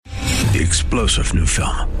The explosive new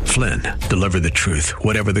film, Flynn, deliver the truth,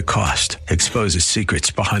 whatever the cost, exposes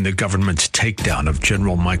secrets behind the government's takedown of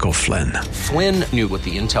General Michael Flynn. Flynn knew what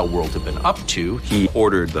the intel world had been up to. He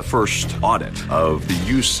ordered the first audit of the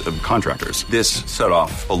use of contractors. This set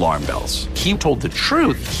off alarm bells. He told the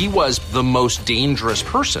truth. He was the most dangerous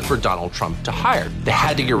person for Donald Trump to hire. They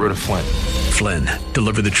had to get rid of Flynn. Flynn,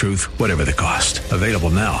 deliver the truth, whatever the cost. Available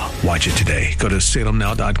now. Watch it today. Go to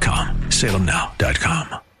salemnow.com.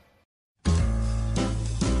 salemnow.com.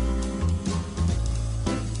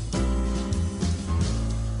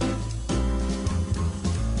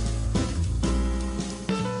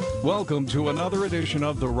 Welcome to another edition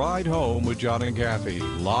of The Ride Home with John and Kathy,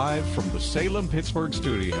 live from the Salem-Pittsburgh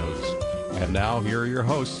studios. And now, here are your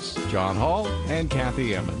hosts, John Hall and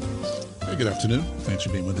Kathy Emmons. Hey, good afternoon. Thanks for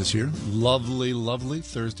being with us here. Lovely, lovely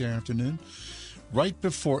Thursday afternoon. Right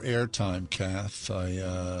before airtime, Kath, I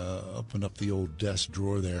opened up the old desk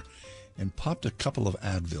drawer there and popped a couple of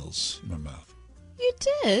Advils in my mouth. You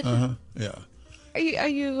did? Yeah. Are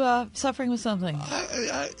you suffering with something?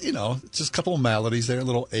 Just a couple of maladies there,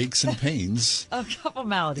 little aches and pains. A couple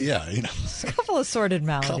maladies. Yeah, Just a couple assorted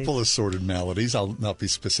maladies. Couple assorted maladies. I'll not be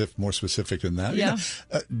more specific than that. Yeah.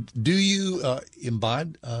 Do you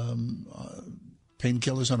imbibe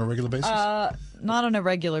painkillers on a regular basis? Not on a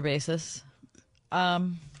regular basis. I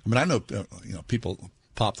know people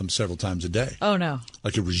pop them several times a day. Oh, no.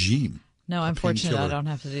 Like a regime. No, I'm fortunate I don't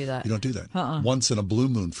have to do that. You don't do that? Once in a blue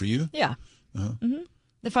moon for you? Yeah.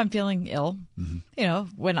 If I'm feeling ill,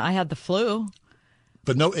 when I had the flu.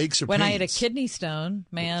 But no aches or when pains. I had a kidney stone,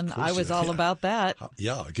 man, I was all about that.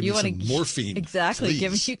 Give me some morphine. Exactly.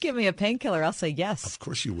 Please. You give me a painkiller, I'll say yes. Of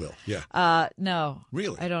course you will. Yeah. No.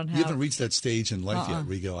 Really? I don't have. You haven't reached that stage in life yet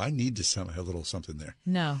where you go, I need to have a little something there.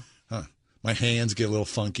 No. Huh. My hands get a little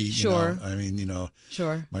funky. Sure.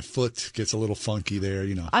 Sure. My foot gets a little funky there,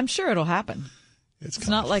 I'm sure it'll happen. It's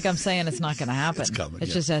not like I'm saying it's not going to happen. It's coming. It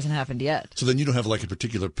just hasn't happened yet. So then you don't have like a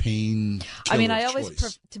particular pain killer I always,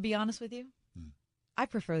 choice. to be honest with you, I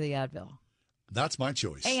prefer the Advil. That's my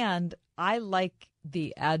choice. And I like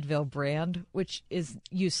the Advil brand, which is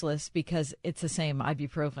useless because it's the same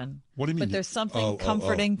ibuprofen. What do you mean? But there's something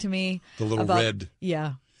comforting to me. The little about, red.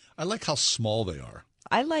 Yeah. I like how small they are.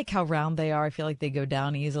 I like how round they are. I feel like they go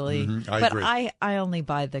down easily. I agree. I only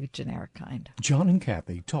buy the generic kind. John and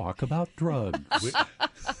Kathy talk about drugs.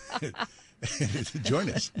 Join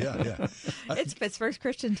us. Yeah. It's Pittsburgh's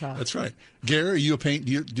Christian Talk. That's right. Gary, are you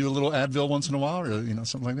do you do a little Advil once in a while or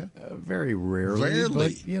something like that? Very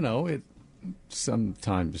rarely. But,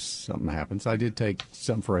 sometimes something happens. I did take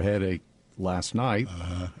some for a headache last night.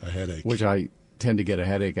 A headache. Which I tend to get a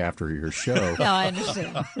headache after your show. No, I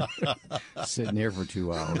understand. Sitting here for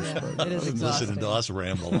 2 hours. Yeah, it is exhausting. Listening to us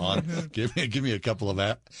ramble on. Give me a couple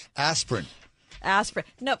of aspirin. Aspirin.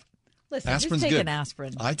 No, listen, Aspirin's just take good. an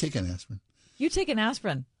aspirin. I take an aspirin. You take an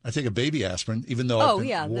aspirin. I take a baby aspirin, even though I've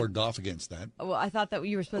been warded off against that. Well, I thought that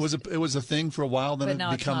you were supposed to. It was a thing for a while, then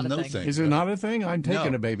But it became no thing. Is it not a thing? I'm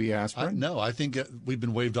taking a baby aspirin. No, I think we've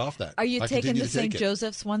been waved off that. Are you I taking continue the to take St. it.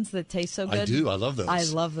 Joseph's ones that taste so good? I do. I love those. I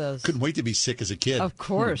love those. Couldn't wait to be sick as a kid. Of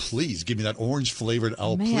course. Please give me that orange flavored.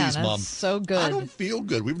 Oh, Man, please, that's Mom. so good. I don't feel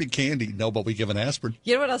good. We need candy. No, but we give an aspirin.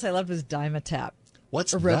 You know what else I loved was Dimetap.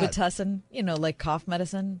 What's or that? Robitussin, like cough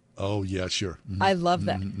medicine. Oh, yeah, sure. Mm-hmm. I love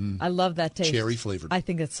that. I love that taste. Cherry flavored. I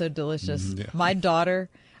think it's so delicious. Yeah. My daughter,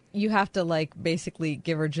 you have to basically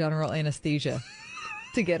give her general anesthesia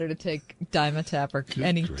to get her to take Dimetap or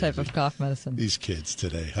any type of cough medicine. These kids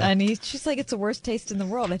today, huh? And she's like, it's the worst taste in the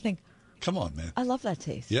world. I think, come on, man. I love that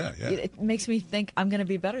taste. Yeah. It makes me think I'm going to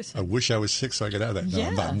be better soon. I wish I was sick so I could have that. No,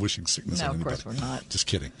 Yeah. I'm wishing sickness No, on of anybody. course we're not. Just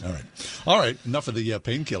kidding. All right. Enough of the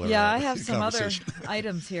painkiller. Yeah, I have some other conversation.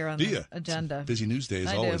 items here on the agenda. It's a busy news day as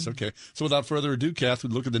I always. do. Okay. So without further ado, Kath,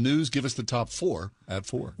 we look at the news. Give us the top 4 at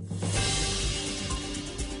 4.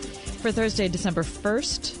 For Thursday, December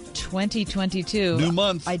 1st, 2022. New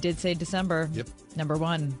month. I did say December. Yep. Number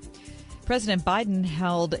 1. President Biden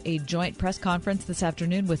held a joint press conference this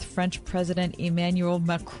afternoon with French President Emmanuel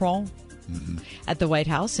Macron at the White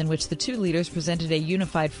House, in which the two leaders presented a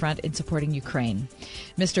unified front in supporting Ukraine.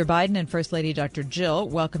 Mr. Biden and First Lady Dr. Jill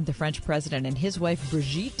welcomed the French president and his wife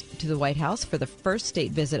Brigitte to the White House for the first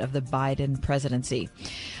state visit of the Biden presidency.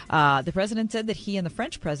 The president said that he and the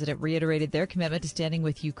French president reiterated their commitment to standing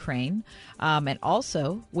with Ukraine and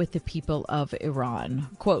also with the people of Iran.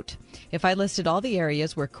 Quote, "If I listed all the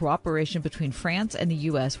areas where cooperation between France and the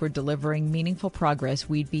U.S. were delivering meaningful progress,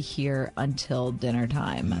 we'd be here until dinner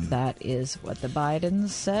time." That is what the Bidens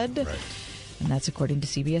said. Right. And that's according to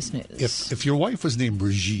CBS News. If your wife was named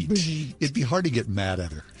Brigitte, it'd be hard to get mad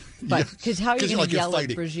at her. But because how are you going to yell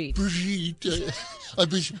at fighting. Brigitte?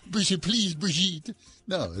 Brigitte, please, Brigitte.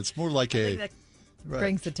 No, it's more like That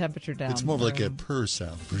brings the temperature down. It's more like a purr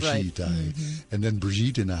sound. Brigitte, and then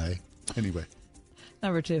Brigitte and I. Anyway.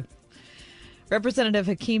 Number 2. Representative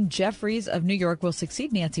Hakeem Jeffries of New York will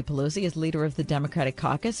succeed Nancy Pelosi as leader of the Democratic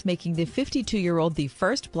caucus, making the 52-year-old the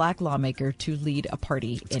first black lawmaker to lead a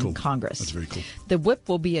party in Congress. That's very cool. The whip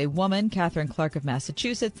will be a woman, Catherine Clark of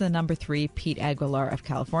Massachusetts, and number 3, Pete Aguilar of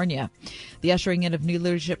California. The ushering in of new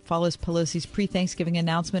leadership follows Pelosi's pre-Thanksgiving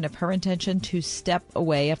announcement of her intention to step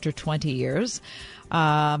away after 20 years.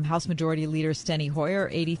 House Majority Leader Steny Hoyer,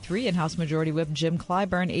 83, and House Majority Whip Jim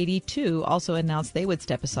Clyburn, 82, also announced they would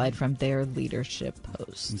step aside from their leadership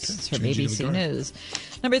posts. From ABC News.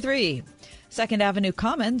 Number 3, Second Avenue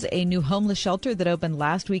Commons, a new homeless shelter that opened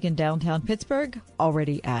last week in downtown Pittsburgh,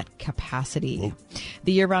 already at capacity. Whoa.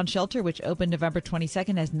 The year-round shelter, which opened November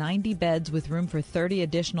 22nd, has 90 beds with room for 30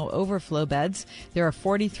 additional overflow beds. There are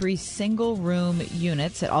 43 single-room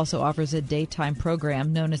units. It also offers a daytime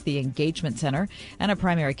program known as the Engagement Center and a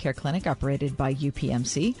primary care clinic operated by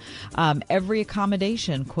UPMC. Every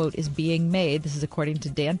accommodation, quote, is being made. This is according to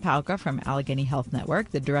Dan Pauka from Allegheny Health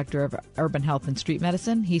Network, the director of Urban Health and Street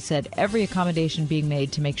Medicine. He said every accommodation being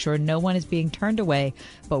made to make sure no one is being turned away,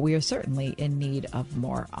 but we are certainly in need of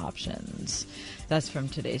more options. That's from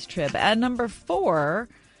today's Trib. And number 4,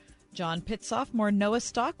 John Pitt sophomore Noah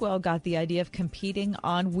Stockwell got the idea of competing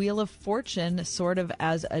on Wheel of Fortune sort of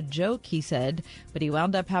as a joke, he said, but he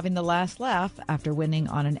wound up having the last laugh after winning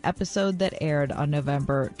on an episode that aired on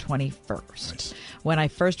November 21st. Nice. When I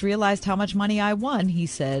first realized how much money I won, he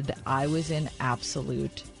said, I was in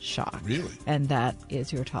absolute shock. Really? And that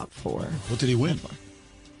is your top 4. What did he win?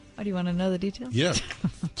 Oh, do you want to know the details? Yeah.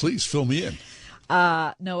 Please fill me in.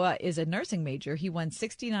 Noah is a nursing major. He won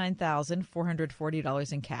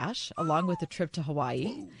 $69,440 in cash, along with a trip to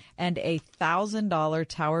Hawaii and a $1,000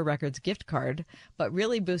 Tower Records gift card, but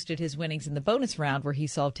really boosted his winnings in the bonus round where he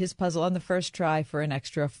solved his puzzle on the first try for an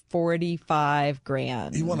extra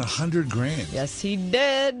 $45,000. He won $100,000. Yes, he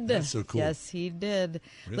did. That's so cool. Yes, he did.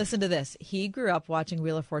 Really? Listen to this. He grew up watching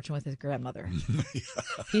Wheel of Fortune with his grandmother.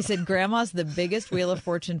 He said Grandma's the biggest Wheel of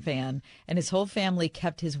Fortune fan, and his whole family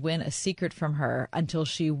kept his win a secret from her until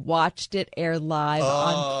she watched it air live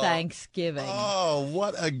on Thanksgiving. Oh,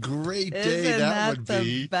 what a great day Isn't that would the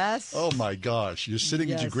be. Best? Oh, my gosh. You're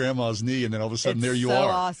sitting at your Yes. grandma's knee, and then all of a sudden, there you so are.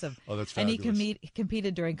 Awesome. Oh, that's and fabulous. he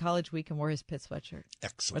competed during college week and wore his Pitt sweatshirt.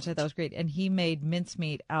 Excellent. Which I thought was great. And he made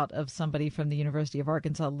mincemeat out of somebody from the University of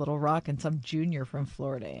Arkansas, Little Rock, and some junior from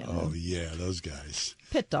Florida. Oh, yeah, those guys.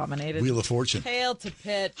 Pitt dominated. Wheel of Fortune. Hail to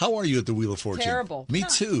Pitt. How are you at the Wheel of Fortune? Terrible. Me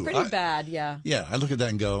too. Pretty bad, yeah. Yeah, I look at that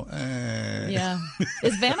and go, eh. Yeah.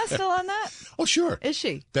 Is Vanna still on that? Oh, sure. Is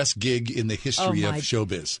she? Best gig in the history of my-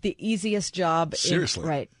 showbiz. The easiest job. Seriously.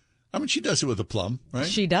 Right. I mean, she does it with a plum, right?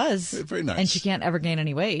 She does. Very nice. And she can't ever gain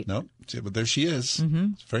any weight. No, but there she is.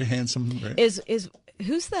 Mm-hmm. Very handsome. Right? Is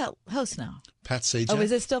who's that host now? Pat Sajak. Oh,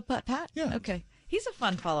 is it still Pat? Yeah. Okay. He's a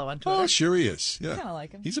fun follow on Twitter. Oh, sure he is. Yeah. Kinda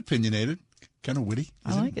like him. He's opinionated, kind of witty.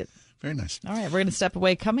 I like it. Very nice. All right, we're going to step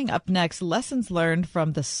away. Coming up next, lessons learned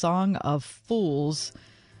from the Song of Fools.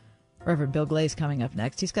 Reverend Bill Glaze coming up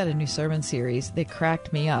next. He's got a new sermon series. They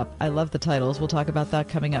cracked me up. I love the titles. We'll talk about that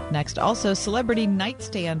coming up next. Also, celebrity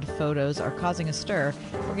nightstand photos are causing a stir.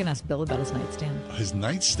 We're going to ask Bill about his nightstand. His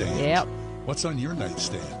nightstand? Yep. What's on your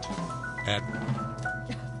nightstand? At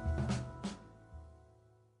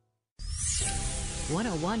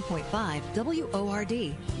 101.5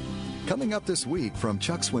 WORD. Coming up this week from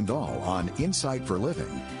Chuck Swindoll on Insight for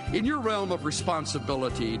Living. In your realm of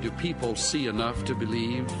responsibility, do people see enough to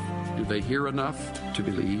believe? Do they hear enough to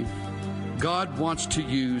believe? God wants to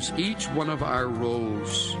use each one of our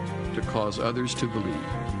roles to cause others to believe.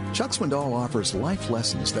 Chuck Swindoll offers life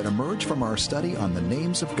lessons that emerge from our study on the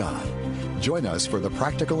names of God. Join us for the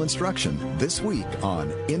practical instruction this week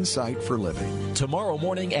on Insight for Living. Tomorrow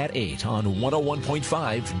morning at 8 on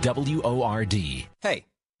 101.5 WORD. Hey,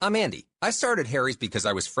 I'm Andy. I started Harry's because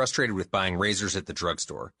I was frustrated with buying razors at the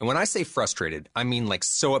drugstore. And when I say frustrated, I mean like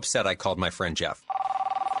so upset I called my friend Jeff.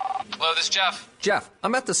 Hello, this is Jeff. Jeff,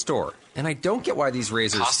 I'm at the store, and I don't get why these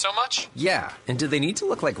razors... Cost so much? Yeah, and do they need to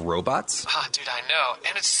look like robots? Dude, I know.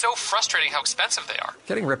 And it's so frustrating how expensive they are.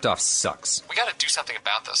 Getting ripped off sucks. We gotta do something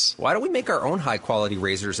about this. Why don't we make our own high-quality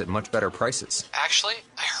razors at much better prices? Actually,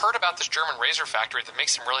 I heard about this German razor factory that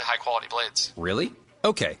makes some really high-quality blades. Really?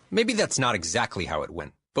 Okay, maybe that's not exactly how it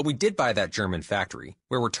went. But we did buy that German factory,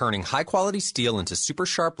 where we're turning high-quality steel into super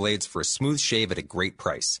sharp blades for a smooth shave at a great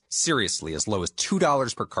price. Seriously, as low as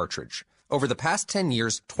 $2 per cartridge. Over the past 10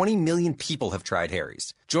 years, 20 million people have tried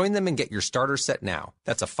Harry's. Join them and get your starter set now.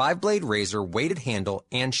 That's a 5-blade razor, weighted handle,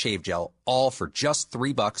 and shave gel, all for just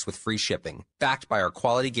 $3 with free shipping, backed by our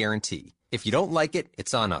quality guarantee. If you don't like it,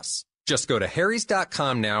 it's on us. Just go to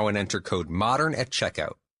harrys.com now and enter code MODERN at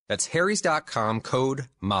checkout. That's harrys.com, code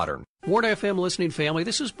MODERN. Word FM listening family,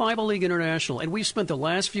 this is Bible League International, and we've spent the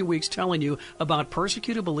last few weeks telling you about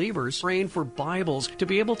persecuted believers praying for Bibles to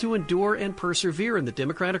be able to endure and persevere in the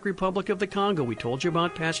Democratic Republic of the Congo. We told you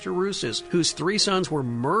about Pastor Roussis, whose 3 sons were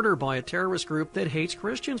murdered by a terrorist group that hates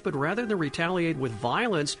Christians, but rather than retaliate with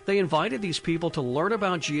violence, they invited these people to learn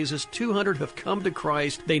about Jesus. 200 have come to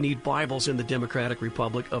Christ. They need Bibles in the Democratic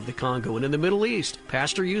Republic of the Congo. And in the Middle East,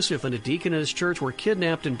 Pastor Yusuf and a deacon in his church were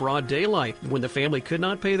kidnapped in broad daylight. When the family could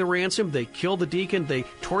not pay the ransom, they killed the deacon, they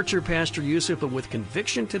tortured Pastor Yusuf, but with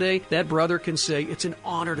conviction today, that brother can say it's an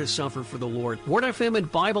honor to suffer for the Lord. Word FM and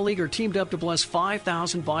Bible League are teamed up to bless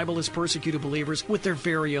 5,000 Bible-less persecuted believers with their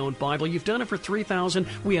very own Bible. You've done it for 3,000.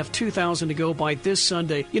 We have 2,000 to go by this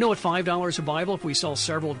Sunday. You know, at $5 a Bible, if we sell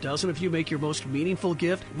several dozen of you make your most meaningful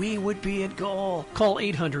gift, we would be at goal. Call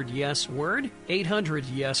 800-YES-WORD,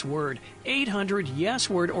 800-YES-WORD,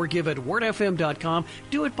 800-YES-WORD, or give at wordfm.com.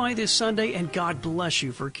 Do it by this Sunday, and God bless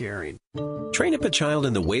you for caring. Train up a child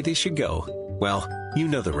in the way they should go. Well, you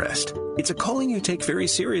know the rest. It's a calling you take very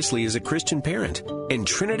seriously as a Christian parent. And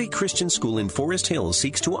Trinity Christian School in Forest Hills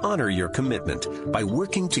seeks to honor your commitment by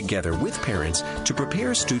working together with parents to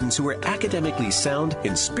prepare students who are academically sound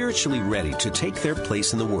and spiritually ready to take their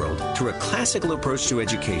place in the world through a classical approach to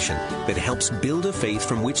education that helps build a faith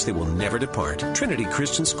from which they will never depart. Trinity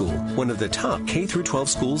Christian School, one of the top K-12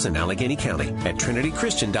 schools in Allegheny County, at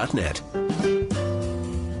trinitychristian.net.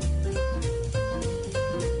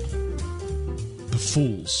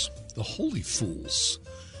 Fools, the holy fools.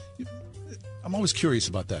 I'm always curious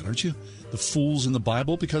about that, aren't you? The fools in the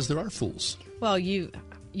Bible, because there are fools. Well, you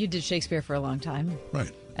did Shakespeare for a long time, right?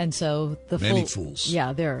 And so the many fools,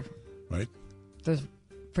 yeah, there's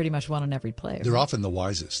pretty much one in every play. They're right? often the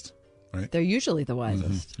wisest, right? They're usually the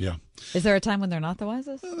wisest. Mm-hmm. Yeah. Is there a time when they're not the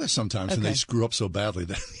wisest? Well, there's sometimes, and they screw up so badly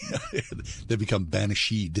that they become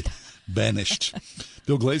banished.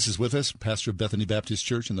 Bill Glaze is with us, pastor of Bethany Baptist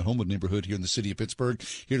Church in the Homewood neighborhood here in the city of Pittsburgh,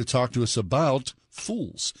 here to talk to us about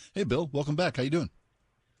fools. Hey, Bill, welcome back. How you doing?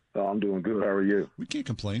 Oh, I'm doing good. How are you? We can't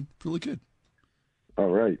complain. Really good. All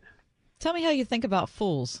right. Tell me how you think about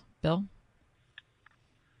fools, Bill.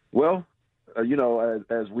 Well,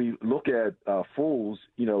 as we look at fools,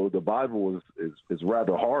 the Bible is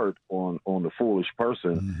rather hard on the foolish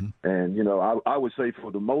person. Mm-hmm. And, I would say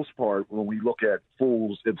for the most part, when we look at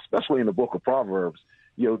fools, especially in the book of Proverbs,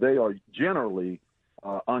 they are generally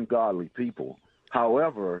ungodly people.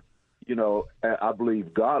 However, I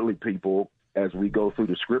believe godly people, as we go through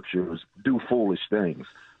the scriptures, do foolish things.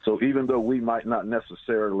 So even though we might not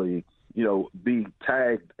necessarily, be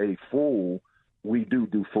tagged a fool, we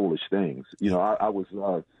do foolish things. I was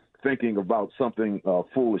thinking about something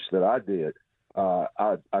foolish that I did.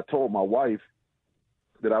 I told my wife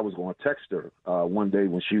that I was going to text her one day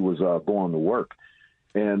when she was going to work.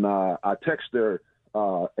 And I texted her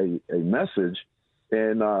a message,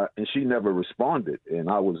 and she never responded. And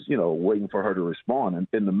I was, waiting for her to respond.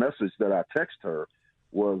 And the message that I texted her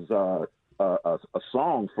was a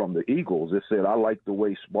song from the Eagles. It said, "I like the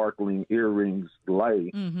way sparkling earrings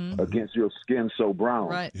lay against your skin so brown.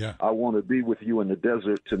 Right. Yeah. I want to be with you in the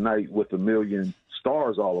desert tonight with a million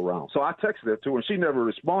stars all around." So I texted her to her, and she never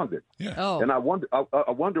responded. Yeah. Oh. And I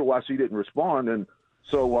wonder why she didn't respond. And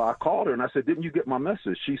so I called her, and I said, "Didn't you get my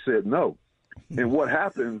message?" She said, "No." And what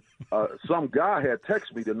happened, some guy had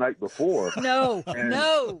texted me the night before. No. And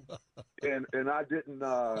I didn't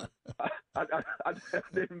I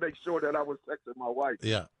didn't make sure that I was texting my wife.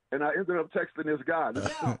 Yeah. And I ended up texting this guy. This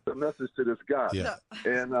is the message to this guy. Yeah.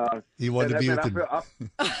 And he wanted to be with him.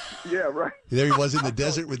 Yeah, right. There he was in the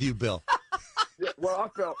desert with you, Bill. Yeah,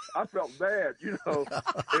 well, I felt bad, and so,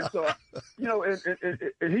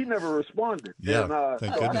 and he never responded. Yeah, and,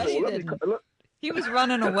 thank so goodness. I said, well, He was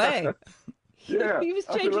running away. Yeah, he was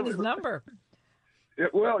changing his number.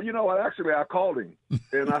 Well, I called him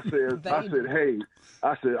and I said, hey,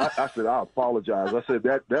 I said, I apologize. I said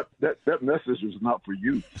that message was not for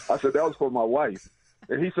you. I said that was for my wife.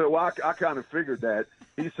 And he said, well, I kind of figured that.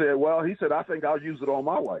 He said, I think I'll use it on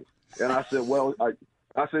my wife. And I said, well,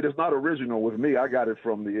 I said it's not original with me. I got it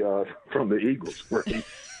from the Eagles.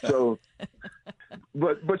 So,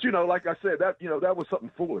 but like I said, that that was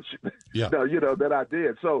something foolish. Yeah. That I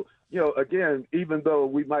did. So again, even though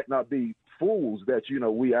we might not be fools, that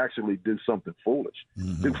we actually do something foolish,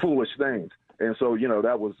 do foolish things. And so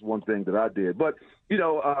that was one thing that I did. But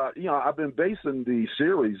I've been basing the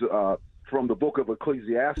series from the book of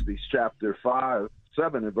Ecclesiastes, chapter 7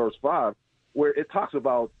 and verse 5, where it talks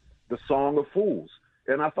about the song of fools.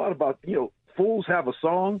 And I thought about, fools have a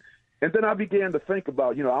song. And then I began to think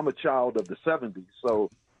about, I'm a child of the 70s. So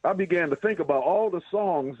I began to think about all the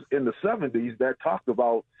songs in the 70s that talked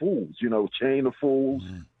about fools, Chain of Fools,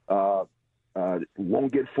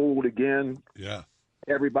 Won't Get Fooled Again. Yeah.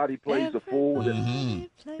 Everybody Plays a Fool.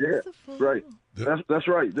 Right. That's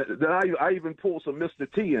right. Then I even pulled some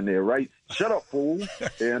Mr. T in there, right? Shut up, fool.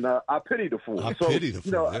 And I pity the fool. Pity the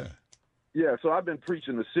fool, yeah, so I've been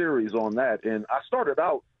preaching a series on that. And I started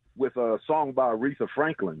out with a song by Aretha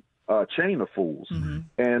Franklin, Chain of Fools.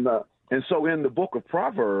 And so in the book of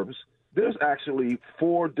Proverbs, there's actually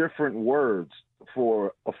 4 different words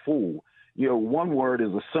for a fool. One word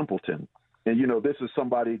is a simpleton. And, this is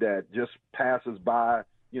somebody that just passes by,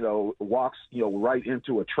 walks, right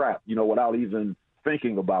into a trap, without even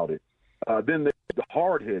thinking about it. Then there's the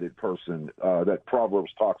hard-headed person that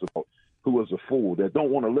Proverbs talks about, who is a fool, that don't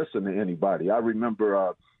want to listen to anybody. I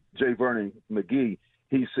remember J. Vernon McGee,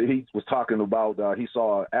 he was talking about, he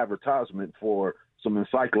saw an advertisement for some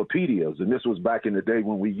encyclopedias, and this was back in the day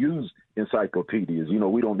when we used encyclopedias.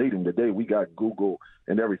 We don't need them today. We got Google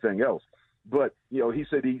and everything else. But, he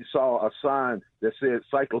said he saw a sign that said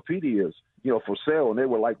encyclopedias, for sale, and they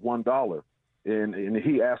were like $1. And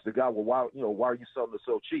he asked the guy, well, why are you selling it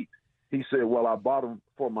so cheap? He said, well, I bought them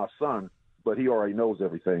for my son, but he already knows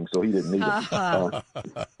everything, so he didn't need them.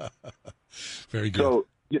 Very good. So,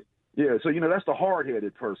 so, that's the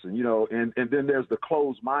hard-headed person, and then there's the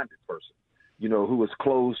closed-minded person, who is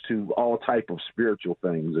closed to all type of spiritual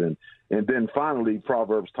things. And then finally,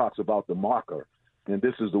 Proverbs talks about the mocker. And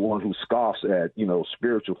this is the one who scoffs at,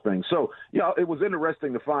 spiritual things. So, it was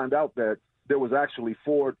interesting to find out that there was actually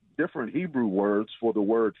 4 different Hebrew words for the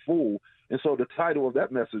word fool. And so the title of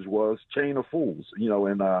that message was Chain of Fools,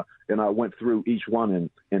 and I went through each one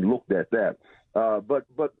and looked at that. But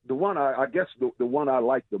the one, I guess the one I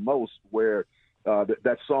like the most, where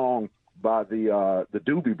that song by the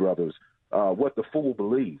Doobie Brothers, What the Fool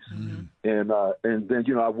Believes. And then,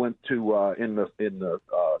 I went to in the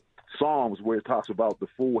Psalms where it talks about the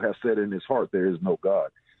fool has said in his heart, there is no God.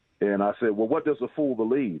 And I said, well, what does the fool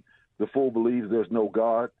believe? The fool believes there's no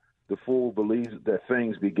God. The fool believes that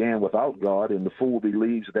things began without God, and the fool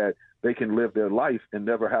believes that they can live their life and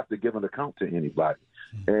never have to give an account to anybody.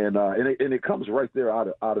 And it comes right there out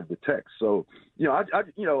of the text. So,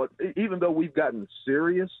 even though we've gotten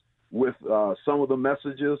serious with some of the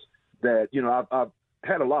messages, that, I've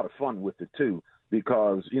had a lot of fun with it too,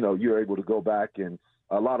 because, you're able to go back, and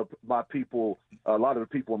a lot of the people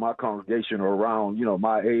in my congregation are around,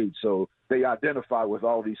 my age. So they identify with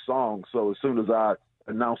all these songs. So as soon as I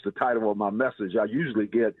announce the title of my message, I usually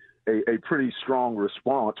get a pretty strong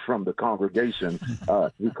response from the congregation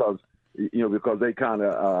because they kind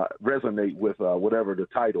of resonate with whatever the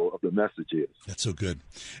title of the message is. That's so good.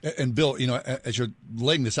 And Bill, as you're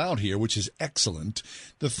laying this out here, which is excellent,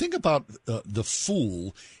 the thing about the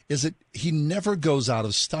fool is that he never goes out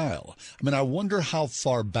of style. I mean, I wonder how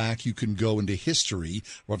far back you can go into history.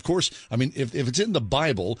 Well, of course, I mean, if it's in the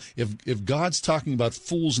Bible, if God's talking about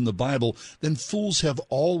fools in the Bible, then fools have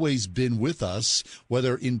always been with us,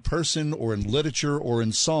 whether in person or in literature or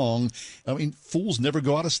in song. I mean, fools never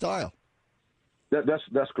go out of style.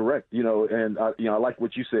 That's correct. And I like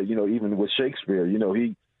what you said. Even with Shakespeare,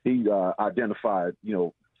 he identified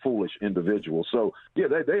foolish individuals. So yeah,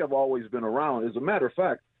 they have always been around. As a matter of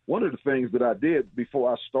fact, one of the things that I did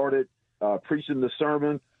before I started preaching the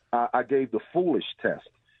sermon, I gave the foolish test.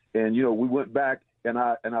 And we went back and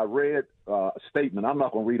I read a statement. I'm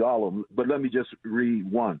not going to read all of them, but let me just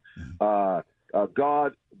read one.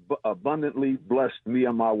 God abundantly blessed me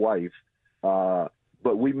and my wife,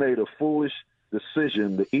 but we made a foolish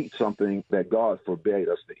decision to eat something that God forbade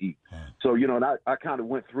us to eat. So, and I kind of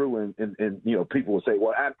went through and people would say,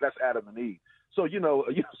 well, that's Adam and Eve. So,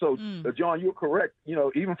 John, you're correct.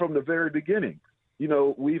 Even from the very beginning,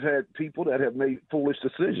 we've had people that have made foolish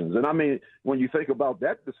decisions. And I mean, when you think about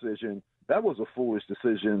that decision, that was a foolish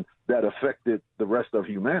decision that affected the rest of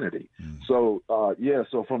humanity. So,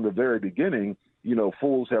 so from the very beginning,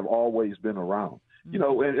 fools have always been around.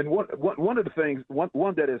 And one of the things,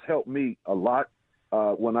 one that has helped me a lot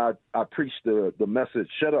when I preached the message,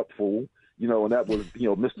 Shut Up, Fool, and that was,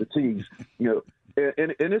 Mr. T's,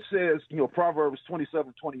 and it says, Proverbs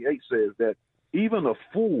 27:28 says that even a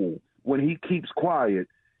fool, when he keeps quiet,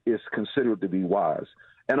 is considered to be wise.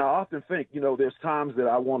 And I often think, there's times that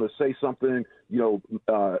I want to say something,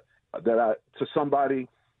 to somebody,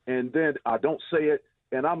 and then I don't say it.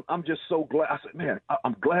 And I'm just so glad. I said, man,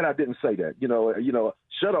 I'm glad I didn't say that.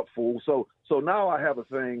 Shut up, fool. So now I have a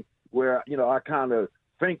thing where, you know, I kind of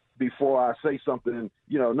think before I say something,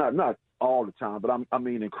 you know, not all the time, but I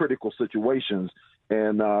mean in critical situations.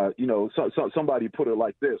 And, you know, somebody put it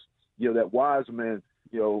like this, you know, that wise men,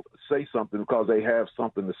 you know, say something because they have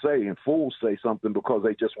something to say, and fools say something because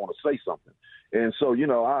they just want to say something. And so, you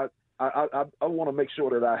know, I want to make sure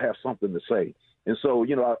that I have something to say. And so,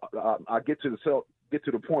 you know, I get to the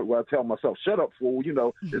point where I tell myself, "Shut up, fool." You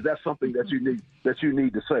know, is that something that you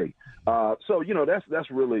need to say? So, you know,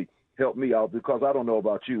 that's really helped me out, because I don't know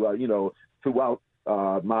about you. You know, throughout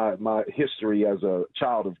my history as a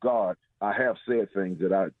child of God, I have said things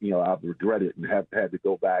that I've regretted and have had to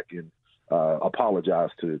go back and apologize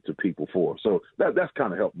to people for. So that's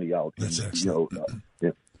kind of helped me out. That's excellent. You know,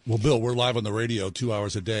 yeah. Well, Bill, we're live on the radio 2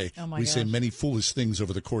 hours a day. Oh, my we gosh. say many foolish things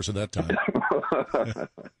over the course of that time.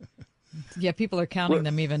 Yeah, people are counting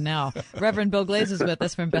them even now. Reverend Bill Glaze is with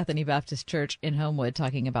us from Bethany Baptist Church in Homewood,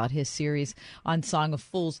 talking about his series on Song of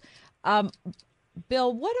Fools.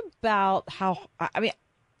 Bill, what about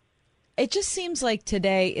it just seems like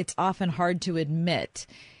today it's often hard to admit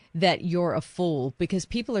that you're a fool because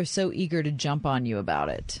people are so eager to jump on you about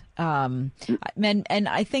it. And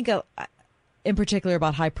I think in particular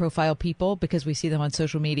about high-profile people, because we see them on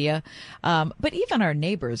social media. But even our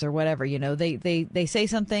neighbors or whatever, you know, they say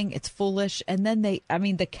something, it's foolish, and then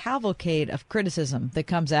the cavalcade of criticism that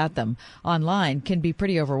comes at them online can be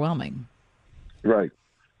pretty overwhelming. Right.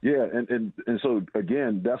 Yeah, and so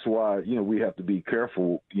again, that's why, you know, we have to be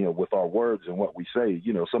careful, you know, with our words and what we say.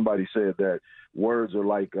 You know, somebody said that words are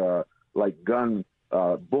like gun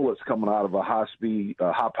bullets coming out of a high-speed,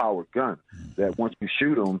 high-powered gun. That once you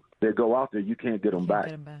shoot them, they go out there, you can't get them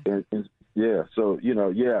back. And yeah, so you know,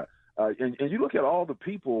 yeah, and you look at all the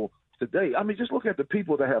people today. I mean, just look at the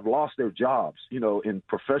people that have lost their jobs. You know, in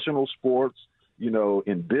professional sports, you know,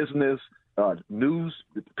 in business. News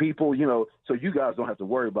people, you know, so you guys don't have to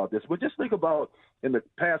worry about this. But just think about in the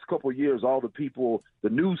past couple of years, all the people, the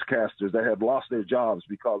newscasters that have lost their jobs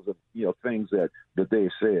because of, you know, things that they've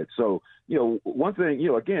said. So, you know, one thing, you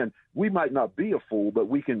know, again, we might not be a fool, but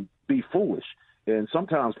we can be foolish. And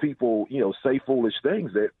sometimes people, you know, say foolish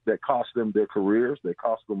things that cost them their careers, that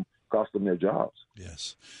cost them their jobs.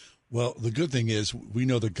 Yes. Well, the good thing is we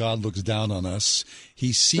know that God looks down on us.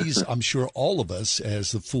 He sees, I'm sure, all of us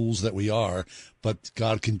as the fools that we are, but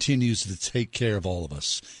God continues to take care of all of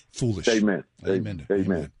us. Foolish. Amen. Amen.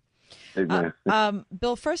 Amen. Amen.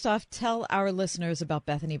 Bill, first off, tell our listeners about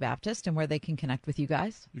Bethany Baptist and where they can connect with you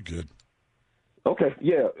guys. You're good. Okay.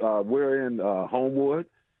 Yeah. We're in Homewood.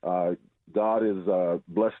 God has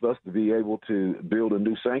blessed us to be able to build a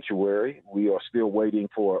new sanctuary. We are still waiting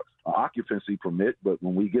for an occupancy permit, but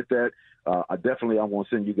when we get that, I want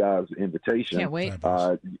to send you guys an invitation. Can't wait.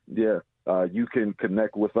 You can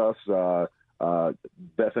connect with us,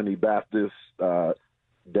 Bethany Baptist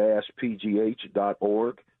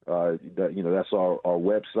 -pgh.org. That's our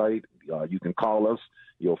website. You can call us,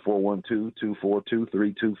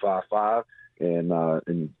 412-242-3255.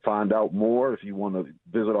 And find out more if you want to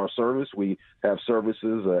visit our service. We have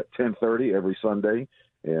services at 10:30 every Sunday.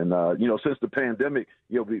 And, since the pandemic,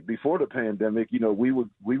 before the pandemic, we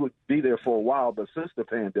would be there for a while. But since the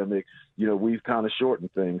pandemic, we've kind of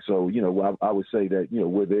shortened things. So, I would say that,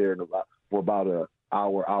 we're there for about an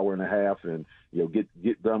hour and a half and, get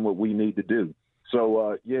done what we need to do.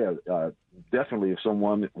 So, definitely if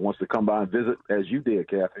someone wants to come by and visit, as you did,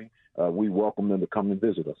 Kathy, we welcome them to come and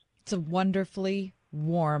visit us. It's a wonderfully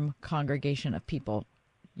warm congregation of people.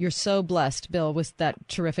 You're so blessed, Bill, with that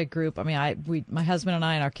terrific group. I mean, my husband and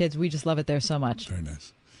I and our kids, we just love it there so much. Very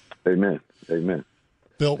nice. Amen. Amen.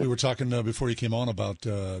 Bill, we were talking before you came on about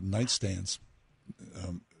nightstands.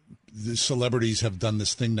 The celebrities have done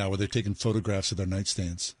this thing now where they're taking photographs of their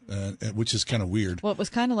nightstands, which is kind of weird. Well, it was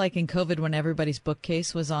kind of like in COVID when everybody's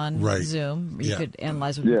bookcase was on Zoom. You could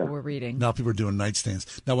analyze what people were reading. Now people are doing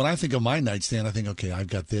nightstands. Now, when I think of my nightstand, I think, okay, I've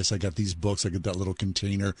got this, I got these books, I got that little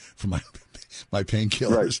container for my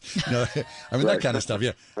painkillers. Right. That kind of stuff.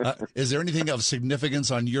 Yeah. Is there anything of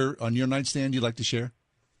significance on your nightstand you'd like to share?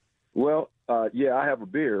 Well, I have a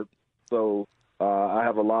beard, so. I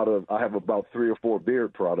have about 3 or 4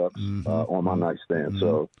 beard products on my nightstand.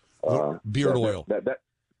 So beard oil.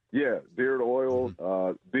 Beard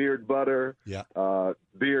oil, beard butter,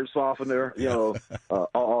 beard softener, all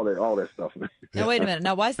that stuff. Now wait a minute.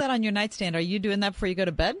 Now why is that on your nightstand? Are you doing that before you go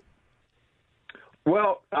to bed?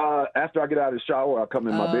 Well, after I get out of the shower, I come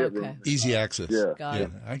in my bedroom. Okay. Easy access. Yeah. Got it.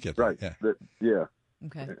 I get that. Right. Yeah.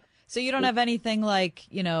 Okay. So you don't have anything like,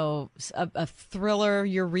 a thriller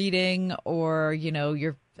you're reading or,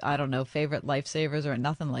 your, favorite lifesavers or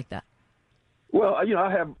nothing like that? Well,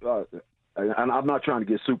 I have and I'm not trying to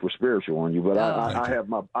get super spiritual on you, but I have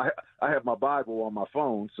my Bible on my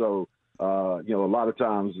phone, so a lot of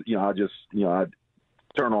times, I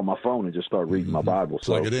turn on my phone and just start reading my Bible.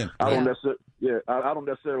 Plug it in. I don't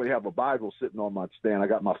necessarily have a Bible sitting on my stand. I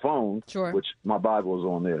got my phone, which my Bible is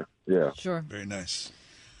on there. Yeah. Sure. Very nice.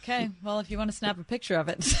 Okay. Well, if you want to snap a picture of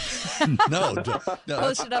it, no,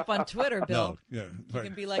 post it up on Twitter, Bill. No, yeah, you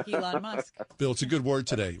can be like Elon Musk. Bill, it's a good word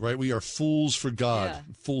today, right? We are fools for God,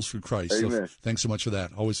 fools for Christ. Amen. So thanks so much for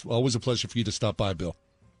that. Always a pleasure for you to stop by, Bill.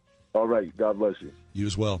 All right. God bless you. You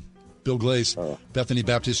as well. Bill Glaze, Bethany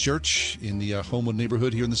Baptist Church in the Homewood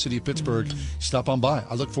neighborhood here in the city of Pittsburgh. Stop on by.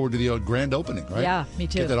 I look forward to the grand opening, right? Yeah, me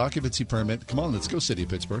too. Get that occupancy permit. Come on, let's go, city of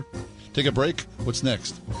Pittsburgh. Take a break. What's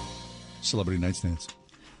next? Celebrity Nightstands.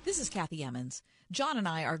 This is Kathy Emmons. John and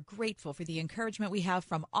I are grateful for the encouragement we have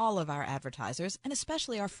from all of our advertisers, and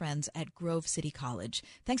especially our friends at Grove City College.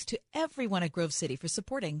 Thanks to everyone at Grove City for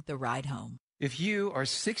supporting The Ride Home. If you are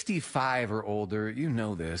 65 or older, you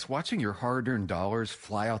know this. Watching your hard-earned dollars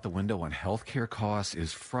fly out the window on healthcare costs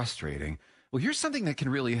is frustrating. Well, here's something that can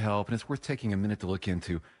really help, and it's worth taking a minute to look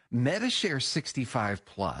into. Medishare 65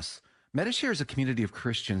 Plus. Medishare is a community of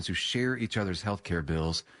Christians who share each other's healthcare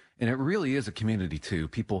bills, and it really is a community, too.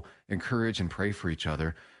 People encourage and pray for each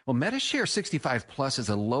other. Well, Medishare 65 Plus is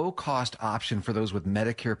a low-cost option for those with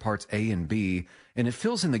Medicare Parts A and B, and it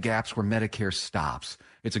fills in the gaps where Medicare stops.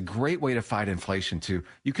 It's a great way to fight inflation, too.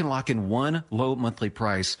 You can lock in one low monthly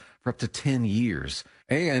price for up to 10 years.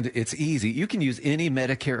 And it's easy. You can use any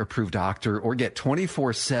Medicare-approved doctor or get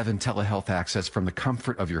 24/7 telehealth access from the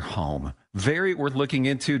comfort of your home. Very worth looking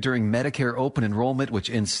into during Medicare open enrollment, which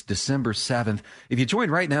ends December 7th. If you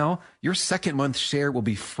join right now, your second month share will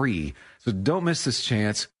be free. So don't miss this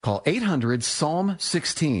chance. Call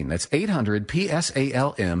 800-PSALM-16. That's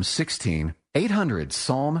 800-PSALM-16.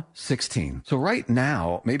 800-PSALM-16. So right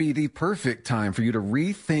now may be the perfect time for you to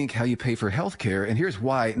rethink how you pay for healthcare. And here's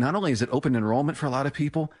why. Not only is it open enrollment for a lot of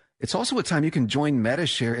people, it's also a time you can join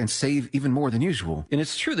Medishare and save even more than usual. And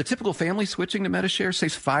it's true, the typical family switching to Medishare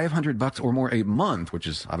saves $500 or more a month, which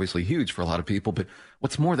is obviously huge for a lot of people. But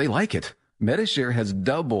what's more, they like it. Medishare has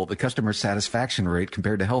double the customer satisfaction rate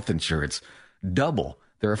compared to health insurance. Double.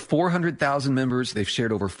 There are 400,000 members. They've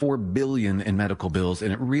shared over $4 billion in medical bills,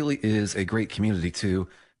 and it really is a great community, too.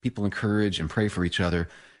 People encourage and pray for each other.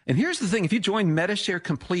 And here's the thing. If you join Medishare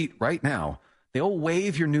Complete right now, they'll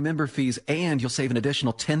waive your new member fees, and you'll save an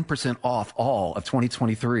additional 10% off all of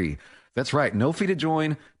 2023. That's right. No fee to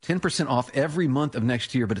join, 10% off every month of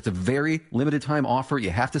next year, but it's a very limited time offer.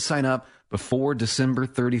 You have to sign up before December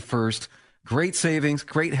 31st. Great savings,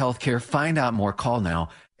 great health care. Find out more. Call now.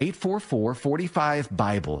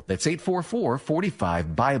 844-45-BIBLE. That's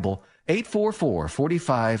 844-45-BIBLE.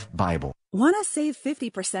 844-45-BIBLE. Want to save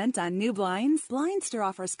 50% on new blinds? Blindster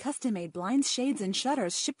offers custom-made blinds, shades, and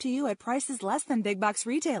shutters shipped to you at prices less than big box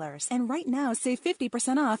retailers. And right now, save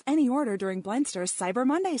 50% off any order during Blindster's Cyber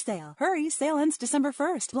Monday sale. Hurry, sale ends December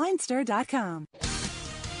 1st. Blindster.com.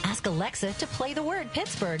 Ask Alexa to play the word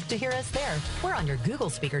Pittsburgh to hear us there. We're on your Google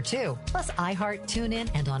speaker, too. Plus iHeart, TuneIn,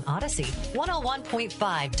 and on Odyssey.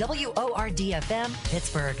 101.5 WORD-FM,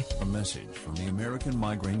 Pittsburgh. A message from the American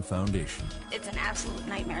Migraine Foundation. It's an absolute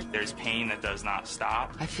nightmare. There's pain that does not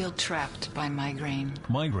stop. I feel trapped by migraine.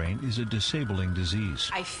 Migraine is a disabling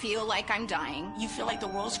disease. I feel like I'm dying. You feel like the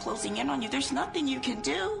world's closing in on you. There's nothing you can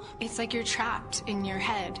do. It's like you're trapped in your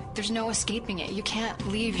head. There's no escaping it. You can't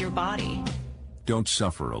leave your body. Don't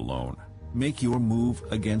suffer alone. Make your move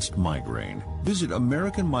against migraine. Visit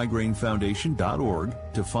AmericanMigraineFoundation.org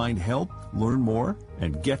to find help, learn more,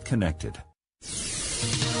 and get connected.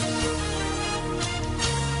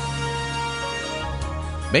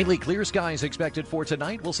 Mainly clear skies expected for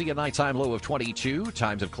tonight. We'll see a nighttime low of 22.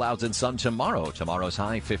 Times of clouds and sun tomorrow. Tomorrow's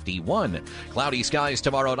high 51. Cloudy skies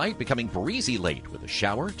tomorrow night, becoming breezy late with a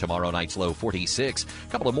shower. Tomorrow night's low 46.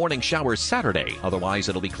 Couple of morning showers Saturday. Otherwise,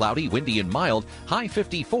 it'll be cloudy, windy, and mild. High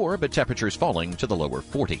 54, but temperatures falling to the lower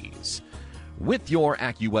 40s. With your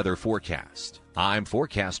AccuWeather forecast, I'm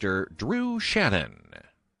forecaster Drew Shannon.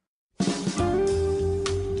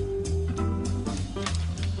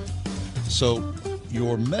 So,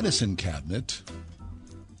 your medicine cabinet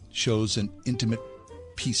shows an intimate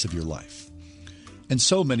piece of your life. And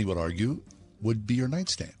so many would argue would be your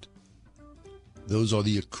nightstand. Those are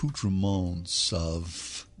the accoutrements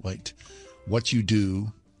of what you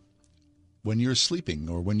do when you're sleeping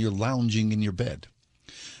or when you're lounging in your bed.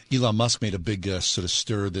 Elon Musk made a big sort of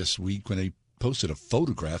stir this week when he posted a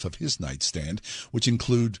photograph of his nightstand, which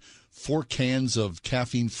include 4 cans of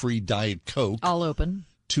caffeine-free Diet Coke. All open.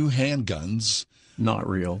 2 handguns. Not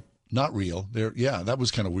real. Not real. That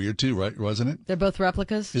was kind of weird too, right? Wasn't it? They're both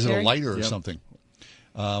replicas? Is it Gary? a lighter or something?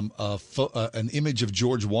 An image of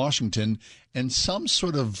George Washington and some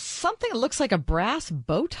sort of... Something that looks like a brass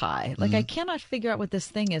bow tie. Like, I cannot figure out what this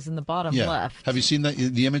thing is in the bottom left. Have you seen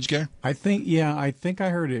the image, Gary? I think I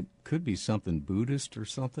heard it could be something Buddhist or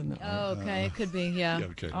something. Oh, okay. It could be, yeah.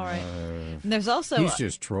 Okay. All right. And there's also... He's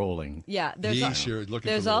just trolling. Yeah.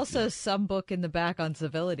 There's also some book in the back on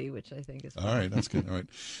civility, which I think is funny. All right, that's good. All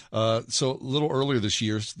right. So a little earlier this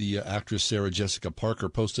year, the actress Sarah Jessica Parker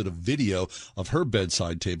posted a video of her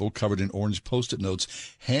bedside table covered in orange Post-it notes,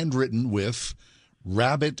 handwritten with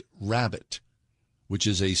 "Rabbit, Rabbit," which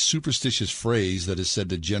is a superstitious phrase that is said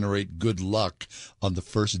to generate good luck on the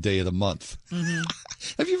first day of the month. Mm-hmm.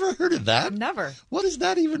 Have you ever heard of that? Never. What does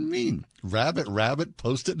that even mean? Rabbit, Rabbit,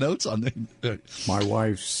 Post-it notes on the... My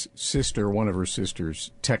wife's sister, one of her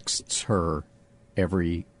sisters, texts her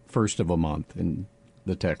every first of a month, and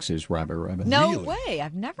the text is "Rabbit, Rabbit." No way.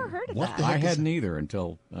 I've never heard of that. I hadn't either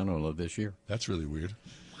until, I don't know, this year. That's really weird.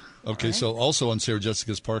 Okay, so also on Sarah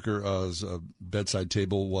Jessica Parker's bedside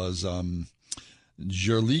table was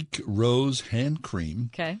Jerlique Rose hand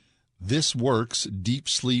cream. Okay. This Works Deep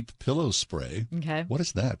Sleep Pillow Spray. Okay. What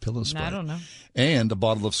is that? Pillow spray? I don't know. And a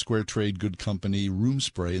bottle of Square Trade Good Company room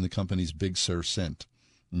spray in the company's Big Sur scent.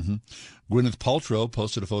 Mm-hmm. Gwyneth Paltrow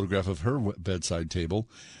posted a photograph of her bedside table.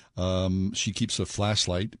 She keeps a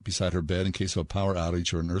flashlight beside her bed in case of a power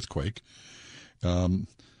outage or an earthquake.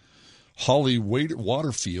 Holly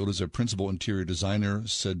Waterfield is a principal interior designer,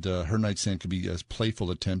 said her nightstand could be a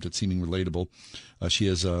playful attempt at seeming relatable. She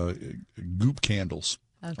has Goop candles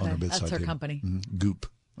on her bedside that's her table. company. Mm-hmm. Goop.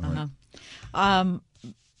 All right.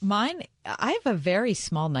 Mine, I have a very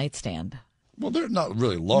small nightstand. Well, they're not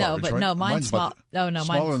really large. No, but right? no, mine's small.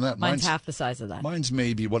 Smaller than that. Mine's half the size of that. Mine's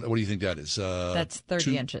maybe, what do you think that is? That's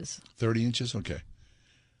 30 inches. 30 inches? Okay.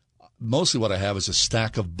 Mostly what I have is a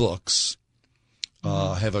stack of books.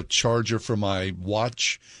 I have a charger for my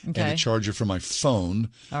watch and a charger for my phone.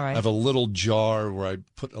 All right. I have a little jar where I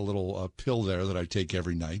put a little pill there that I take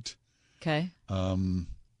every night. Okay.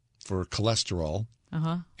 For cholesterol.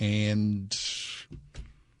 Uh-huh. And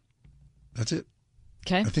that's it.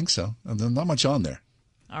 Okay. I think so. And there's not much on there.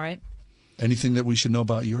 All right. Anything that we should know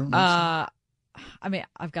about your I mean,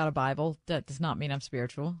 I've got a Bible. That does not mean I'm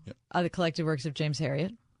spiritual. Yep. The collected works of James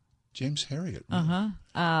Harriet. James Harriet. Really?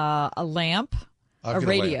 A lamp. A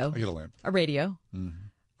radio. I get a lamp. A radio.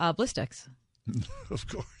 Mm-hmm. Blistex. Of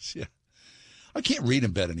course, yeah. I can't read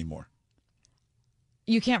in bed anymore.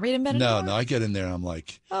 You can't read in bed anymore? No, I get in there and I'm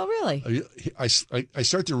like... Oh, really? I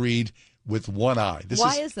start to read with one eye.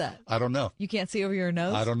 Why is that? I don't know. You can't see over your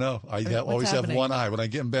nose? I don't know. I always have one eye. When I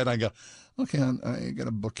get in bed, I go, okay, I got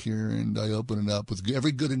a book here, and I open it up with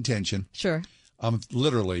every good intention. Sure. I'm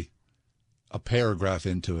literally a paragraph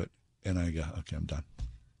into it, and I go, okay, I'm done.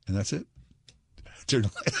 And that's it. Turn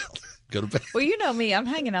the light out. Go to bed. Well, you know me. I'm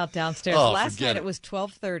hanging out downstairs. Oh, Last night it was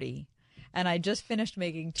 12:30, and I just finished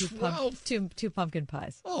making two pumpkin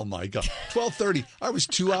pies. Oh, my God. 12:30. I was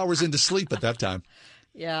 2 hours into sleep at that time.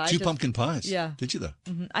 Yeah. Two pumpkin pies. Yeah. Did you, though?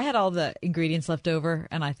 Mm-hmm. I had all the ingredients left over,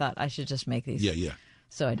 and I thought I should just make these. Yeah.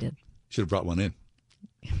 So I did. Should have brought one in.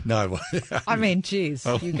 No, I mean, geez,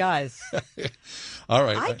 you guys. All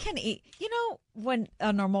right. I can eat, when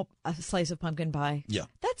a normal slice of pumpkin pie,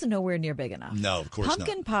 that's nowhere near big enough. No, of course not.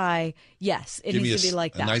 Pumpkin pie, yes, it needs to be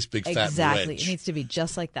like that. A nice big fat Exactly. wedge. It needs to be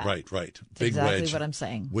just like that. Right. That's Big exactly wedge. what I'm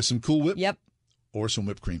saying. With some Cool Whip? Yep. Or some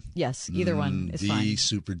whipped cream? Yes, either one is fine.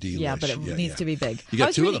 Super delish. Yeah, but it needs to be big. You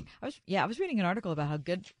got two of them? I was reading an article about how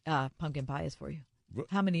good pumpkin pie is for you.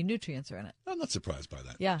 How many nutrients are in it? I'm not surprised by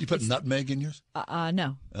that. Yeah. You put nutmeg in yours?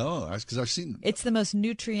 No. Oh, because I've seen... It's the most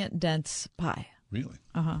nutrient-dense pie. Really?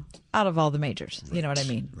 Uh-huh. Out of all the majors. Right. You know what I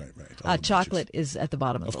mean? Right. Chocolate is at the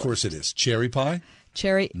bottom of the list. Of course it is. Cherry pie?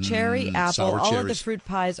 Cherry, apple, sour all cherries. of the fruit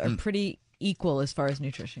pies are pretty equal as far as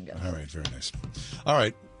nutrition goes. All right, very nice. All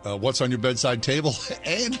right, what's on your bedside table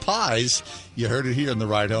and pies? You heard it here in the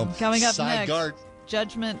ride home. Coming up Side next, guard.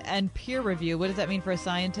 judgment and peer review. What does that mean for a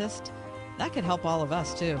scientist? That could help all of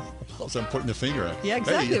us, too. So I'm putting the finger out. Yeah,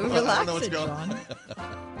 exactly. Hey, Relax I don't know what's it, going John.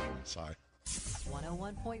 Sorry.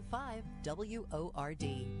 101.5 WORD.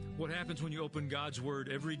 What happens when you open God's Word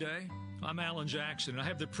every day? I'm Alan Jackson, and I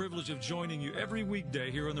have the privilege of joining you every weekday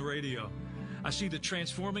here on the radio. I see the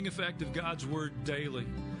transforming effect of God's Word daily.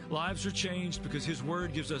 Lives are changed because His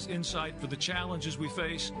Word gives us insight for the challenges we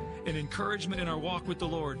face and encouragement in our walk with the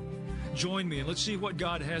Lord. Join me and let's see what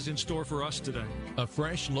God has in store for us today. A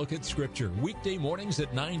fresh look at Scripture, weekday mornings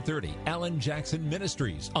at 9:30. Alan Jackson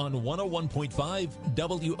Ministries on 101.5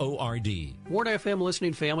 WORD. Word FM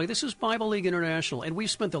listening family, this is Bible League International, and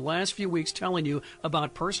we've spent the last few weeks telling you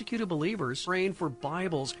about persecuted believers praying for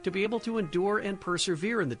Bibles to be able to endure and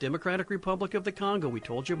persevere in the Democratic Republic of the Congo. We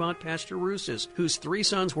told you about Pastor Rousses, whose 3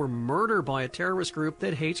 sons were murdered by a terrorist group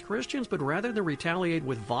that hates Christians, but rather than retaliate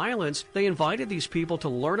with violence, they invited these people to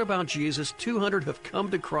learn about Jesus. 200 have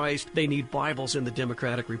come to Christ. They need Bibles in the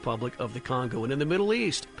Democratic Republic of the Congo. And in the Middle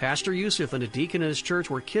East, Pastor Yusuf and a deacon in his church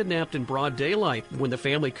were kidnapped in broad daylight. When the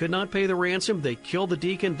family could not pay the ransom, they killed the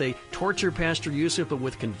deacon. They tortured Pastor Yusuf, but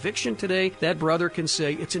with conviction today, that brother can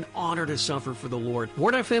say it's an honor to suffer for the Lord.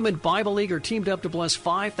 Word FM and Bible League are teamed up to bless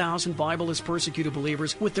 5,000 Bibleless persecuted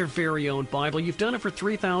believers with their very own Bible. You've done it for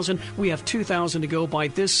 3,000. We have 2,000 to go by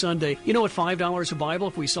this Sunday. You know, at $5 a Bible,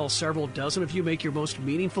 if we sell several dozen of you make your most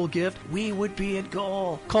meaningful gift, we would be at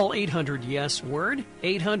goal. Call 800-YES-WORD,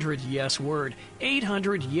 800-YES-WORD,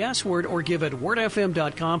 800-YES-WORD, or give at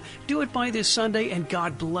wordfm.com. Do it by this Sunday, and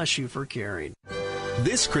God bless you for caring.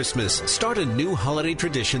 This Christmas, start a new holiday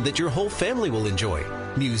tradition that your whole family will enjoy.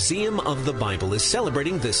 Museum of the Bible is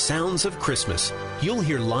celebrating the sounds of Christmas. You'll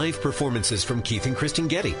hear live performances from Keith and Kristen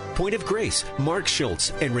Getty, Point of Grace, Mark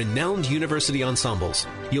Schultz, and renowned university ensembles.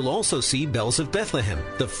 You'll also see Bells of Bethlehem,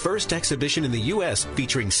 the first exhibition in the U.S.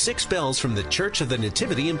 featuring 6 bells from the Church of the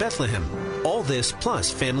Nativity in Bethlehem. All this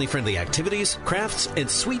plus family-friendly activities, crafts, and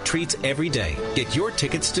sweet treats every day. Get your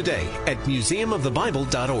tickets today at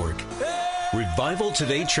museumofthebible.org. Revival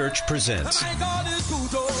Today Church presents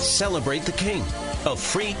Celebrate the King, a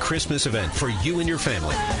free Christmas event for you and your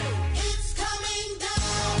family.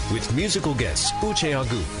 With musical guests Uche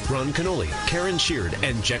Agu, Ron Canoli, Karen Sheard,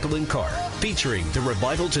 and Jacqueline Carr, featuring the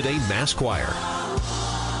Revival Today Mass Choir.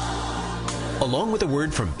 Along with a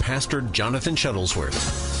word from Pastor Jonathan Shuttlesworth.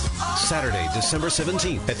 Saturday, December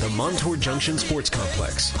 17th at the Montour Junction Sports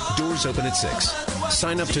Complex. Doors open at 6.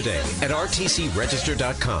 Sign up today at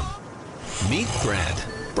rtcregister.com. Meet Brad.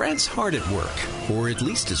 Brad's hard at work, or at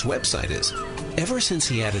least his website is. Ever since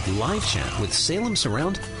he added live chat with Salem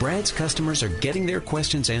Surround, Brad's customers are getting their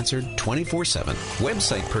questions answered 24/7.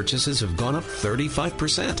 Website purchases have gone up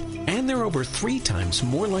 35%, and they're over 3 times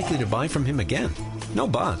more likely to buy from him again. No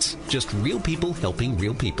bots, just real people helping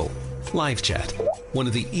real people. Live chat, one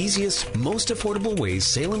of the easiest, most affordable ways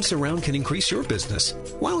Salem Surround can increase your business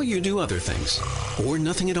while you do other things, or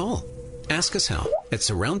nothing at all. Ask us how at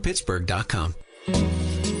surroundpittsburgh.com.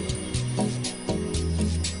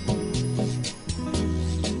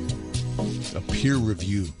 A peer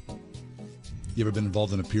review. You ever been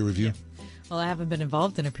involved in a peer review? Well, I haven't been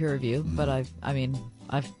involved in a peer review, but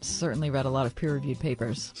I've certainly read a lot of peer-reviewed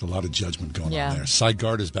papers. There's a lot of judgment going on there. Cy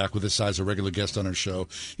Gard is back with us. Cy's a regular guest on our show.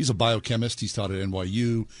 He's a biochemist. He's taught at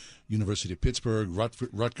NYU, University of Pittsburgh,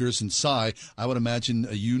 Rutgers, and Cy, I would imagine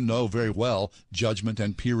you know very well judgment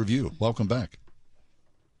and peer review. Welcome back.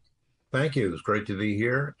 Thank you. It's great to be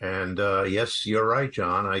here. And yes, you're right,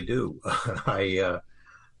 John. I do.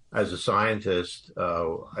 As a scientist,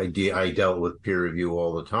 I dealt with peer review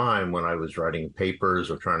all the time when I was writing papers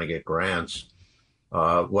or trying to get grants.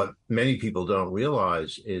 What many people don't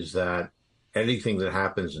realize is that anything that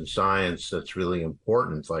happens in science that's really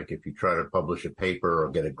important, like if you try to publish a paper or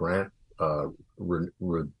get a grant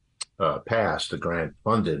passed, a grant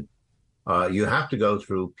funded, you have to go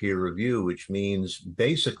through peer review, which means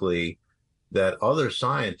basically that other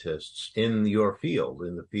scientists in your field,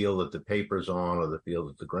 in the field that the paper's on or the field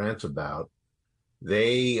that the grant's about,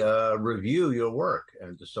 they review your work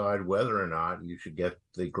and decide whether or not you should get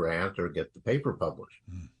the grant or get the paper published.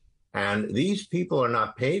 And these people are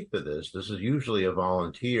not paid for this. This is usually a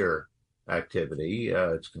volunteer activity.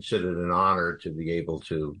 It's considered an honor to be able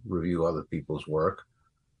to review other people's work.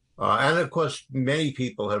 And of course, many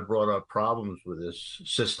people have brought up problems with this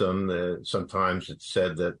system. Sometimes it's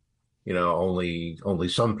said that, you know, only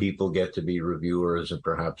some people get to be reviewers and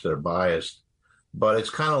perhaps they're biased. But it's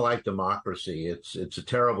kind of like democracy. It's a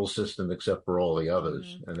terrible system except for all the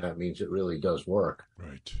others. And that means it really does work,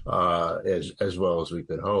 right? As well as we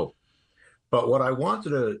could hope. But what I wanted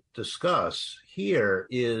to discuss here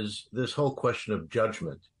is this whole question of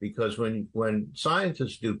judgment, because when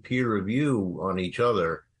scientists do peer review on each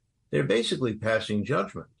other, they're basically passing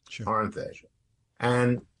judgment, aren't they?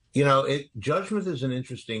 And, you know, judgment is an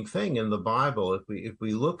interesting thing in the Bible. If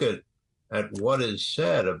we look at what is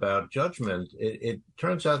said about judgment, it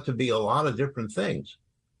turns out to be a lot of different things.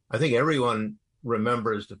 I think everyone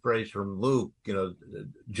remembers the phrase from Luke, you know,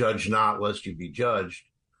 judge not lest you be judged.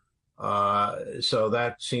 So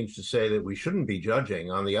that seems to say that we shouldn't be judging.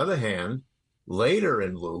 On the other hand, later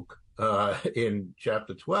in Luke, in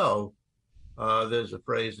chapter 12, there's a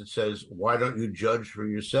phrase that says, "Why don't you judge for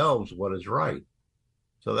yourselves what is right?"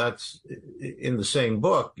 So that's in the same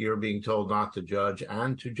book. You're being told not to judge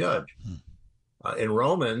and to judge. In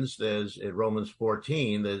Romans, in Romans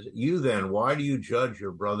 14, there's, "You then, why do you judge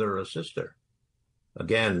your brother or sister?"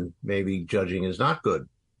 Again, maybe judging is not good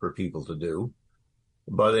for people to do.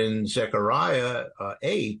 But in Zechariah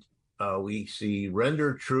 8, we see,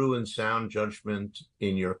 "Render true and sound judgment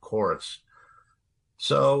in your courts."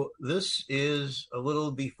 So this is a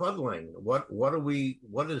little befuddling. What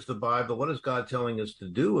is the Bible, what is God telling us to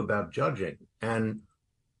do about judging? And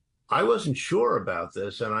I wasn't sure about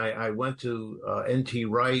this, and I went to N.T.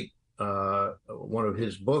 Wright, one of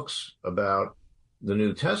his books about the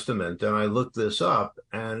New Testament, and I looked this up,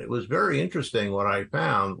 and it was very interesting. What I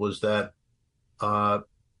found was that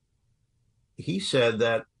he said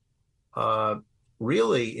that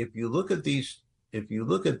really, if you look at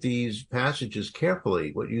these passages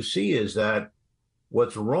carefully, what you see is that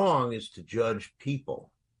what's wrong is to judge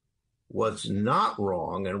people. What's not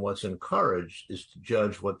wrong and what's encouraged is to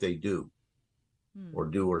judge what they do or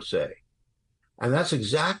do or say. And that's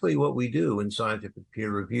exactly what we do in scientific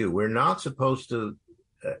peer review. We're not supposed to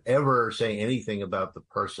ever say anything about the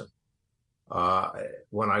person.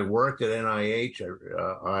 When I worked at NIH,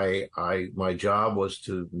 my job was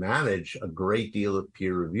to manage a great deal of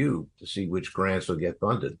peer review to see which grants would get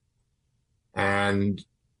funded. And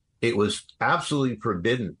it was absolutely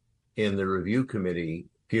forbidden in the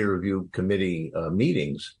peer review committee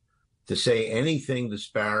meetings to say anything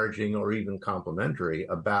disparaging or even complimentary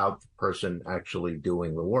about the person actually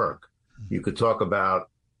doing the work. You could talk about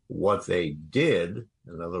what they did.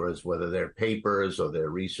 In other words, whether their papers or their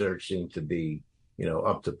research seemed to be,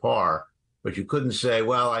 up to par, but you couldn't say,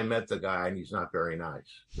 "Well, I met the guy and he's not very nice."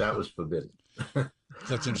 That was forbidden.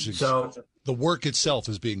 That's interesting. So the work itself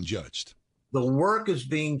is being judged. The work is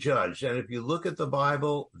being judged. And if you look at the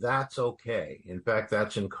Bible, that's okay. In fact,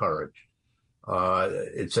 that's encouraged.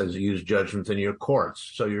 It says use judgment in your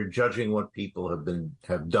courts. So you're judging what people have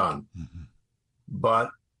done. Mm-hmm.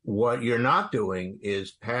 But what you're not doing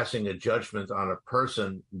is passing a judgment on a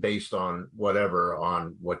person based on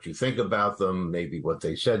on what you think about them, maybe what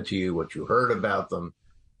they said to you, what you heard about them.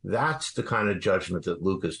 That's the kind of judgment that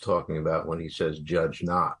Luke is talking about when he says judge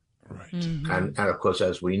not. Right. Mm-hmm. And of course,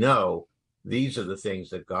 as we know, these are the things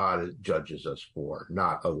that God judges us for,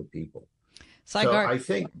 not other people. So I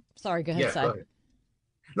think. Sorry, go ahead, yeah, Si. Go ahead.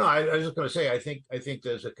 No, I was just going to say, I think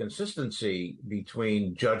there's a consistency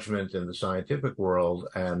between judgment in the scientific world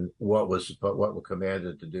and what we're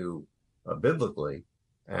commanded to do biblically.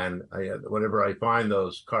 And whenever I find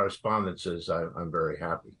those correspondences, I'm very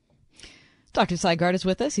happy. Dr. Si Gard is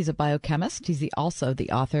with us. He's a biochemist. He's also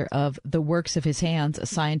the author of The Works of His Hands, A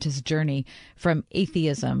Scientist's Journey from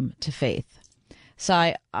Atheism to Faith.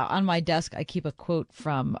 Si, on my desk, I keep a quote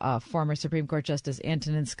from former Supreme Court Justice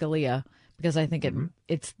Antonin Scalia, because I think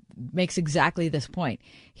it makes exactly this point.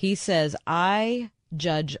 He says, "I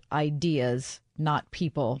judge ideas, not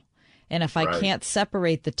people. And if I can't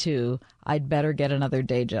separate the two, I'd better get another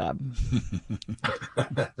day job."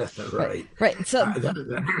 Right. Right. So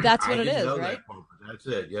that's what it is, right? That's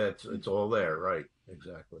it. Yeah, it's all there. Right.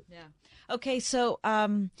 Exactly. Yeah. Okay. So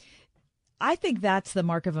I think that's the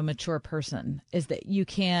mark of a mature person, is that you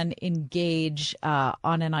can engage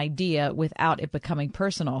on an idea without it becoming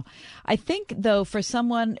personal. I think, though, for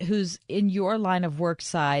someone who's in your line of work,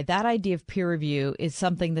 Si, that idea of peer review is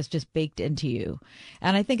something that's just baked into you.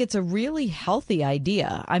 And I think it's a really healthy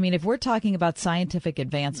idea. I mean, if we're talking about scientific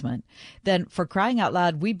advancement, then for crying out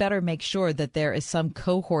loud, we better make sure that there is some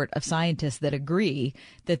cohort of scientists that agree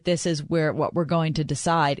that this is where what we're going to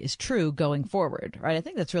decide is true going forward, right? I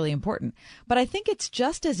think that's really important. But I think it's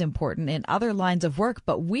just as important in other lines of work,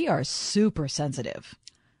 but we are super sensitive.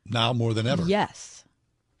 Now more than ever. Yes.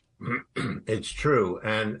 It's true.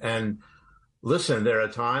 And listen, there are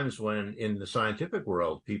times when in the scientific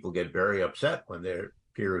world, people get very upset when their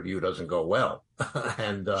peer review doesn't go well.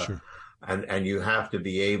 And you have to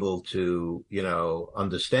be able to,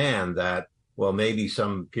 understand that, well, maybe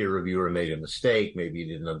some peer reviewer made a mistake. Maybe you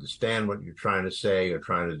didn't understand what you're trying to say or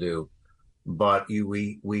trying to do. But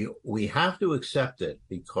we have to accept it,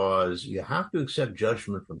 because you have to accept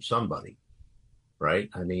judgment from somebody, right?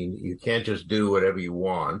 I mean, you can't just do whatever you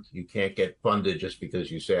want. You can't get funded just because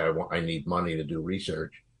you say, I need money to do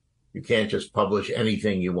research. You can't just publish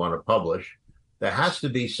anything you want to publish. There has to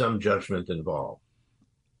be some judgment involved.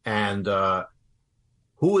 And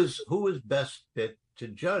who is best fit to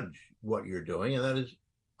judge what you're doing? And that is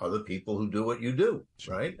other people who do what you do,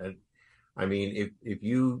 right? And I mean, if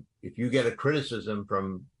you get a criticism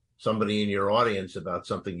from somebody in your audience about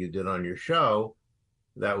something you did on your show,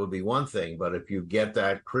 that would be one thing. But if you get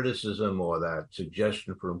that criticism or that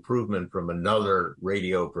suggestion for improvement from another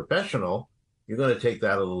radio professional, you're going to take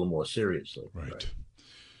that a little more seriously. Right.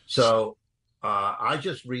 So I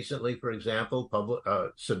just recently, for example,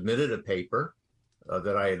 submitted a paper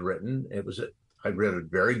that I had written. I read it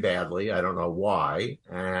very badly. I don't know why.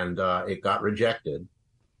 And it got rejected.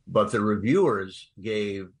 But the reviewers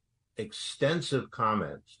gave extensive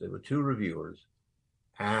comments. There were 2 reviewers.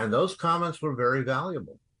 And those comments were very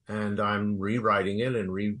valuable. And I'm rewriting it and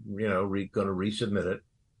going to resubmit it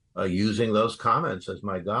using those comments as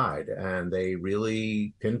my guide. And they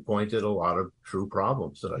really pinpointed a lot of true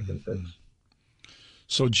problems that I can fix.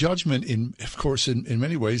 So judgment, in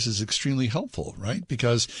many ways is extremely helpful, right?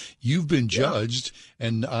 Because you've been judged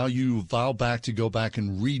and now you vow to go back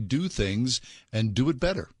and redo things and do it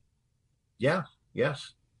better. Yeah,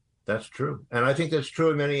 yes. That's true. And I think that's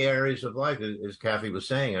true in many areas of life, as Kathy was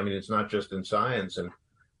saying. I mean, it's not just in science. And,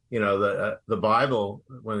 the Bible,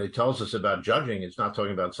 when it tells us about judging, it's not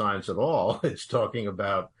talking about science at all. It's talking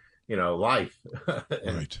about, life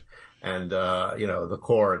and the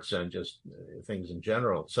courts and just things in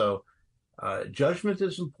general. So judgment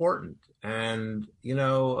is important. And,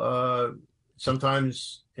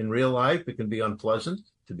 sometimes in real life, it can be unpleasant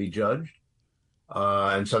to be judged.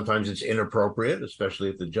 And sometimes it's inappropriate, especially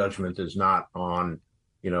if the judgment is not on,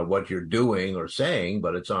 what you're doing or saying,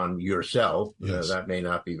 but it's on yourself. Yes. That may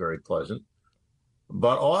not be very pleasant.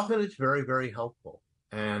 But often it's very, very helpful.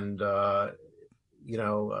 And, I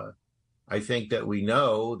think that we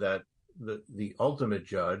know that the ultimate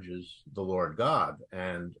judge is the Lord God.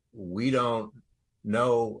 And we don't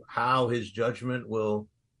know how his judgment will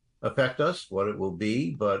affect us, what it will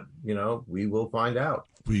be, but, we will find out.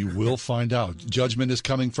 We will find out. Judgment is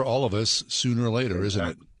coming for all of us sooner or later, isn't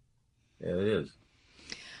it? Yeah, it is.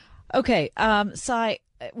 Okay, Cy,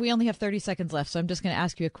 we only have 30 seconds left, so I'm just going to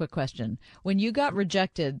ask you a quick question. When you got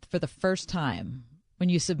rejected for the first time, when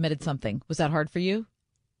you submitted something, was that hard for you?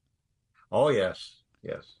 Oh, yes.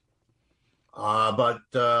 But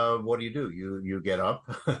what do? You get up.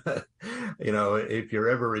 If you're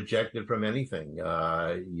ever rejected from anything,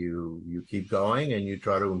 you keep going and you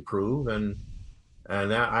try to improve. And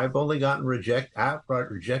I've only gotten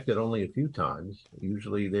rejected only a few times.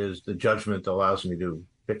 Usually there's the judgment that allows me to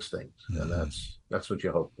fix things. And that's what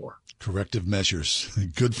you hope for. Corrective measures.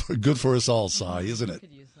 Good for us all, Cy, isn't it?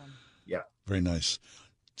 Could use them. Yeah. Very nice.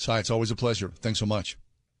 Cy, it's always a pleasure. Thanks so much.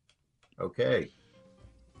 Okay.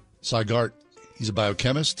 Cy Gart, he's a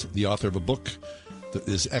biochemist, the author of a book that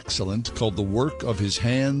is excellent called The Work of His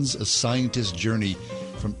Hands, A Scientist's Journey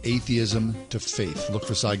from Atheism to Faith. Look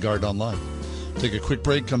for Cy Gart online. Take a quick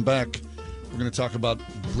break, come back. We're going to talk about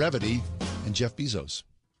brevity and Jeff Bezos.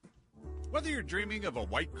 Whether you're dreaming of a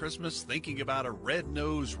white Christmas, thinking about a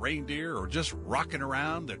red-nosed reindeer, or just rocking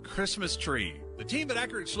around the Christmas tree, the team at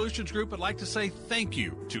Accurate Solutions Group would like to say thank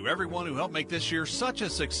you to everyone who helped make this year such a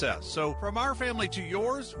success. So from our family to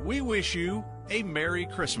yours, we wish you a Merry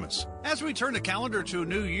Christmas. As we turn the calendar to a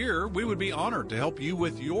new year, we would be honored to help you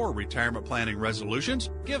with your retirement planning resolutions.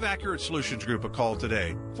 Give Accurate Solutions Group a call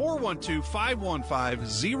today,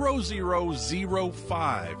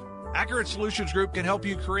 412-515-0005. Accurate Solutions Group can help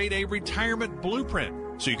you create a retirement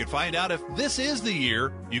blueprint so you can find out if this is the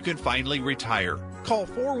year you can finally retire. Call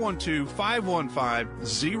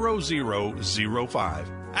 412-515-0005.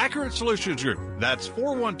 Accurate Solutions Group. That's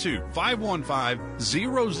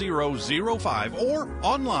 412-515-0005 or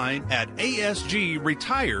online at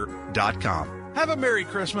asgretire.com. Have a Merry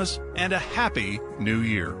Christmas and a Happy New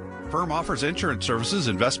Year. Firm offers insurance services,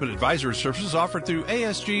 investment advisory services offered through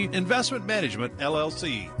ASG Investment Management,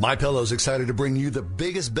 LLC. MyPillow's excited to bring you the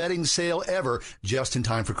biggest bedding sale ever just in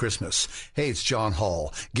time for Christmas. Hey, it's John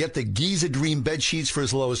Hall. Get the Giza Dream bed sheets for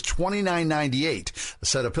as low as $29.98, a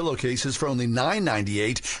set of pillowcases for only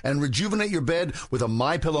 $9.98, and rejuvenate your bed with a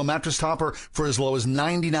MyPillow mattress topper for as low as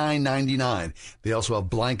 $99.99. They also have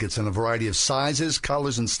blankets in a variety of sizes,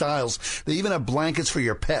 colors, and styles. They even have blankets for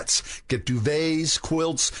your pets. Get duvets,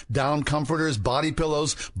 quilts, down comforters, body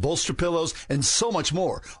pillows, bolster pillows, and so much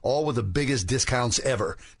more, all with the biggest discounts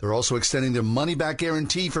ever. They're also extending their money-back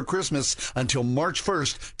guarantee for Christmas until March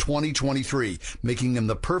 1st, 2023, making them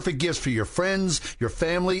the perfect gifts for your friends, your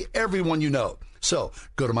family, everyone you know. So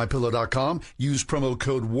go to MyPillow.com, use promo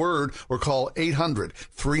code WORD, or call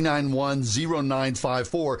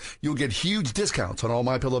 800-391-0954. You'll get huge discounts on all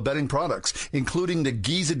MyPillow bedding products, including the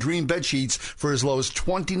Giza Dream bed sheets for as low as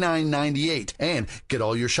 $29.98. And get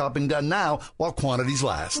all your shopping done now while quantities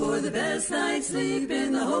last. For the best night's sleep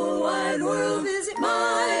in the whole wide world, visit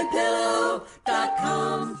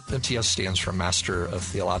MyPillow.com. MTS stands for Master of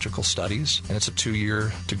Theological Studies, and it's a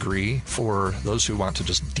 2-year degree for those who want to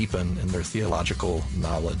just deepen in their theological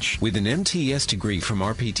knowledge. With an MTS degree from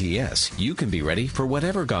RPTS, you can be ready for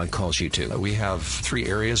whatever God calls you to. We have 3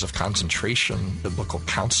 areas of concentration: biblical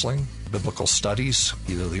counseling, biblical studies,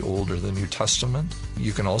 either the Old or the New Testament.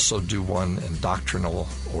 You can also do one in doctrinal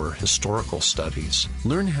or historical studies.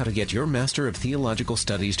 Learn how to get your Master of Theological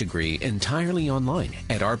Studies degree entirely online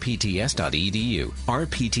at rpts.edu.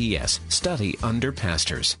 RPTS, study under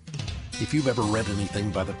pastors. If you've ever read anything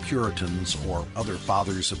by the Puritans or other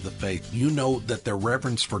fathers of the faith, you know that their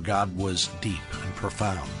reverence for God was deep and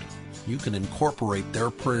profound. You can incorporate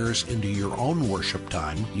their prayers into your own worship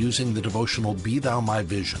time using the devotional Be Thou My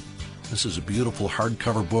Vision. This is a beautiful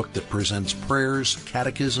hardcover book that presents prayers,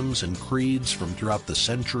 catechisms, and creeds from throughout the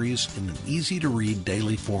centuries in an easy-to-read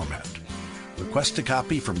daily format. Request a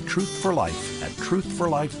copy from Truth for Life at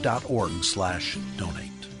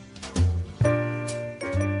truthforlife.org/donate.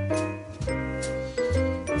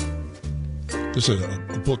 There's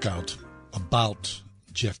a book out about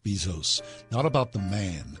Jeff Bezos, not about the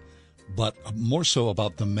man, but more so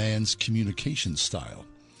about the man's communication style.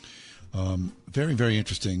 Very, very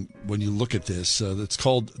interesting when you look at this. It's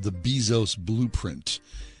called The Bezos Blueprint.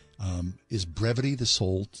 Is brevity the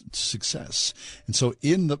soul to success? And so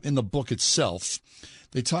in the book itself,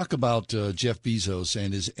 they talk about Jeff Bezos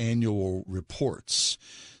and his annual reports,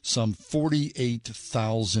 some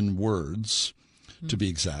 48,000 words, to be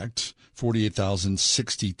exact,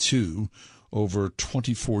 48,062 over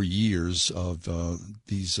 24 years of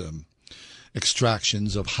these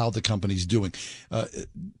extractions of how the company's doing.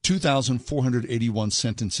 2,481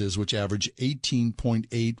 sentences, which average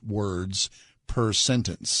 18.8 words per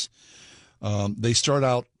sentence. They start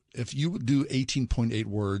out, if you do 18.8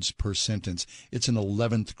 words per sentence, it's an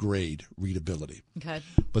 11th grade readability. Okay.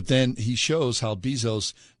 But then he shows how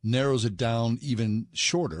Bezos narrows it down even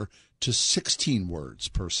shorter to 16 words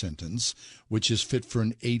per sentence, which is fit for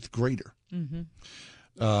an 8th grader.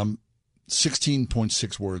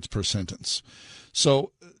 16.6 words per sentence.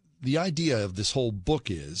 So the idea of this whole book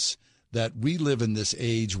is that we live in this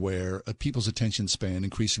age where people's attention span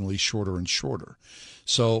increasingly shorter and shorter.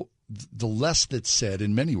 So the less that's said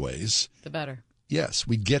in many ways, the better. Yes,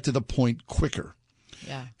 we get to the point quicker.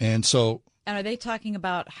 Yeah. And so. And are they talking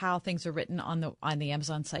about how things are written on the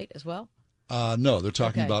Amazon site as well? No, they're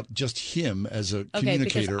talking about just him as a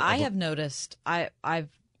communicator. Because I have noticed, I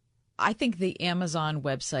think the Amazon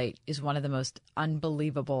website is one of the most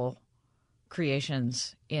unbelievable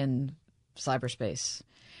creations in cyberspace.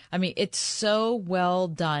 I mean, it's so well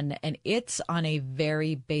done, and it's on a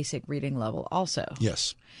very basic reading level also.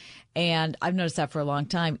 Yes. And I've noticed that for a long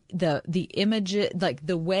time. The image, like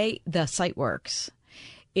the way the site works,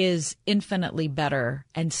 is infinitely better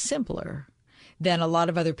and simpler than a lot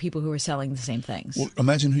of other people who are selling the same things. Well,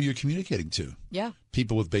 imagine who you're communicating to. Yeah.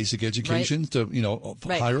 People with basic education to,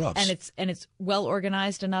 higher ups. And it's well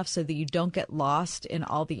organized enough so that you don't get lost in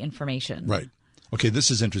all the information. Right. Okay,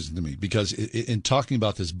 this is interesting to me because in talking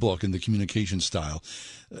about this book and the communication style,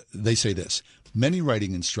 they say this. Many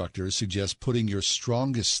writing instructors suggest putting your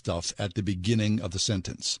strongest stuff at the beginning of the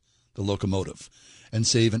sentence, the locomotive, and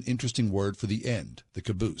save an interesting word for the end, the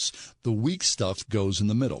caboose. The weak stuff goes in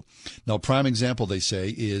the middle. Now, a prime example, they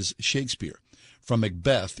say, is Shakespeare from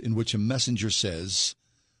Macbeth, in which a messenger says,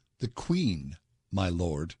 "The Queen, my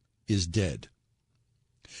lord, is dead."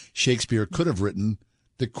 Shakespeare could have written,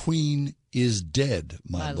 "The Queen is dead,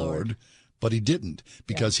 my lord," but he didn't,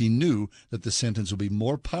 because he knew that the sentence would be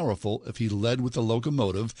more powerful if he led with the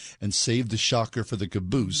locomotive and saved the shocker for the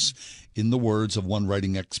caboose. In the words of one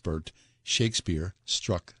writing expert, Shakespeare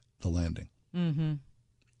struck the landing. Mm-hmm.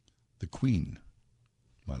 The Queen,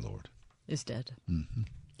 my lord, is dead. Mm-hmm.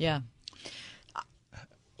 Yeah.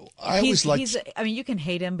 I always like. I mean, you can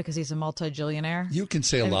hate him because he's a multi-billionaire. You can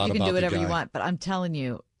say a lot about the guy. You can do whatever you want, but I'm telling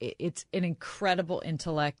you, it's an incredible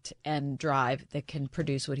intellect and drive that can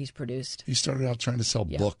produce what he's produced. He started out trying to sell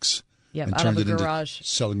books and out turned of a it garage. into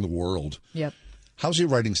selling the world. Yep. How's your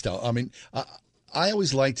writing style? I mean, I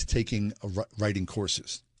always liked taking writing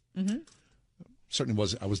courses. Mm-hmm.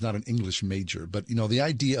 certainly I was not an English major, but, the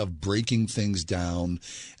idea of breaking things down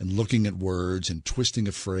and looking at words and twisting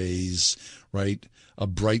a phrase, right? A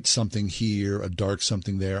bright something here, a dark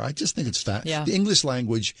something there. I just think it's Yeah. The English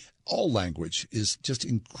language, all language, is just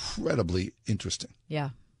incredibly interesting. Yeah.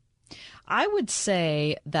 I would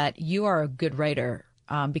say that you are a good writer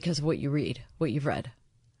because of what you read, what you've read.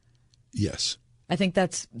 Yes. I think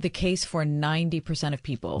that's the case for 90% of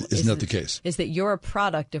people. Isn't that the case? Is that you're a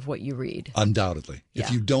product of what you read. Undoubtedly. Yeah.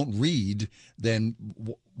 If you don't read, then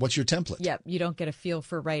what's your template? Yeah, you don't get a feel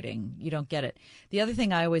for writing. You don't get it. The other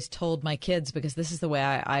thing I always told my kids, because this is the way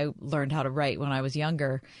I learned how to write when I was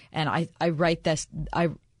younger, and I write this.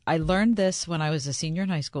 I learned this when I was a senior in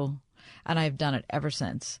high school, and I've done it ever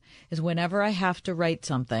since, is whenever I have to write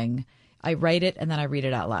something, I write it and then I read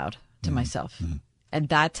it out loud to myself. Mm-hmm. And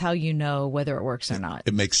that's how you know whether it works or not.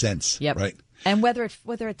 It makes sense. Yep. Right. And whether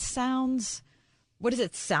it sounds, what does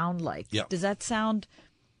it sound like? Yep. Does that sound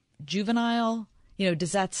juvenile?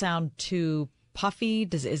 Does that sound too puffy?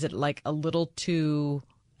 Is it like a little too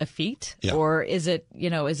effete? Yeah. Or is it,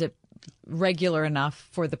 is it regular enough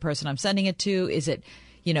for the person I'm sending it to? Is it,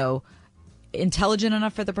 intelligent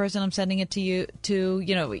enough for the person I'm sending it to?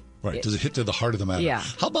 Right. Does it hit to the heart of the matter? Yeah.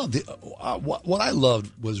 How about what I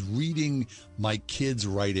loved was reading my kids'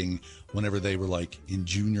 writing whenever they were like in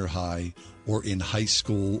junior high or in high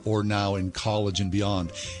school or now in college and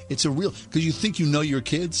beyond. It's because you think you know your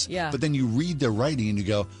kids, but then you read their writing and you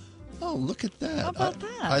go, oh, look at that. How about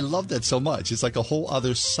that? I love that so much. It's like a whole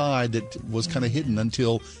other side that was kind of hidden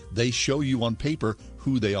until they show you on paper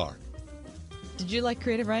who they are. Did you like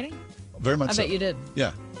creative writing? Very much so. I bet you did.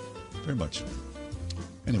 Yeah, very much.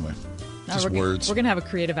 Anyway, we're words. We're going to have a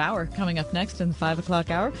creative hour coming up next in the 5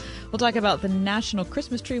 o'clock hour. We'll talk about the National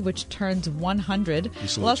Christmas Tree, which turns 100.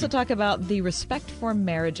 We'll also talk about the Respect for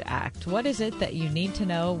Marriage Act. What is it that you need to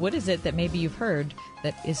know? What is it that maybe you've heard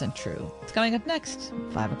that isn't true? It's coming up next.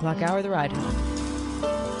 5 o'clock hour, The Ride Home.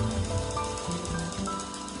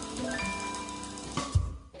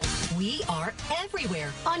 We are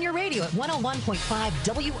everywhere on your radio at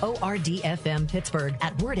 101.5 WORD-FM Pittsburgh,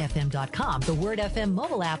 at wordfm.com, the Word FM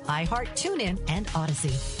mobile app, iHeart, TuneIn, and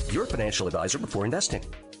Odyssey. Your financial advisor before investing.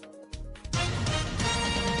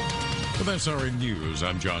 With SRN News,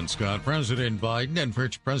 I'm John Scott. President Biden and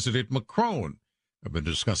French President Macron have been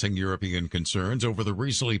discussing European concerns over the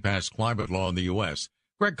recently passed climate law in the U.S.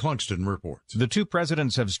 Greg Clugston reports. The two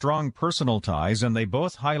presidents have strong personal ties, and they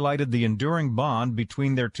both highlighted the enduring bond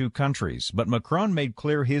between their two countries. But Macron made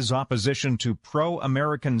clear his opposition to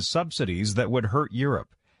pro-American subsidies that would hurt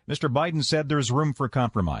Europe. Mr. Biden said there's room for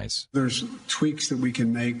compromise. There's tweaks that we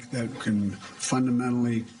can make that can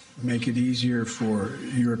fundamentally make it easier for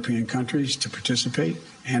European countries to participate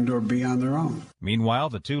and or be on their own. Meanwhile,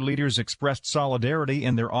 the two leaders expressed solidarity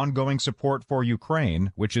in their ongoing support for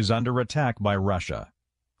Ukraine, which is under attack by Russia.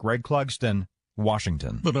 Greg Clugston,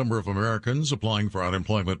 Washington. The number of Americans applying for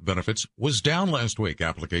unemployment benefits was down last week.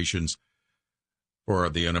 Applications for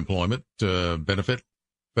the unemployment benefit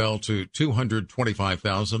fell to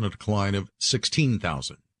 225,000, a decline of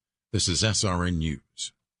 16,000. This is SRN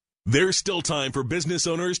News. There's still time for business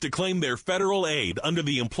owners to claim their federal aid under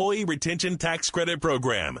the Employee Retention Tax Credit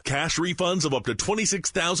Program. Cash refunds of up to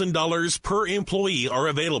 $26,000 per employee are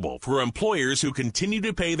available for employers who continue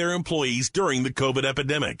to pay their employees during the COVID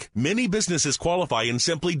epidemic. Many businesses qualify and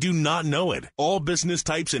simply do not know it. All business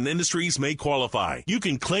types and industries may qualify. You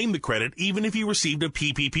can claim the credit even if you received a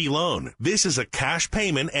PPP loan. This is a cash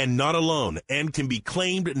payment and not a loan and can be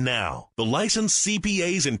claimed now. The licensed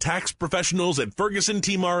CPAs and tax professionals at Ferguson,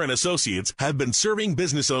 Timar & Associates have been serving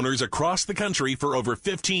business owners across the country for over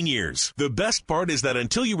 15 years. The best part is that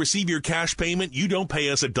until you receive your cash payment, you don't pay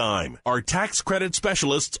us a dime. Our tax credit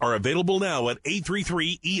specialists are available now at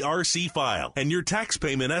 833-ERC-FILE, and your tax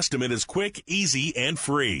payment estimate is quick, easy, and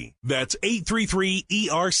free. That's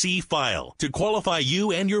 833-ERC-FILE to qualify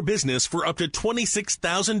you and your business for up to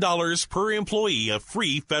 $26,000 per employee of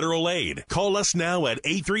free federal aid. Call us now at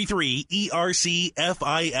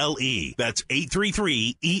 833-ERC-FILE. That's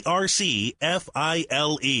 833-ERC-FILE.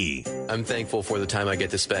 I'm thankful for the time I get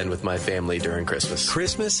to spend with my family during Christmas.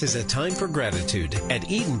 Christmas is a time for gratitude at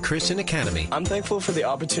Eden Christian Academy. I'm thankful for the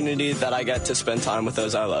opportunity that I get to spend time with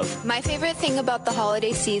those I love. My favorite thing about the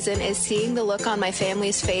holiday season is seeing the look on my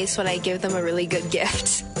family's face when I give them a really good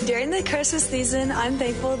gift. During the Christmas season, I'm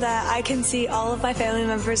thankful that I can see all of my family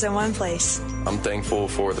members in one place. I'm thankful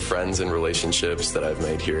for the friends and relationships that I've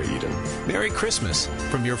made here at Eden. Merry Christmas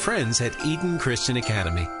from your friends at Eden Christian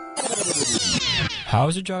Academy. How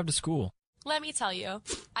is your drive to school? Let me tell you,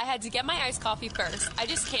 I had to get my iced coffee first. I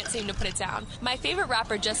just can't seem to put it down. My favorite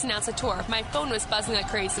rapper just announced a tour. My phone was buzzing like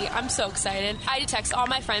crazy. I'm so excited. I had to text all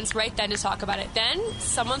my friends right then to talk about it. Then,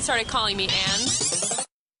 someone started calling me and...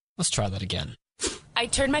 Let's try that again. I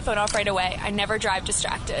turned my phone off right away. I never drive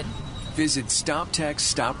distracted. Visit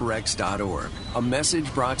StopTextStopWrecks.org. A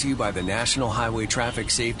message brought to you by the National Highway Traffic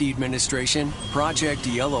Safety Administration, Project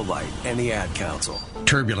Yellow Light, and the Ad Council.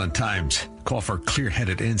 Turbulent times call for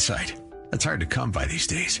clear-headed insight. That's hard to come by these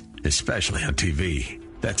days, especially on TV.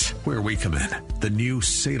 That's where we come in. The new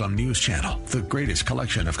Salem News Channel, the greatest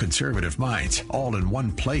collection of conservative minds, all in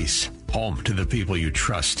one place. Home to the people you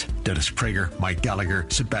trust. Dennis Prager, Mike Gallagher,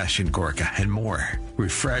 Sebastian Gorka, and more.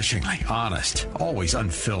 Refreshingly honest, always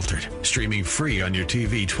unfiltered. Streaming free on your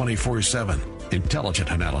TV 24/7. Intelligent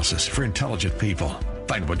analysis for intelligent people.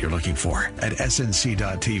 Find what you're looking for at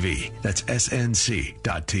snc.tv. That's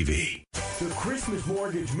snc.tv. The Christmas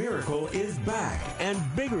Mortgage Miracle is back and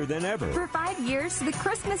bigger than ever. For 5 years, the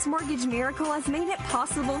Christmas Mortgage Miracle has made it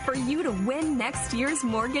possible for you to win next year's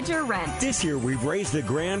mortgage or rent. This year, we've raised the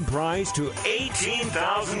grand prize to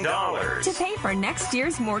 $18,000 to pay for next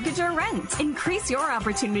year's mortgage or rent. Increase your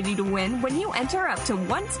opportunity to win when you enter up to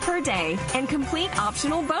once per day and complete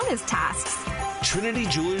optional bonus tasks. Trinity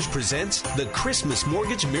Jewelers presents the Christmas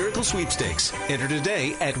Mortgage Miracle Sweepstakes. Enter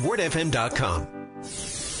today at wordfm.com.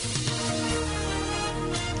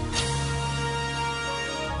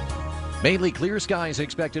 Mainly clear skies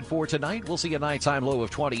expected for tonight. We'll see a nighttime low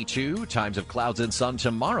of 22. Times of clouds and sun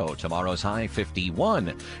tomorrow. Tomorrow's high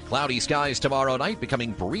 51. Cloudy skies tomorrow night,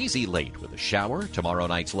 becoming breezy late with a shower. Tomorrow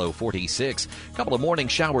night's low 46. Couple of morning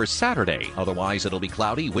showers Saturday. Otherwise, it'll be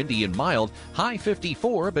cloudy, windy, and mild. High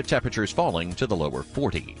 54, but temperatures falling to the lower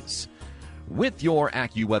 40s. With your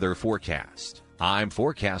AccuWeather forecast, I'm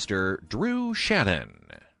forecaster Drew Shannon.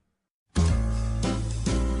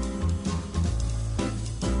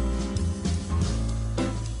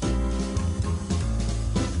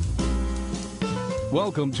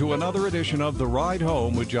 Welcome to another edition of The Ride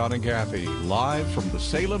Home with John and Kathy, live from the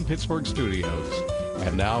Salem Pittsburgh studios.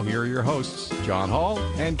 And now here are your hosts, John Hall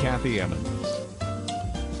and Kathy Emmons.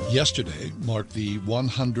 Yesterday marked the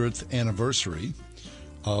 100th anniversary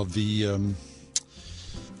of the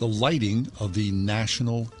lighting of the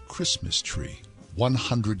National Christmas Tree.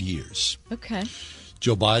 100 years. Okay.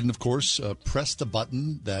 Joe Biden, of course, pressed the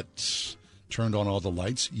button that turned on all the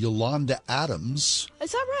lights. Yolanda Adams.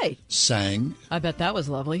 Is that right? Sang. I bet that was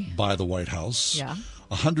lovely. By the White House. Yeah.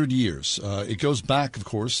 100 years. It goes back, of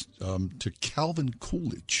course, to Calvin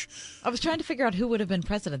Coolidge. I was trying to figure out who would have been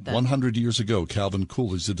president then. 100 years ago, Calvin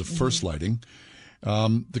Coolidge did the first lighting.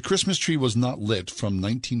 The Christmas tree was not lit from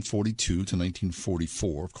 1942 to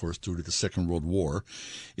 1944, of course, due to the Second World War.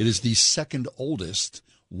 It is the second oldest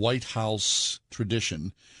White House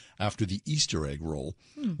tradition after the Easter egg roll,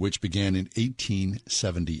 which began in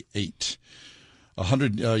 1878.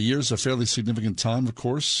 100 years, a fairly significant time, of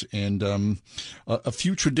course, and a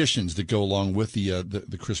few traditions that go along with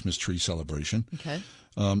the Christmas tree celebration. Okay.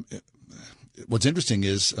 What's interesting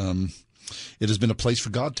is it has been a place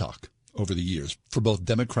for God talk over the years for both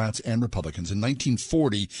Democrats and Republicans. In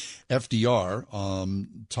 1940, FDR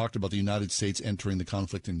talked about the United States entering the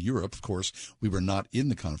conflict in Europe. Of course, we were not in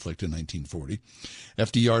the conflict in 1940.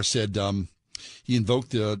 FDR said he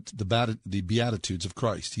invoked the Beatitudes of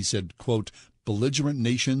Christ. He said, quote, belligerent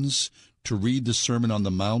nations to read the Sermon on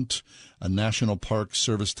the Mount. A National Park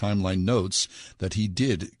Service timeline notes that he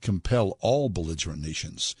did compel all belligerent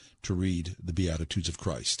nations to read the Beatitudes of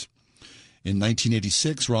Christ. In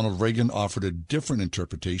 1986, Ronald Reagan offered a different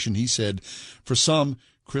interpretation. He said, for some,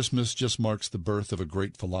 Christmas just marks the birth of a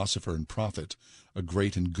great philosopher and prophet, a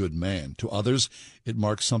great and good man. To others, it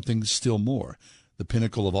marks something still more, the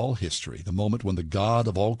pinnacle of all history, the moment when the God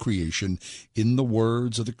of all creation, in the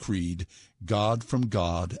words of the Creed, God from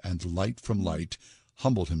God and light from light,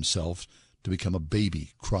 humbled himself to become a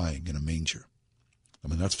baby crying in a manger. I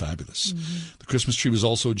mean, that's fabulous. Mm-hmm. The Christmas tree was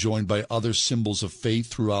also joined by other symbols of faith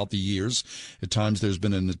throughout the years. At times, there's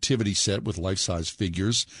been a nativity set with life-size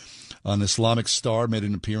figures. An Islamic star made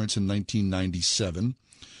an appearance in 1997.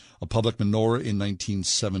 A public menorah in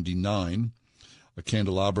 1979. A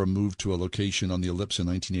candelabra moved to a location on the ellipse in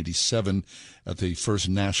 1987 at the first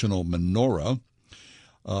national menorah.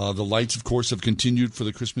 The lights, of course, have continued for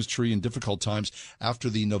the Christmas tree in difficult times. After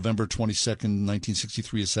the November 22nd,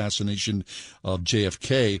 1963 assassination of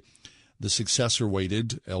JFK, the successor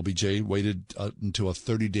LBJ waited until a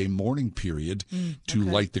 30-day mourning period to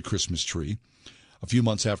light the Christmas tree. A few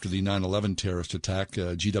months after the 9/11 terrorist attack,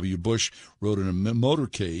 G.W. Bush rode in a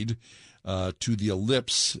motorcade to the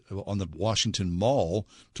ellipse on the Washington Mall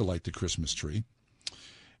to light the Christmas tree.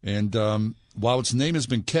 And while its name has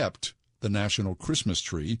been kept, the National Christmas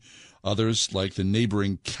Tree, others, like the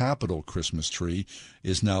neighboring Capitol Christmas Tree,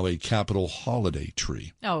 is now a Capitol holiday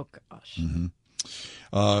tree. Oh, gosh.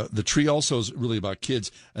 Mm-hmm. The tree also is really about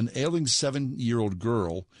kids. An ailing 7-year-old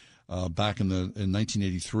girl back in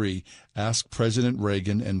 1983 asked President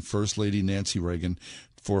Reagan and First Lady Nancy Reagan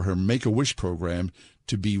for her Make-A-Wish program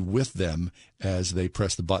to be with them as they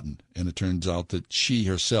press the button. And it turns out that she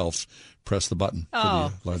herself pressed the button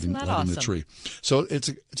for lighting the tree. So it's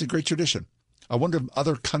a great tradition. I wonder if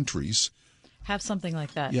other countries have something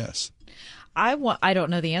like that. Yes. I don't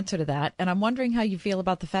know the answer to that, and I'm wondering how you feel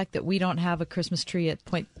about the fact that we don't have a Christmas tree at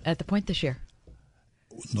the Point this year.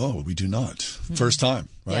 No, we do not. Mm-hmm. First time,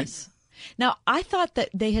 right? Yes. Now, I thought that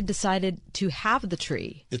they had decided to have the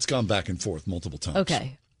tree. It's gone back and forth multiple times.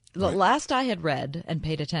 Okay. The last I had read and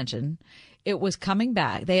paid attention, it was coming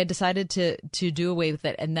back. They had decided to do away with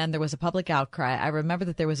it, and then there was a public outcry. I remember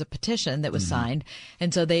that there was a petition that was signed,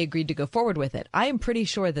 and so they agreed to go forward with it. I am pretty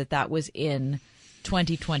sure that was in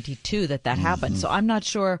 2022 that happened. So I'm not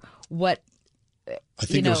sure what. I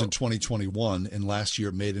think it was in 2021, and last year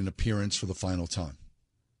it made an appearance for the final time.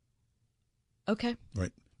 Okay.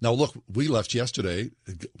 Right. Now, look, we left yesterday,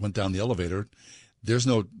 went down the elevator. There's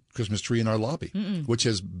no Christmas tree in our lobby, which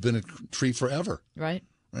has been a tree forever. Right.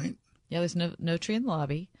 Right. Yeah, there's no tree in the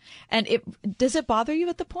lobby. And does it bother you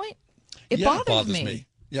at the Point? It bothers me.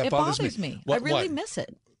 Yeah, it bothers me. I really miss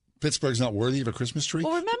it. Pittsburgh's not worthy of a Christmas tree?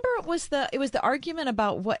 Well, remember it was the argument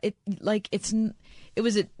about what it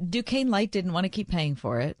was Duquesne Light didn't want to keep paying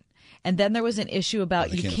for it. And then there was an issue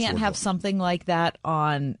about you can't have something like that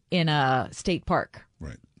in a state park.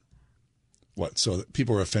 Right. What? So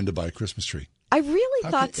people are offended by a Christmas tree? I really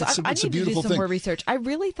thought so. I need to do some thing. more research. I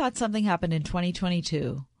really thought something happened in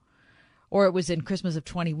 2022. Or it was in Christmas of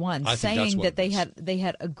 21, saying that they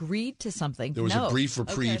had agreed to something. There was a brief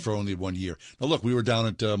reprieve for only 1 year. Now, look, we were down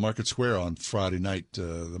at Market Square on Friday night,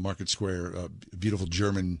 the Market Square, beautiful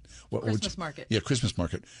German... Christmas market. Yeah, Christmas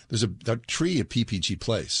market. There's that tree at PPG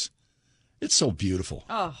Place. It's so beautiful.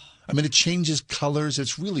 Oh. I mean, it changes colors.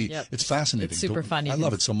 It's really, it's fascinating. It's super fun. I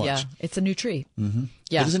love it so much. Yeah, it's a new tree. Mm-hmm.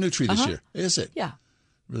 Yeah. It is a new tree this year. Is it? Yeah.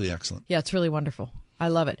 Really excellent. Yeah, it's really wonderful. I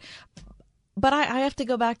love it. But I have to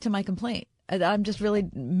go back to my complaint. I'm just really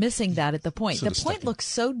missing that at the Point. The Point looks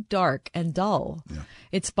so dark and dull. Yeah.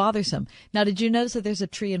 It's bothersome. Now, did you notice that there's a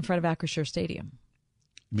tree in front of Acrisure Stadium?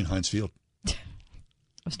 You mean Heinz Field? I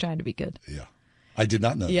was trying to be good. Yeah. I did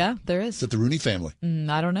not know. Yeah, there is. Is it the Rooney family?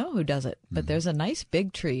 I don't know who does it, but there's a nice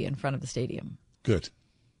big tree in front of the stadium. Good.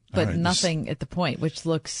 But nothing at the Point, which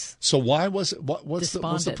looks. So why was what's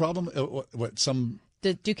the problem?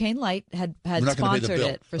 The Duquesne Light had sponsored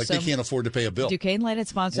it for they can't afford to pay a bill. Duquesne Light had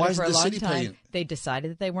sponsored it for a long time. Paying? They decided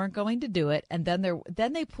that they weren't going to do it, and then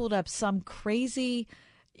they pulled up some crazy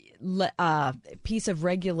piece of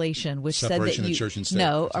regulation which Separation said that of church and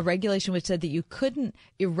state. a regulation which said that you couldn't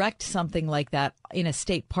erect something like that in a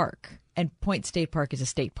state park, and Point State Park is a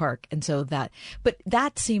state park, and so but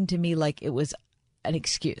that seemed to me like it was an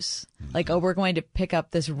excuse, like we're going to pick up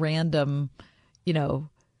this random,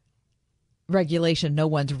 regulation no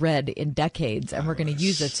one's read in decades, and we're going to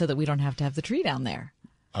use it so that we don't have to have the tree down there.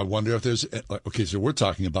 I wonder if there's okay. So we're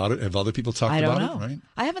talking about it. Have other people talked about it? Right?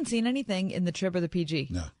 I haven't seen anything in the Trib or the PG.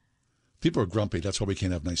 No, people are grumpy. That's why we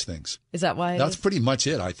can't have nice things. Is that why? That's pretty much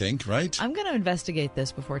it. I think. Right. I'm going to investigate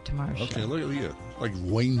this before tomorrow's show. Okay, look at you, like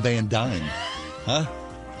Wayne Van Dyne, huh?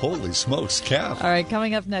 Holy smokes, Kath. All right,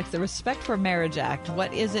 coming up next, the Respect for Marriage Act.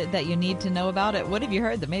 What is it that you need to know about it? What have you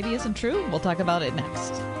heard that maybe isn't true? We'll talk about it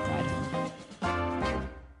next.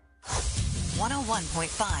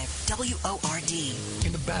 101.5 WORD.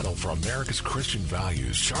 In the battle for America's Christian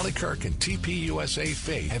values, Charlie Kirk and TPUSA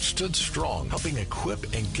Faith have stood strong, helping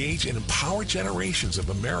equip, engage, and empower generations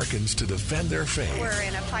of Americans to defend their faith. We're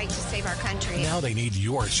in a fight to save our country. Now they need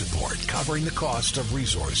your support, covering the cost of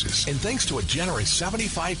resources. And thanks to a generous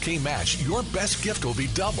 $75K match, your best gift will be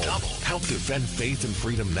double. Help defend faith and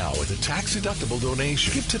freedom now with a tax-deductible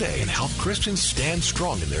donation. Give today and help Christians stand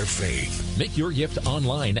strong in their faith. Make your gift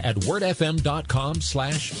online at wordfm.com/faith.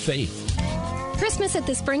 Christmas at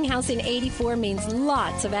the Spring House in 84 means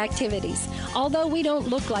lots of activities. Although we don't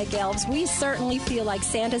look like elves, we certainly feel like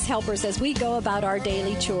Santa's helpers as we go about our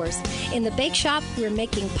daily chores. In the bake shop, we're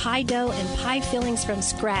making pie dough and pie fillings from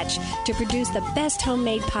scratch to produce the best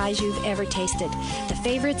homemade pies you've ever tasted. The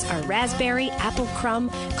favorites are raspberry, apple crumb,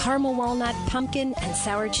 caramel walnut, pumpkin, and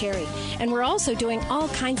sour cherry. And we're also doing all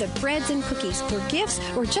kinds of breads and cookies for gifts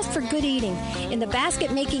or just for good eating. In the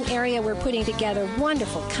basket making area, we're putting together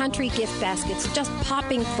wonderful country gift baskets just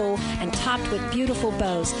popping full and topped with beautiful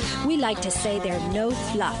bows. We like to say they're no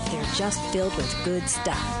fluff. They're just filled with good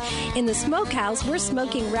stuff. In the smokehouse, we're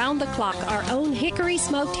smoking round the clock our own hickory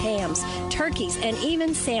smoked hams, turkeys, and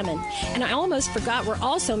even salmon. And I almost forgot we're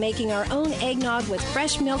also making our own eggnog with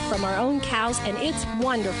fresh milk from our own cows, and it's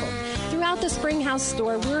wonderful. Throughout the Springhouse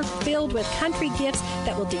store, we're filled with country gifts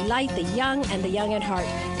that will delight the young and the young at heart.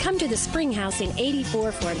 Come to the Springhouse in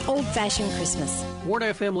 84 for an old-fashioned Christmas. Word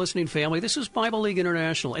FM listening family, this is Bible League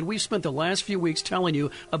International, and we've spent the last few weeks telling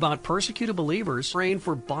you about persecuted believers praying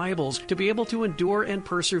for Bibles to be able to endure and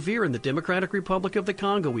persevere in the Democratic Republic of the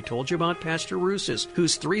Congo. We told you about Pastor Roussis,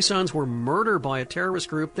 whose 3 sons were murdered by a terrorist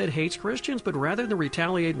group that hates Christians, but rather than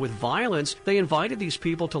retaliate with violence, they invited these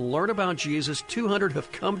people to learn about Jesus. 200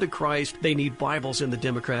 have come to Christ. They need Bibles in the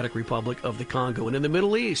Democratic Republic of the Congo. And in the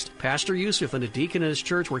Middle East, Pastor Yusuf and a deacon in his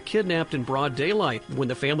church were kidnapped in broad daylight. When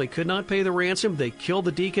the family could not pay the ransom, they killed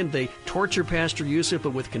the deacon. They tortured Pastor Yusuf,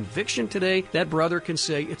 but with conviction today, that brother can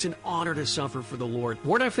say it's an honor to suffer for the Lord.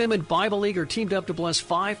 Word FM and Bible League are teamed up to bless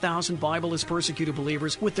 5,000 Bible-less persecuted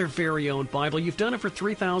believers with their very own Bible. You've done it for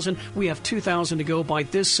 3,000. We have 2,000 to go by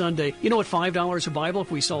this Sunday. You know, at $5 a Bible,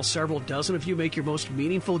 if we sell several dozen of you make your most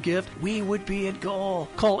meaningful gift, we would be at goal.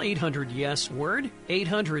 Call 800-YES-WORD,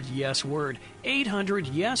 800-YES-WORD,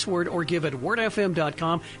 800-YES-WORD, or give at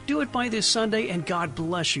wordfm.com. Do it by this Sunday, and God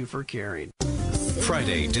bless you for caring.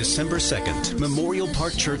 Friday, December 2nd, Memorial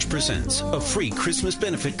Park Church presents a free Christmas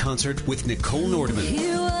benefit concert with Nicole Nordman,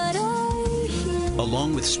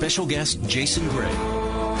 along with special guest Jason Gray.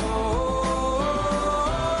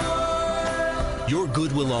 Your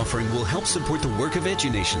goodwill offering will help support the work of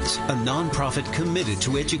EduNations, a nonprofit committed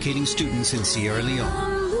to educating students in Sierra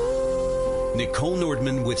Leone. Nicole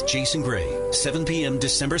Nordman with Jason Gray, 7 p.m.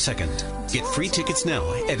 December 2nd. Get free tickets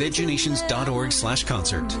now at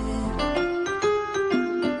edunations.org/concert.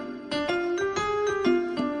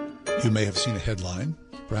 You may have seen a headline.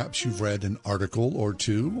 Perhaps you've read an article or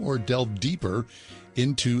two or delved deeper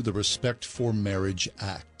into the Respect for Marriage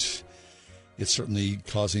Act. It's certainly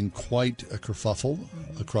causing quite a kerfuffle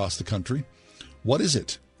across the country. What is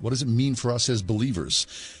it? What does it mean for us as believers?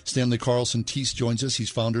 Stanley Carlson-Teese joins us. He's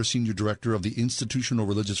founder, senior director of the Institutional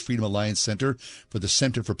Religious Freedom Alliance Center for the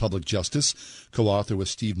Center for Public Justice, co-author with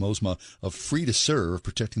Steve Mosma of Free to Serve,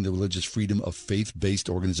 Protecting the Religious Freedom of Faith-Based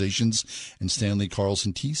Organizations. And Stanley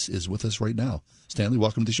Carlson-Teese is with us right now. Stanley,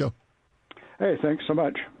 welcome to the show. Hey, thanks so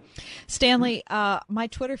much. Stanley, my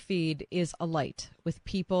Twitter feed is alight with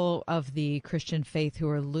people of the Christian faith who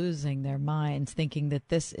are losing their minds, thinking that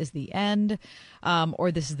this is the end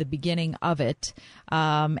or this is the beginning of it.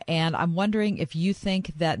 And I'm wondering if you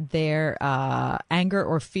think that their anger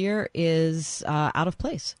or fear is out of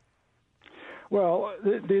place. Well,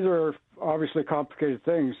 these are obviously complicated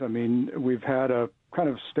things. I mean, we've had a kind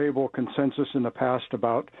of stable consensus in the past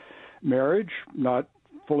about marriage, not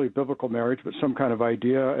fully biblical marriage, but some kind of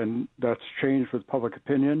idea, and that's changed with public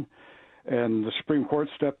opinion. And the Supreme Court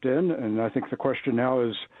stepped in, and I think the question now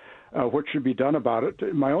is what should be done about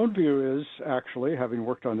it. My own view is, actually, having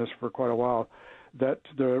worked on this for quite a while, that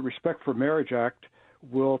the Respect for Marriage Act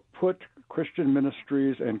will put Christian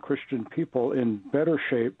ministries and Christian people in better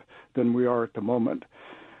shape than we are at the moment.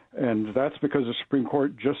 And that's because the Supreme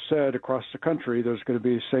Court just said across the country there's going to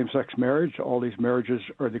be same-sex marriage. All these marriages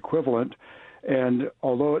are the equivalent. And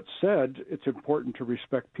although it said it's important to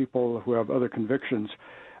respect people who have other convictions,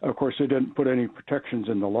 of course, they didn't put any protections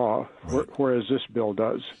in the law, right, whereas this bill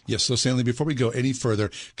does. Yes. So, Stanley, before we go any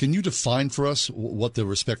further, can you define for us what the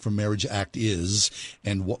Respect for Marriage Act is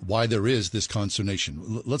and why there is this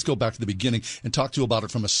consternation? Let's go back to the beginning and talk to you about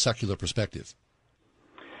it from a secular perspective.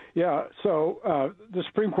 Yeah. So the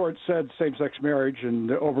Supreme Court said same-sex marriage in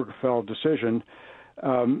the Obergefell decision.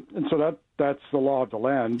 And so that's the law of the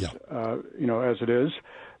land, as it is.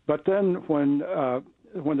 But then when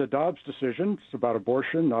the Dobbs decision, it's about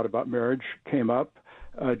abortion, not about marriage, came up,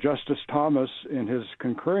 Justice Thomas, in his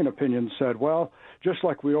concurring opinion, said, well, just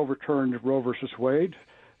like we overturned Roe versus Wade,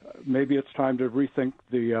 maybe it's time to rethink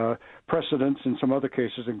the precedents in some other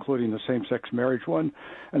cases, including the same-sex marriage one.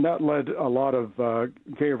 And that led a lot of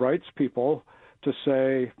gay rights people to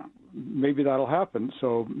say, maybe that'll happen.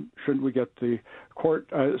 So shouldn't we get the court,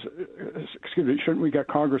 shouldn't we get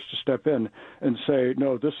Congress to step in and say,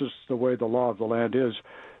 no, this is the way the law of the land is,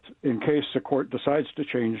 in case the court decides to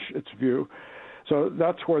change its view. So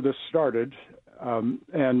that's where this started.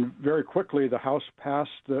 And very quickly, the House passed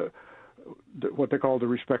what they call the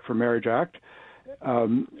Respect for Marriage Act,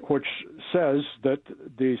 which says that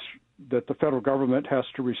the federal government has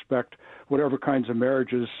to respect whatever kinds of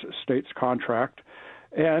marriages states contract.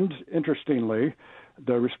 And interestingly,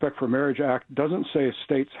 the Respect for Marriage Act doesn't say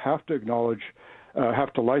states have to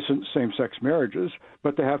have to license same-sex marriages,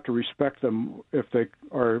 but they have to respect them if they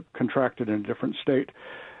are contracted in a different state.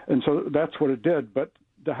 And so that's what it did. But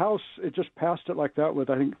the House, it just passed it like that with,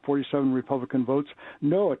 I think, 47 Republican votes,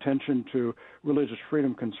 no attention to religious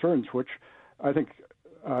freedom concerns, which I think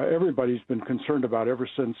everybody's been concerned about ever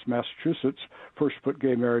since Massachusetts first put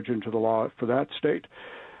gay marriage into the law for that state.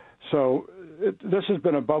 So this has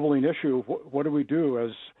been a bubbling issue. What do we do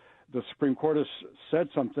as the Supreme Court has said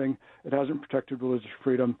something? It hasn't protected religious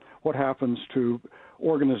freedom. What happens to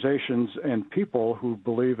organizations and people who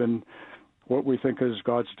believe in what we think is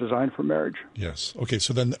God's design for marriage? Yes. Okay,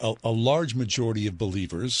 so then a large majority of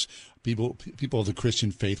believers, people of the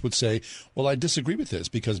Christian faith, would say, well, I disagree with this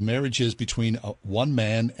because marriage is between one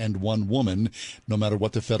man and one woman, no matter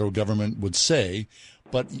what the federal government would say.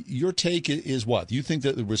 But your take is what? You think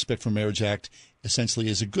that the Respect for Marriage Act essentially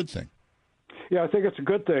is a good thing? Yeah, I think it's a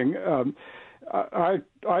good thing.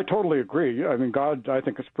 I totally agree. I mean, God, I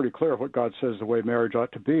think it's pretty clear what God says the way marriage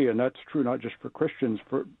ought to be, and that's true not just for Christians,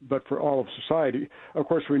 but for all of society. Of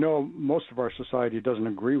course, we know most of our society doesn't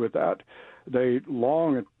agree with that. They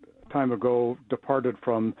long time ago departed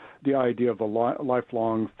from the idea of a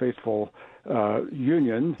lifelong, faithful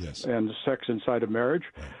union and sex inside of marriage.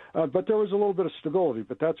 But there was a little bit of stability,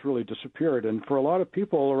 but that's really disappeared. And for a lot of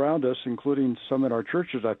people around us, including some in our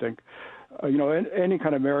churches, I think, any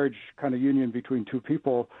kind of marriage, kind of union between two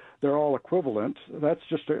people, they're all equivalent. That's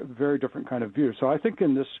just a very different kind of view. So I think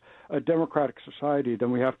in this democratic society,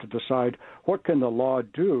 then we have to decide what can the law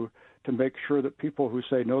do to make sure that people who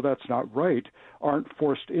say, no, that's not right, aren't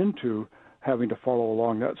forced into having to follow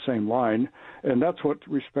along that same line. And that's what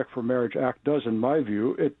Respect for Marriage Act does, in my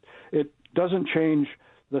view. It doesn't change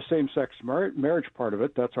the same-sex marriage part of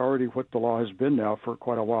it. That's already what the law has been now for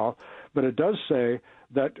quite a while. But it does say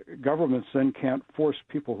that governments then can't force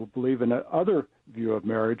people who believe in that other view of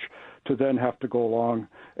marriage to then have to go along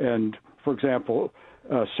and, for example,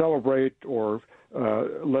 celebrate or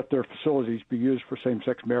let their facilities be used for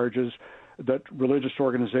same-sex marriages, that religious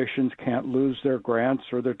organizations can't lose their grants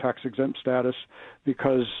or their tax-exempt status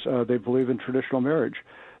because they believe in traditional marriage.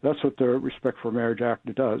 That's what the Respect for Marriage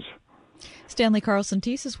Act does. Stanley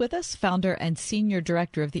Carlson-Teese is with us, founder and senior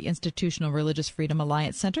director of the Institutional Religious Freedom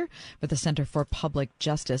Alliance Center for the Center for Public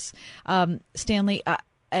Justice. Stanley,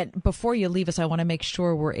 before you leave us, I want to make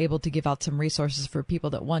sure we're able to give out some resources for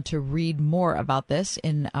people that want to read more about this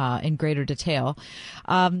in greater detail.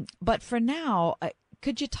 But for now,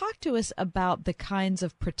 could you talk to us about the kinds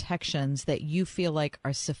of protections that you feel like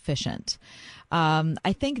are sufficient?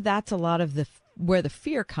 I think that's a lot of where the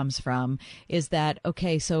fear comes from, is that,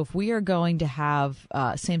 okay, so if we are going to have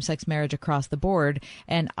same-sex marriage across the board,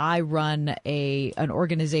 and I run an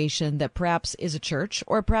organization that perhaps is a church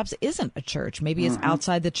or perhaps isn't a church, maybe it's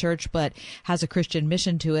outside the church but has a Christian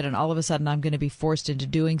mission to it, and all of a sudden I'm going to be forced into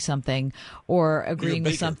doing something or agreeing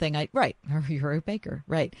with something. Right, or you're a baker,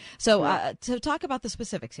 right. So to talk about the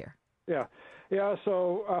specifics here. Yeah,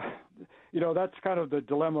 so... that's kind of the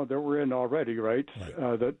dilemma that we're in already, right?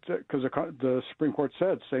 That because the Supreme Court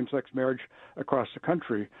said same-sex marriage across the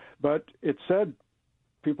country, but it said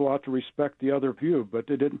people ought to respect the other view, but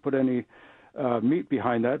they didn't put any meat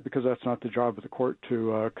behind that because that's not the job of the court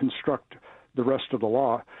to construct the rest of the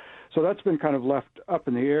law. So that's been kind of left up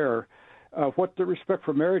in the air. What the Respect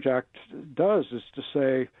for Marriage Act does is to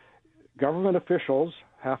say government officials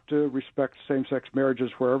have to respect same-sex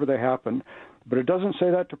marriages wherever they happen, but it doesn't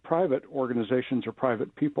say that to private organizations or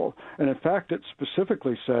private people. And in fact, it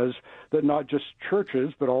specifically says that not just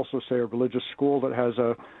churches, but also, say, a religious school that has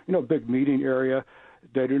a big meeting area,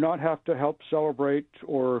 they do not have to help celebrate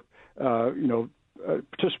or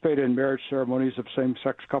participate in marriage ceremonies of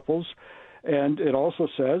same-sex couples. And it also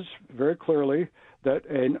says very clearly that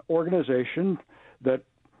an organization that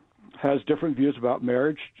has different views about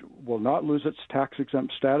marriage will not lose its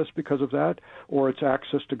tax-exempt status because of that, or its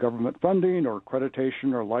access to government funding or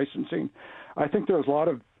accreditation or licensing. I think there's a lot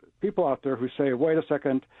of people out there who say, wait a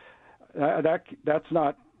second, that's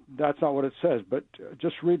not what it says, but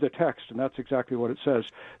just read the text, and that's exactly what it says.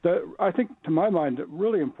 I think, to my mind, the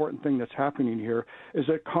really important thing that's happening here is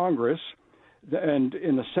that Congress, and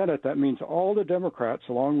in the Senate, that means all the Democrats,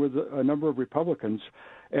 along with a number of Republicans,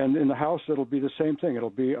 and in the House, it'll be the same thing. It'll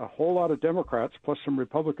be a whole lot of Democrats plus some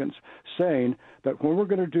Republicans saying that when we're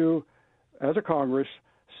going to do, as a Congress,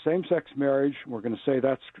 same-sex marriage, we're going to say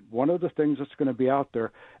that's one of the things that's going to be out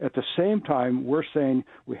there. At the same time, we're saying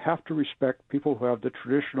we have to respect people who have the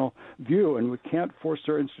traditional view, and we can't force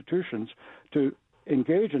their institutions to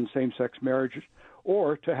engage in same-sex marriage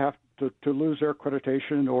or to have to lose their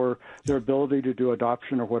accreditation or their ability to do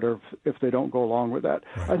adoption or whatever if they don't go along with that.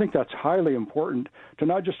 Right. I think that's highly important to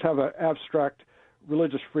not just have an abstract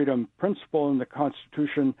religious freedom principle in the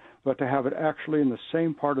Constitution, but to have it actually in the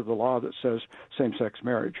same part of the law that says same-sex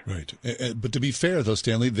marriage. Right. But to be fair, though,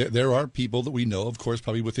 Stanley, there are people that we know, of course,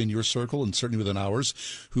 probably within your circle and certainly within ours,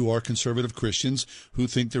 who are conservative Christians who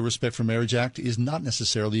think the Respect for Marriage Act is not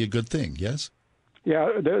necessarily a good thing, yes?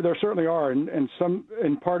 Yeah, there certainly are, and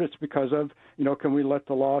in part it's because of, can we let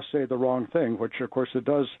the law say the wrong thing, which, of course, it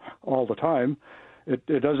does all the time. It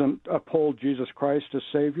doesn't uphold Jesus Christ as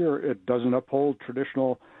Savior. It doesn't uphold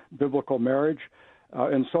traditional biblical marriage,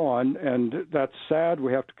 and so on. And that's sad.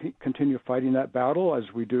 We have to continue fighting that battle as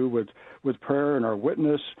we do with prayer and our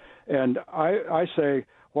witness. And I say,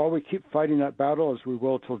 while we keep fighting that battle, as we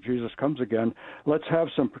will till Jesus comes again, let's have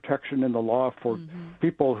some protection in the law for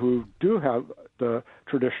people who do have the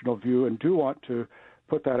traditional view and do want to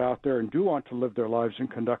put that out there and do want to live their lives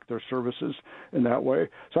and conduct their services in that way.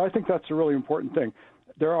 So I think that's a really important thing.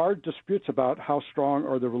 There are disputes about how strong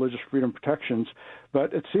are the religious freedom protections,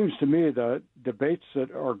 but it seems to me the debates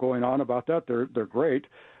that are going on about that, they're great.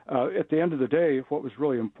 At the end of the day, what was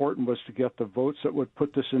really important was to get the votes that would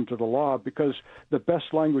put this into the law, because the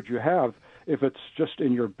best language you have, if it's just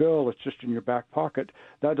in your bill, it's just in your back pocket,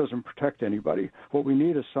 that doesn't protect anybody. What we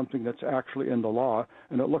need is something that's actually in the law,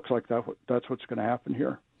 and it looks like that's what's going to happen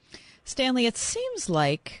here. Stanley, it seems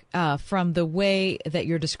like from the way that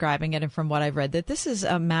you're describing it and from what I've read, that this is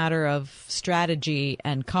a matter of strategy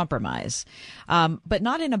and compromise, but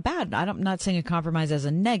not in a bad. I'm not saying a compromise as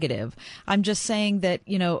a negative. I'm just saying that,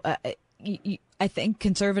 I think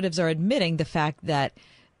conservatives are admitting the fact that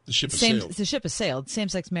the ship has sailed.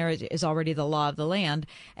 Same-sex marriage is already the law of the land.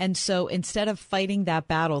 And so instead of fighting that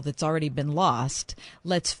battle that's already been lost,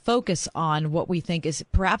 let's focus on what we think is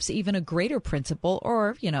perhaps even a greater principle,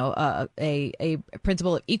 or, a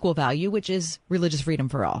principle of equal value, which is religious freedom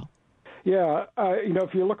for all. Yeah,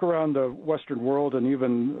 if you look around the Western world and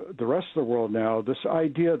even the rest of the world now, this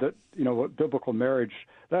idea that, what biblical marriage,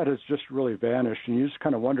 that has just really vanished. And you just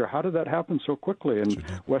kind of wonder, how did that happen so quickly in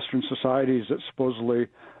Western societies that supposedly,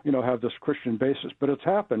 have this Christian basis? But it's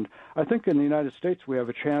happened. I think in the United States we have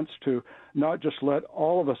a chance to not just let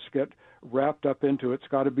all of us get wrapped up into it's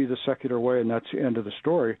got to be the secular way and that's the end of the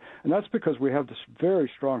story. And that's because we have this very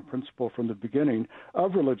strong principle from the beginning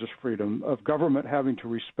of religious freedom, of government having to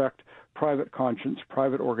respect private conscience,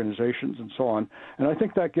 private organizations, and so on. And I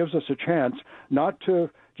think that gives us a chance not to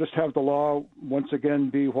just have the law once again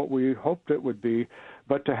be what we hoped it would be,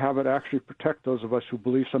 but to have it actually protect those of us who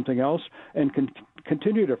believe something else and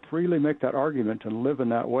continue to freely make that argument and live in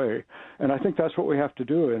that way. And I think that's what we have to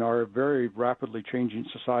do in our very rapidly changing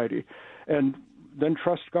society. And then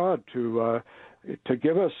trust God to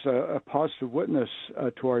give us a positive witness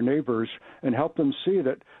to our neighbors and help them see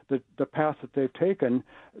that the path that they've taken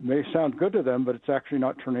may sound good to them, but it's actually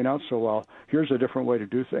not turning out so well. Here's a different way to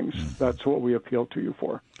do things. That's what we appeal to you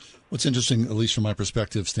for. What's interesting, at least from my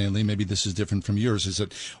perspective, Stanley, maybe this is different from yours, is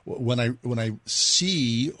that when I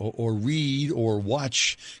see or read or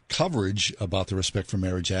watch coverage about the Respect for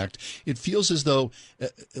Marriage Act, it feels as though,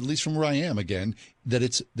 at least from where I am again, that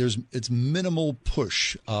it's minimal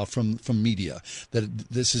push from media, that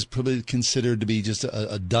this is probably considered to be just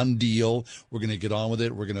a done deal. We're going to get on with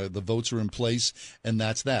it. The votes are in place, and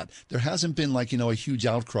that's that. There hasn't been a huge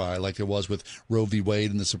outcry like there was with Roe v.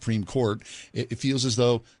 Wade in the Supreme Court. It feels as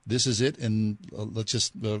though this is it, and let's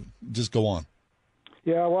just go on.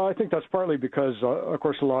 Yeah, well, I think that's partly because, of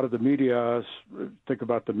course, a lot of the media, think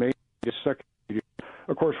about the media, secular media,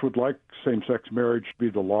 of course, would like same-sex marriage to be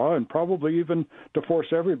the law, and probably even to force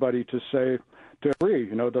everybody to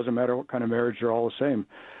agree. It doesn't matter what kind of marriage, they're all the same.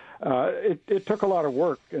 It took a lot of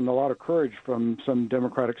work and a lot of courage from some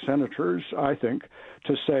Democratic senators, I think,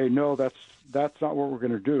 to say, no, that's not what we're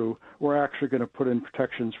going to do. We're actually going to put in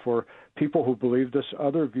protections for people who believe this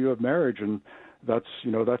other view of marriage, and that's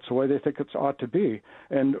the way they think it ought to be.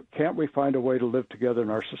 And can't we find a way to live together in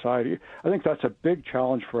our society? I think that's a big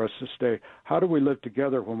challenge for us this day. How do we live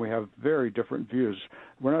together when we have very different views?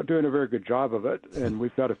 We're not doing a very good job of it, and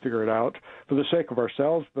we've got to figure it out for the sake of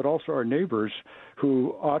ourselves, but also our neighbors,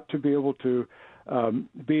 who ought to be able to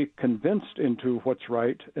be convinced into what's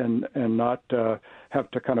right and not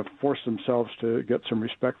have to kind of force themselves to get some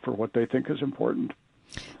respect for what they think is important.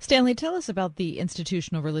 Stanley, tell us about the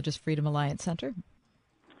Institutional Religious Freedom Alliance Center.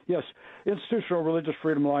 Yes, Institutional Religious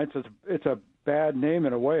Freedom Alliance, it's a bad name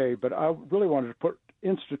in a way, but I really wanted to put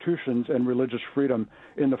institutions and religious freedom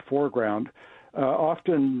in the foreground.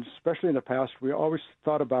 Often, especially in the past, we always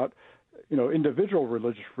thought about individual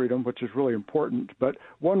religious freedom, which is really important. But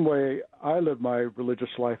one way I live my religious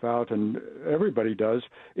life out, and everybody does,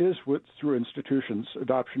 is through institutions,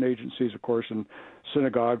 adoption agencies, of course, and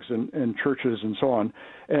synagogues and churches and so on.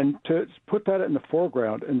 And to put that in the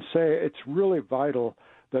foreground and say it's really vital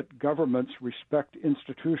that governments respect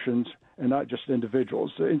institutions and not just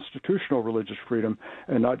individuals, the institutional religious freedom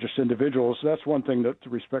and not just individuals. That's one thing that the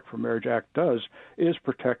Respect for Marriage Act does, is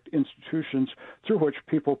protect institutions through which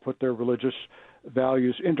people put their religious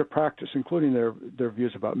values into practice, including their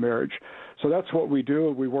views about marriage. So that's what we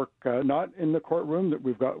do. We work not in the courtroom, that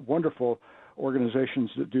we've got wonderful organizations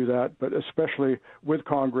that do that, but especially with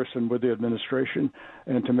Congress and with the administration,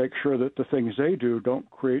 and to make sure that the things they do don't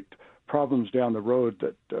create problems down the road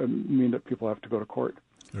that mean that people have to go to court.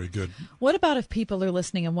 Very good. What about if people are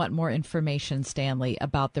listening and want more information, Stanley,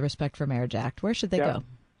 about the Respect for Marriage Act? Where should they go?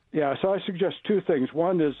 Yeah, so I suggest two things.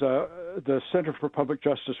 One is the Center for Public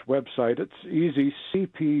Justice website. It's easy,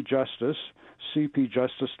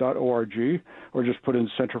 cpjustice.org, or just put in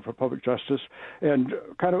Center for Public Justice. And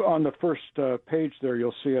kind of on the first page there,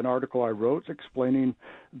 you'll see an article I wrote explaining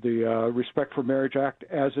the Respect for Marriage Act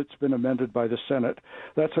as it's been amended by the Senate.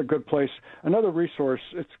 That's a good place. Another resource,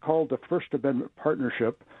 it's called the First Amendment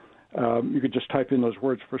Partnership. You could just type in those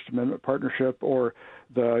words, First Amendment Partnership, or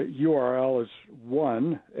the URL is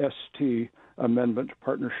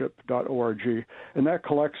amendmentpartnership.org, and that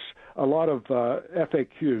collects a lot of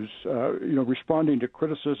FAQs, responding to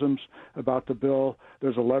criticisms about the bill.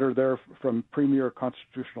 There's a letter there from premier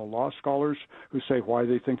constitutional law scholars who say why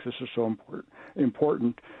they think this is so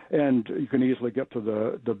important, and you can easily get to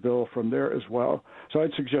the bill from there as well. So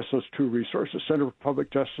I'd suggest those two resources, Center for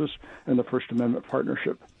Public Justice and the First Amendment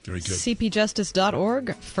Partnership. Very good.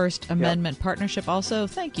 cpjustice.org, First Amendment Partnership also.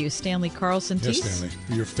 Thank you, Stanley Carlson-Teese. Yes, Stanley.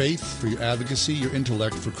 For your faith, for your advocacy, your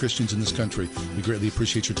intellect for Christians in this country. We greatly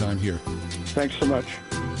appreciate your time here. Thanks so much.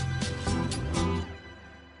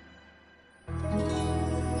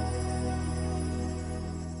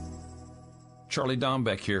 Charlie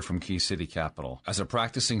Dombeck here from Key City Capital. As a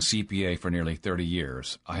practicing CPA for nearly 30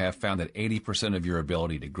 years, I have found that 80% of your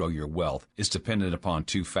ability to grow your wealth is dependent upon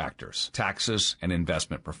two factors: taxes and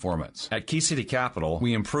investment performance. At Key City Capital,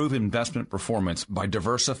 we improve investment performance by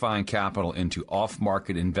diversifying capital into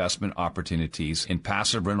off-market investment opportunities in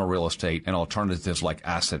passive rental real estate and alternatives like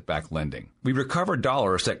asset-backed lending. We recover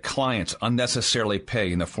dollars that clients unnecessarily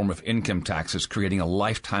pay in the form of income taxes, creating a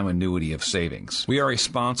lifetime annuity of savings. We are a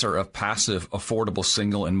sponsor of passive, affordable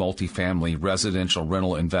single and multifamily residential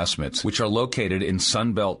rental investments, which are located in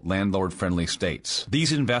Sunbelt landlord-friendly states.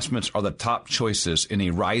 These investments are the top choices in a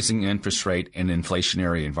rising interest rate and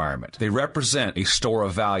inflationary environment. They represent a store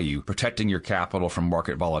of value, protecting your capital from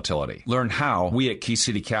market volatility. Learn how we at Key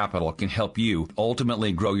City Capital can help you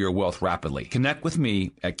ultimately grow your wealth rapidly. Connect with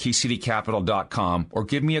me at keycitycapital.com or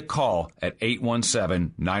give me a call at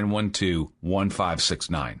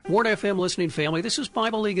 817-912-1569. Ward FM listening family, this is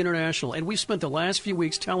Bible League International, and we spent the last few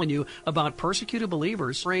weeks telling you about persecuted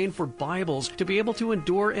believers praying for Bibles to be able to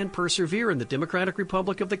endure and persevere in the Democratic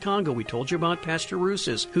Republic of the Congo. We told you about Pastor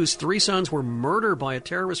Rousses, whose 3 sons were murdered by a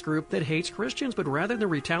terrorist group that hates Christians, but rather than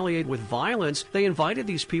retaliate with violence, they invited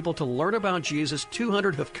these people to learn about Jesus.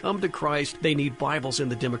 200 have come to Christ. They need Bibles in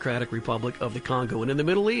the Democratic Republic of the Congo. And in the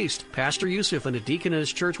Middle East, Pastor Yusuf and a deacon in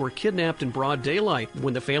his church were kidnapped in broad daylight.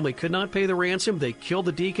 When the family could not pay the ransom, they killed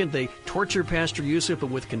the deacon. They tortured Pastor Yusuf, but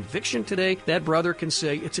with conviction today, that brother can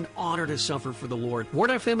say it's an honor to suffer for the Lord. Word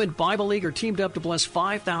FM and Bible League are teamed up to bless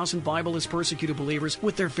 5,000 Bibleless persecuted believers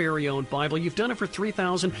with their very own Bible. You've done it for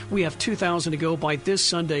 3,000. We have 2,000 to go by this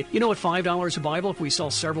Sunday. You know, at $5 a Bible, if we sell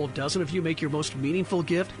several dozen of you, make your most meaningful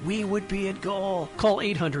gift, we would be at goal. Call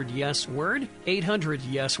 800-YES-WORD,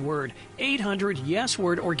 800-YES-WORD,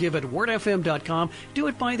 800-YES-WORD, or give at wordfm.com. Do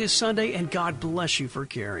it by this Sunday, and God bless you for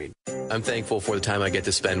caring. I'm thankful for the time I get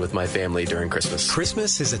to spend with my family during Christmas.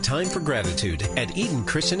 Christmas is a time for gratitude at Eden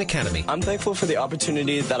Christian Academy. I'm thankful for the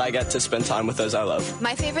opportunity that I get to spend time with those I love.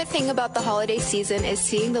 My favorite thing about the holiday season is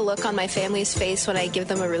seeing the look on my family's face when I give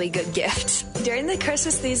them a really good gift. During the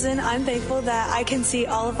Christmas season, I'm thankful that I can see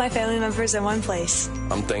all of my family members in one place.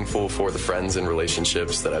 I'm thankful for the friends and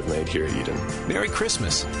relationships that I've made here at Eden. Merry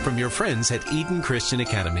Christmas from your friends at Eden Christian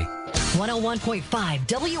Academy. 101.5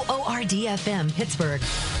 WORD-FM Pittsburgh.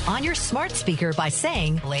 On your smart speaker by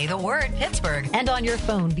saying, play the word Pittsburgh. And on your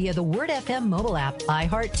phone via the Word FM mobile app,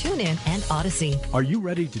 iHeart, TuneIn, and Odyssey. Are you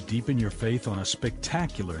ready to deepen your faith on a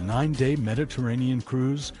spectacular 9-day Mediterranean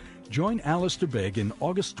cruise? Join Alistair Begg in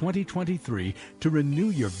August 2023 to renew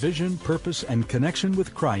your vision, purpose, and connection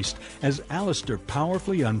with Christ as Alistair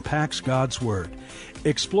powerfully unpacks God's Word.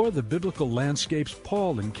 Explore the biblical landscapes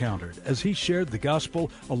Paul encountered as he shared the gospel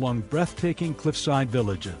along breathtaking cliffside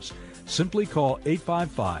villages. Simply call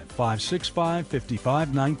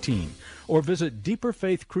 855-565-5519 or visit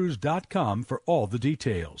deeperfaithcruise.com for all the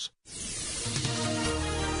details.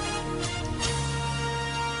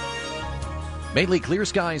 Mainly clear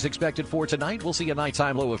skies expected for tonight. We'll see a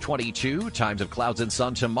nighttime low of 22. Times of clouds and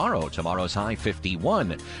sun tomorrow. Tomorrow's high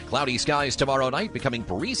 51. Cloudy skies tomorrow night, becoming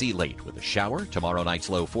breezy late with a shower. Tomorrow night's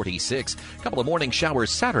low 46. Couple of morning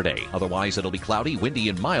showers Saturday. Otherwise, it'll be cloudy, windy,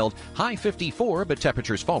 and mild. High 54, but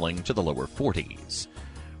temperatures falling to the lower 40s.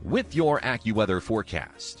 With your AccuWeather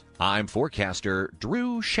forecast, I'm forecaster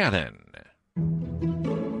Drew Shannon.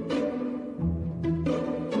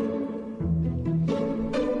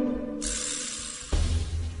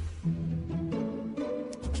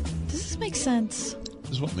 Makes sense.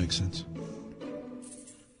 Does what make sense?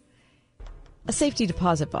 A safety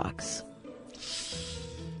deposit box.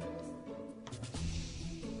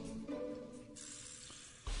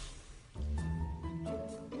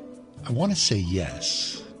 I want to say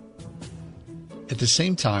yes. At the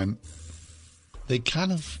same time,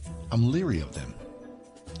 I'm leery of them.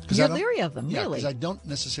 You're leery of them, yeah, really? Because I don't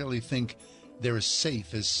necessarily think they're as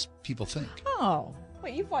safe as people think. Oh,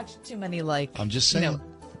 well, you've watched too many, I'm just saying.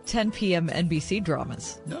 10 p.m. NBC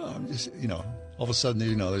dramas. No, I'm just, all of a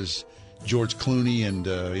sudden, there's George Clooney and,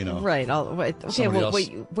 Right. Okay, well,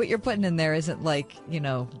 what you're putting in there isn't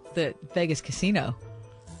the Vegas casino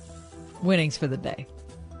winnings for the day.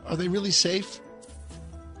 Are they really safe?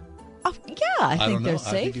 Yeah, I think they're safe.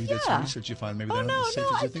 I think if you did some research, you find maybe they're not as safe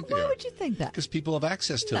as you think they are. Why would you think that? Because people have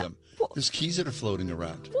access to them. There's keys that are floating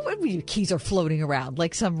around. What do you mean keys are floating around?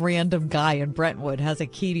 Like some random guy in Brentwood has a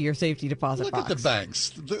key to your safety deposit box. Look at the banks,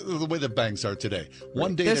 the way the banks are today.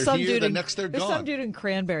 One day they're here, the next they're gone. There's some dude in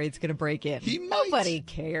Cranberry that's going to break in. Nobody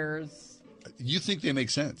cares. You think they make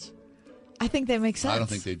sense? I think they make sense. I don't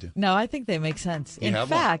think they do. No, I think they make sense. In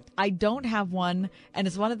fact, I don't have one, and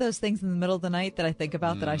it's one of those things in the middle of the night that I think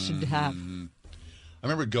about that I should have. I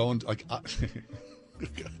remember going, okay,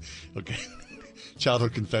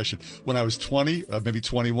 childhood confession. When I was 20, maybe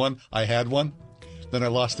 21, I had one. Then I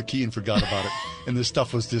lost the key and forgot about it. And this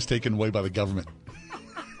stuff was just taken away by the government.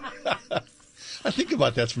 I think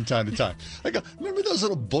about that from time to time. I go, remember those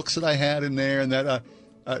little books that I had in there and that...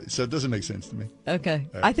 so it doesn't make sense to me. Okay.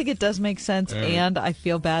 Right. I think it does make sense, and I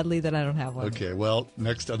feel badly that I don't have one. Okay, well,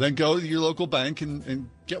 next, then go to your local bank and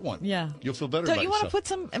get one. Yeah. You'll feel better Don't about you yourself. want to put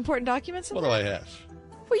some important documents in there? What do I have?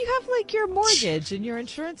 Well, you have, your mortgage and your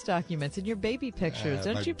insurance documents and your baby pictures.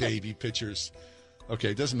 Don't you? Baby pictures.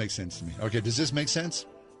 Okay, it doesn't make sense to me. Okay, does this make sense?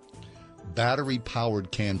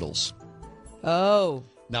 Battery-powered candles. Oh.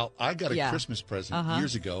 Now, I got a Christmas present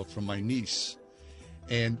years ago from my niece.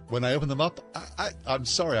 And when I opened them up, I'm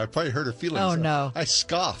sorry, I probably hurt her feelings. Oh, no. I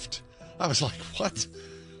scoffed. I was like, what?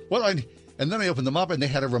 What do I need? And then I opened them up, and they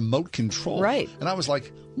had a remote control. Right. And I was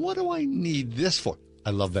like, what do I need this for? I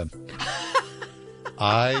love them.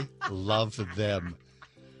 I love them.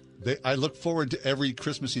 I look forward to every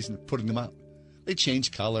Christmas season putting them out. They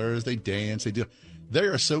change colors. They dance. They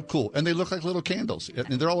are so cool. And they look like little candles.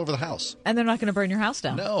 And they're all over the house. And they're not going to burn your house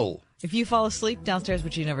down. No. If you fall asleep downstairs,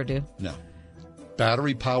 which you never do. No.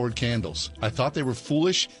 Battery-powered candles. I thought they were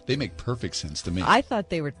foolish. They make perfect sense to me. I thought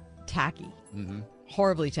they were tacky. Mm-hmm.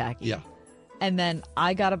 Horribly tacky. Yeah. And then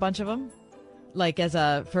I got a bunch of them,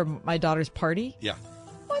 for my daughter's party. Yeah.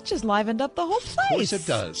 Well, it just livened up the whole place. Of course it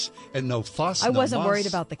does. And no fuss, I wasn't worried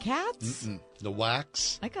about the cats. The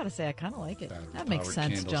wax. I got to say, I kind of like it. That makes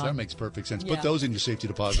sense, candles. John. That makes perfect sense. Yeah. Put those in your safety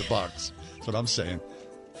deposit box. That's what I'm saying.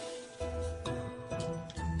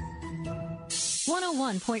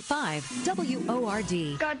 101.5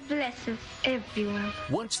 WORD. God bless us, everyone.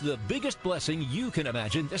 What's the biggest blessing you can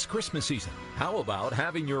imagine this Christmas season? How about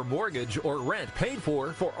having your mortgage or rent paid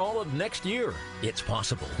for all of next year? It's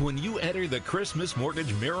possible when you enter the Christmas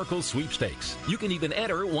Mortgage Miracle Sweepstakes. You can even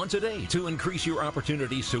enter once a day to increase your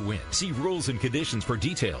opportunities to win. See rules and conditions for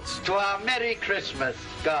details. To our Merry Christmas.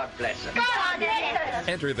 God bless us. God bless us.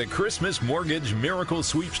 Enter the Christmas Mortgage Miracle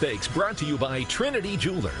Sweepstakes, brought to you by Trinity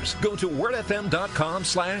Jewelers. Go to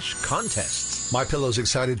wordfm.com/contests. MyPillow's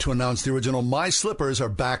excited to announce the original My Slippers are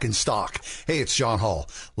back in stock. Hey, it's John Hall.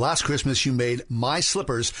 Last Christmas, you made My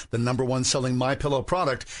Slippers the #1 selling MyPillow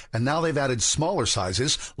product, and now they've added smaller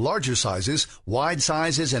sizes, larger sizes, wide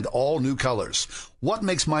sizes, and all new colors. What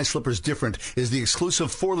makes My Slippers different is the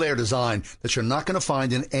exclusive 4-layer design that you're not going to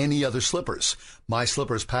find in any other slippers. My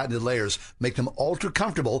Slippers' patented layers make them ultra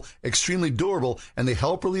comfortable, extremely durable, and they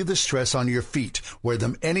help relieve the stress on your feet. Wear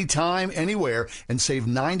them anytime, anywhere, and save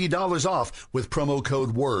 $90 off with promo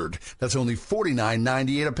code WORD. That's only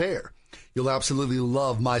 $49.98 a pair. You'll absolutely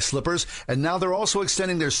love My Slippers, and now they're also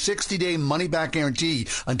extending their 60-day money-back guarantee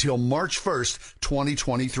until March 1st,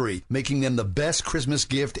 2023, making them the best Christmas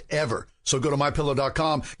gift ever. So go to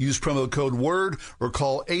MyPillow.com, use promo code WORD, or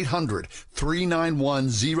call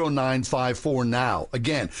 800-391-0954 now.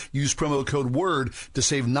 Again, use promo code WORD to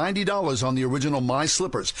save $90 on the original My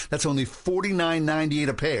Slippers. That's only $49.98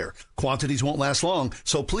 a pair. Quantities won't last long,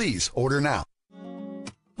 so please order now.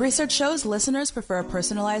 Research shows listeners prefer a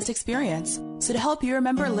personalized experience. So to help you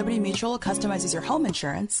remember, Liberty Mutual customizes your home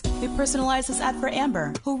insurance. We personalized this ad for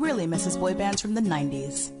Amber, who really misses boy bands from the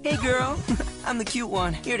 90s. Hey girl, I'm the cute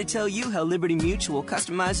one, here to tell you how Liberty Mutual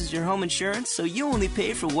customizes your home insurance so you only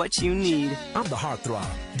pay for what you need. I'm the heartthrob.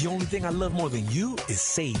 The only thing I love more than you is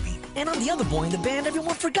saving. And I'm the other boy in the band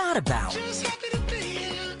everyone forgot about.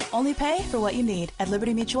 Only pay for what you need at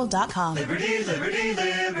LibertyMutual.com. Liberty, liberty,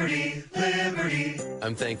 liberty, liberty.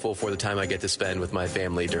 I'm thankful for the time I get to spend with my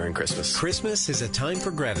family during Christmas. Christmas is a time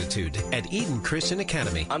for gratitude at Eden Christian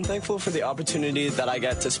Academy. I'm thankful for the opportunity that I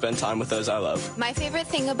get to spend time with those I love. My favorite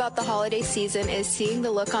thing about the holiday season is seeing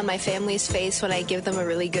the look on my family's face when I give them a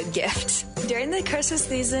really good gift. During the Christmas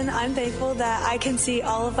season, I'm thankful that I can see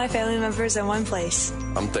all of my family members in one place.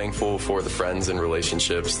 I'm thankful for the friends and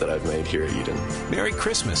relationships that I've made here at Eden. Merry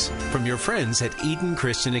Christmas from your friends at Eden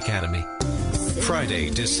Christian Academy. Friday,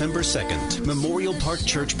 December 2nd, Memorial Park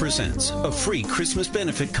Church presents a free Christmas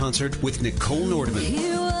benefit concert with Nicole Nordman,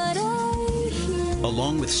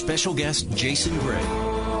 along with special guest Jason Gray.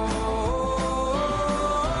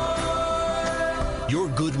 Your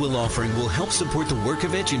goodwill offering will help support the work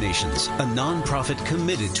of EduNations, a nonprofit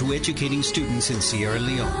committed to educating students in Sierra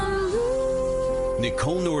Leone.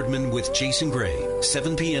 Nicole Nordman with Jason Gray,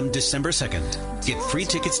 7 p.m. December 2nd. Get free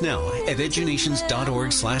tickets now at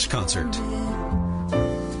edunations.org/concert.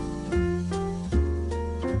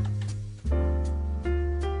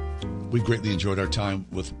 We've greatly enjoyed our time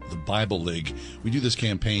with the Bible League. We do this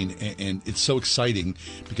campaign, and it's so exciting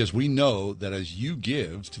because we know that as you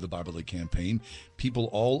give to the Bible League campaign, people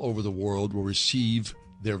all over the world will receive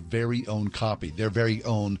their very own copy, their very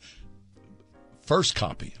own first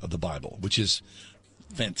copy of the Bible, which is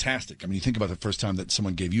fantastic. I mean, you think about the first time that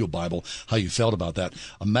someone gave you a Bible, how you felt about that.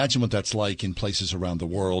 Imagine what that's like in places around the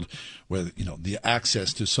world where, you know, the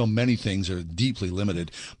access to so many things are deeply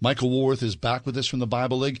limited. Michael Woolworth is back with us from the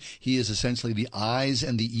Bible League. He is essentially the eyes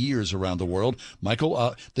and the ears around the world.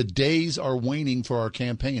 Michael, the days are waning for our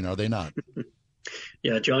campaign, are they not?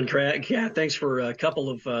 Yeah, John Craig, thanks for a couple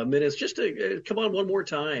of minutes. Just to come on one more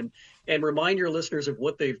time and remind your listeners of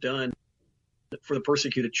what they've done for the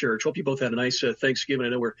persecuted church. Hope you both had a nice Thanksgiving. I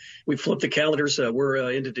know we flipped the calendars. We're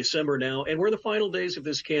into December now, and we're in the final days of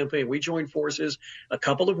this campaign. We joined forces a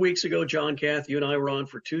couple of weeks ago. John, Kath, you and I were on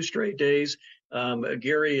for 2 straight days.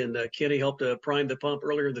 Gary and Kenny helped prime the pump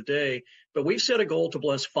earlier in the day. But we've set a goal to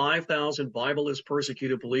bless 5,000 Bible-less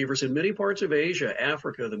persecuted believers in many parts of Asia,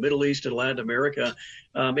 Africa, the Middle East, and Latin America.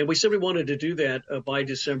 And we said we wanted to do that by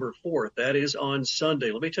December 4th. That is on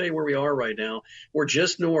Sunday. Let me tell you where we are right now. We're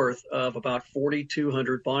just north of about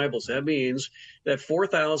 4,200 Bibles. That means that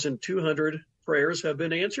 4,200 prayers have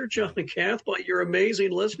been answered, John and Kath, by your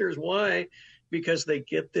amazing listeners. Why? Because they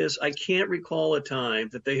get this. I can't recall a time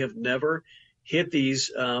that they have never hit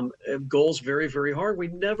these goals very, very hard. We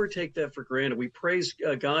never take that for granted. We praise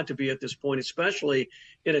God to be at this point, especially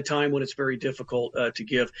in a time when it's very difficult to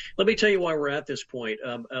give. Let me tell you why we're at this point.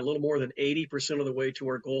 A little more than 80% of the way to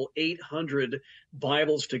our goal, 800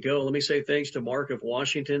 Bibles to go. Let me say thanks to Mark of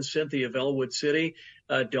Washington, Cynthia of Elwood City,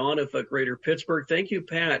 Dawn of Greater Pittsburgh. Thank you,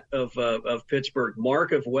 Pat of Pittsburgh,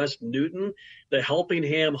 Mark of West Newton, the Helping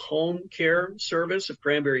Hand Home Care Service of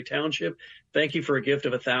Cranberry Township. Thank you for a gift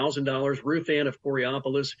of $1,000. Ruth Ann of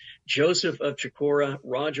Coriopolis, Joseph of Chicora,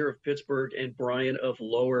 Roger of Pittsburgh, and Brian of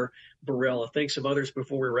Lower Barella. Thanks some others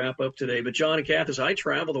before we wrap up today. But John and Kath, as I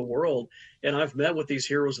travel the world and I've met with these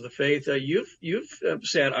heroes of the faith, you've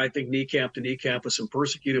sat, I think, kneecap to kneecap with some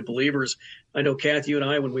persecuted believers. I know, Kath, you and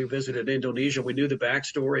I, when we visited Indonesia, we knew the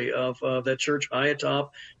backstory of that church high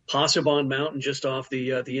atop Pasaban Mountain just off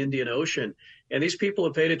the Indian Ocean. And these people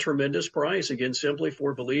have paid a tremendous price, again, simply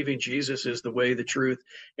for believing Jesus is the way, the truth,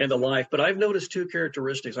 and the life. But I've noticed two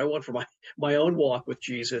characteristics I want for my own walk with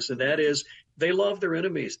Jesus, and that is they love their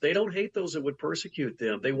enemies. They don't hate those that would persecute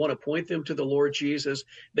them. They want to point them to the Lord Jesus.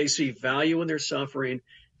 They see value in their suffering.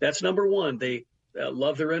 That's number one. They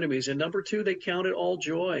love their enemies. And number two, they count it all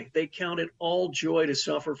joy. They count it all joy to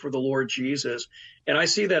suffer for the Lord Jesus. And I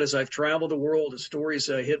see that as I've traveled the world, as stories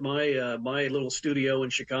hit my little studio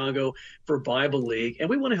in Chicago for Bible League. And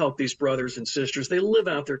we want to help these brothers and sisters. They live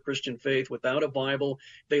out their Christian faith without a Bible.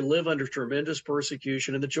 They live under tremendous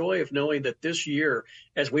persecution. And the joy of knowing that this year,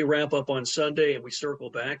 as we wrap up on Sunday and we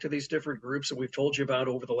circle back to these different groups that we've told you about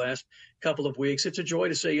over the last couple of weeks, it's a joy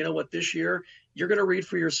to say, you know what, this year, you're going to read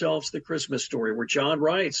for yourselves the Christmas story where John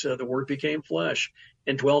writes, the Word became flesh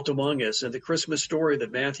and dwelt among us, and the Christmas story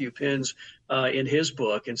that Matthew pens in his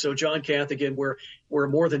book. And so, John Cath, again, we're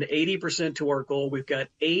more than 80% to our goal. We've got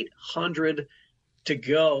 800 to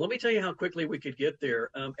go. Let me tell you how quickly we could get there.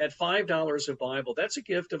 At $5 a Bible, that's a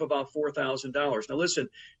gift of about $4,000. Now, listen,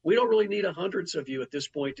 we don't really need hundreds of you at this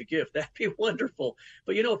point to give. That'd be wonderful.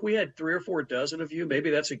 But, you know, if we had 3 or 4 dozen of you, maybe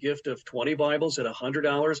that's a gift of 20 Bibles at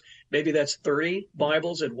 $100. Maybe that's 30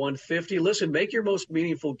 Bibles at $150. Listen, make your most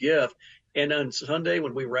meaningful gift. And on Sunday,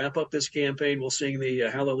 when we wrap up this campaign, we'll sing the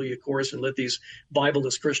Hallelujah chorus and let these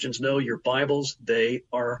Bibleless Christians know your Bibles, they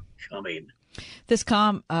are coming. This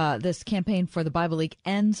campaign for the Bible League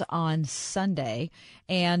ends on Sunday.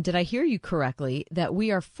 And did I hear you correctly that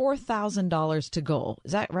we are $4,000 to goal?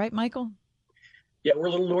 Is that right, Michael? Yeah, we're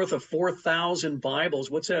a little north of 4,000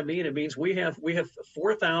 Bibles. What's that mean? It means we have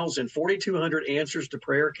 4,200 answers to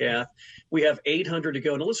prayer, Kath. We have 800 to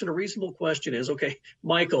go. Now, listen, a reasonable question is, okay,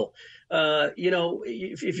 Michael,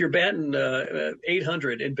 if you're batting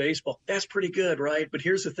 800 in baseball, that's pretty good, right? But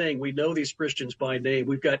here's the thing. We know these Christians by name.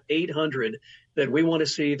 We've got 800 that we want to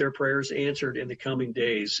see their prayers answered in the coming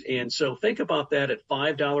days. And so think about that at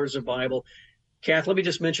 $5 a Bible. Kath, let me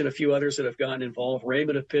just mention a few others that have gotten involved.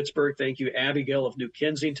 Raymond of Pittsburgh, thank you. Abigail of New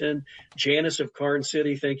Kensington. Janice of Carn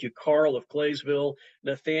City, thank you. Carl of Claysville.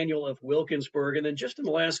 Nathaniel of Wilkinsburg. And then just in the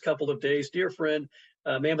last couple of days, dear friend,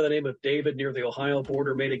 a man by the name of David near the Ohio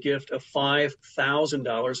border made a gift of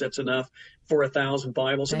 $5,000. That's enough for 1,000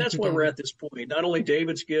 Bibles. And that's why we're at this point. Not only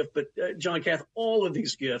David's gift, but John Cath, all of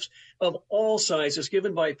these gifts of all sizes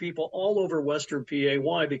given by people all over Western PA.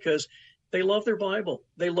 Why? Because they love their Bible.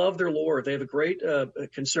 They love their Lord. They have a great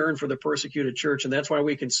concern for the persecuted church. And that's why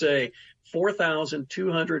we can say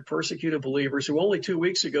 4,200 persecuted believers who only 2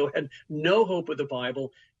 weeks ago had no hope with the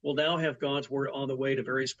Bible will now have God's word on the way to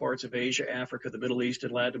various parts of Asia, Africa, the Middle East,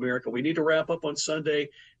 and Latin America. We need to wrap up on Sunday.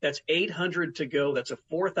 That's 800 to go. That's a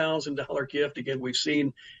 $4,000 gift. Again, we've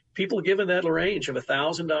seen people given that range of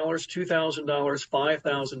 $1,000, $2,000,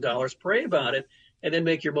 $5,000. Pray about it. And then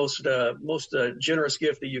make your most generous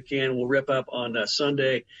gift that you can. We'll rip up on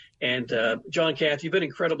Sunday. And John Cath, you've been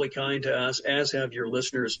incredibly kind to us, as have your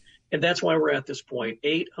listeners. And that's why we're at this point,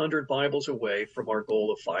 800 Bibles away from our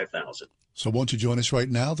goal of 5,000. So won't you join us right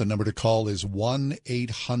now? The number to call is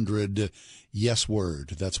 1-800-YES-WORD.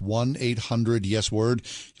 That's 1-800-YES-WORD.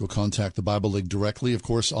 You'll contact the Bible League directly, of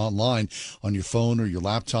course, online on your phone or your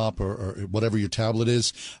laptop or whatever your tablet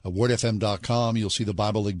is, wordfm.com. You'll see the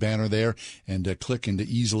Bible League banner there and click and to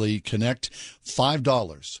easily connect.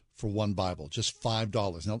 $5 for one Bible, just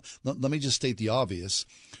 $5. Now, let me just state the obvious.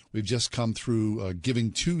 We've just come through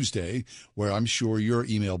Giving Tuesday, where I'm sure your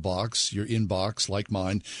email box, your inbox, like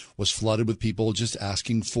mine, was flooded with people just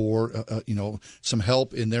asking for, some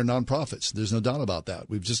help in their nonprofits. There's no doubt about that.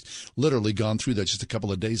 We've just literally gone through that just a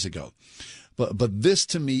couple of days ago. But this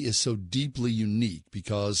to me is so deeply unique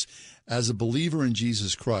because as a believer in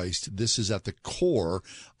Jesus Christ, this is at the core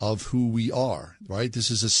of who we are, right?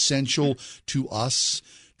 This is essential to us,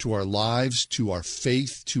 to our lives, to our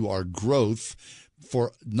faith, to our growth,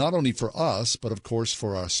 for not only for us, but of course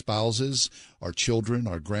for our spouses, our children,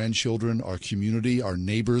 our grandchildren, our community, our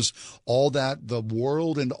neighbors, all that, the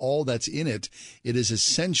world and all that's in it. It is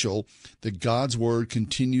essential that God's word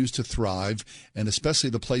continues to thrive, and especially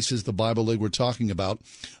the places the Bible League we're talking about.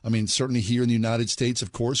 I mean, certainly here in the United States,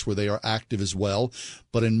 of course, where they are active as well,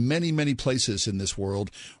 but in many, many places in this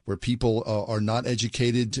world where people are not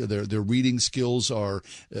educated, their reading skills are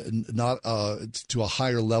not to a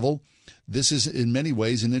higher level. This is in many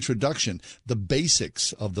ways an introduction, the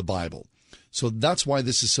basics of the Bible. So that's why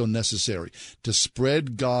this is so necessary, to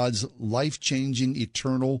spread God's life-changing,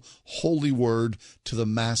 eternal, holy word to the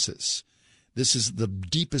masses. This is the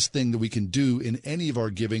deepest thing that we can do in any of our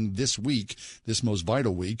giving this week, this most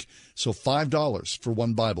vital week. So $5 for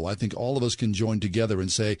one Bible. I think all of us can join together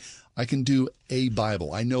and say, I can do a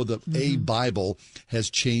Bible. I know that a Bible has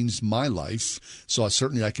changed my life, so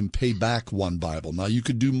certainly I can pay back one Bible. Now, you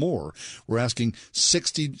could do more. We're asking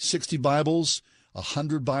 60 Bibles,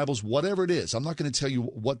 100 Bibles, whatever it is. I'm not going to tell you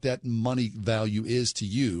what that money value is to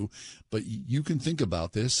you, but you can think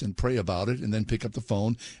about this and pray about it and then pick up the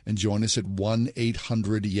phone and join us at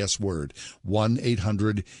 1-800-YES-WORD.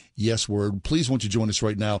 1-800-YES-WORD. Please, won't you join us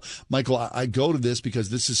right now? Michael, I go to this because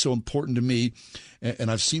this is so important to me,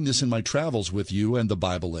 and I've seen this in my travels with you and the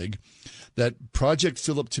Bible League, that Project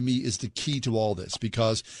Philip to me is the key to all this,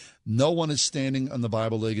 because no one is standing on the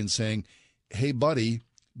Bible League and saying, hey, buddy,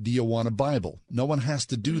 do you want a Bible? No one has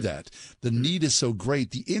to do that. The need is so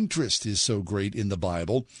great. The interest is so great in the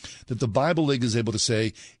Bible that the Bible League is able to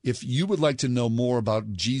say, if you would like to know more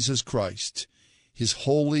about Jesus Christ, his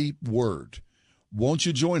holy word, won't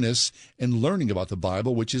you join us in learning about the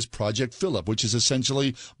Bible, which is Project Philip, which is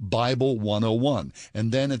essentially Bible 101.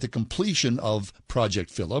 And then at the completion of Project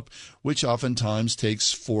Philip, which oftentimes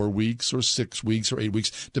takes 4 weeks or 6 weeks or 8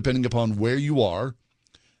 weeks, depending upon where you are,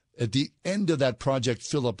 at the end of that Project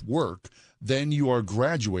Philip work, then you are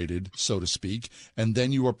graduated, so to speak, and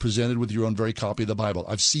then you are presented with your own very copy of the Bible.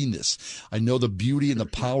 I've seen this. I know the beauty and the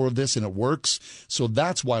power of this, and it works. So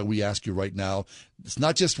that's why we ask you right now, it's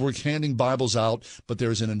not just we're handing Bibles out, but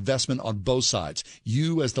there's an investment on both sides.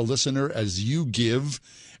 You as the listener, as you give,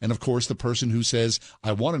 and of course the person who says,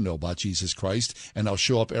 I want to know about Jesus Christ, and I'll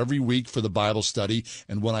show up every week for the Bible study,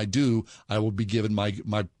 and when I do, I will be given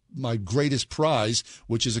my greatest prize,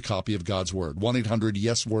 which is a copy of God's Word.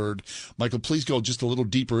 1-800-YES-WORD. Michael, please go just a little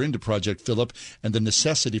deeper into Project Philip and the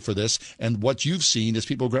necessity for this and what you've seen as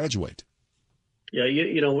people graduate. Yeah,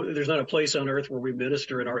 you know, there's not a place on earth where we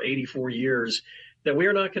minister in our 84 years that we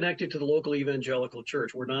are not connected to the local evangelical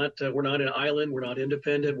church. We're not an island. We're not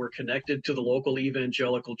independent. We're connected to the local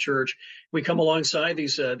evangelical church. We come alongside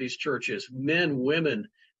these churches, men, women,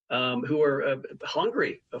 who are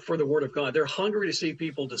hungry for the Word of God. They're hungry to see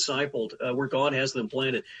people discipled where God has them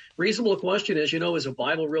planted. Reasonable question is, is a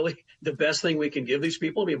Bible really the best thing we can give these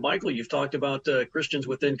people? I mean, Michael, you've talked about Christians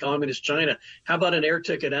within communist China. How about an air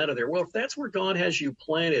ticket out of there? Well, if that's where God has you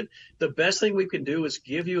planted, the best thing we can do is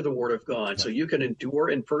give you the Word of God so you can endure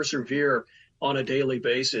and persevere on a daily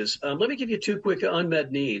basis. Let me give you two quick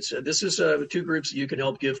unmet needs. This is two groups that you can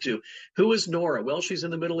help give to. Who is Nora? Well, she's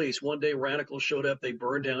in the Middle East. One day, radicals showed up. They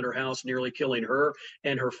burned down her house, nearly killing her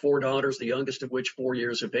and her 4 daughters, the youngest of which 4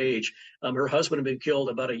 years of age. Her husband had been killed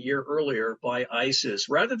about a year earlier by ISIS.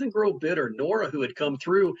 Rather than grow bitter, Nora, who had come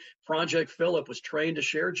through Project Philip, was trained to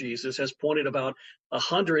share Jesus, has pointed about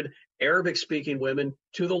 100 Arabic-speaking women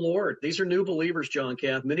to the Lord. These are new believers, John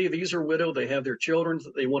Cath. Many of these are widowed. They have their children.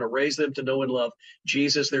 They want to raise them to know and love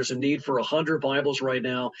Jesus. There's a need for 100 Bibles right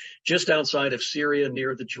now just outside of Syria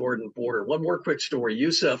near the Jordan border. One more quick story.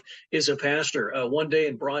 Yusuf is a pastor. One day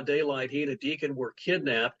in broad daylight, he and a deacon were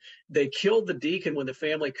kidnapped. They killed the deacon when the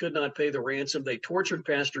family could not pay the ransom. They tortured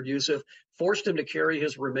Pastor Yusuf, forced him to carry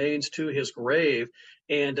his remains to his grave,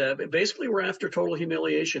 and basically were after total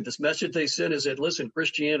humiliation. This message they sent is that, listen,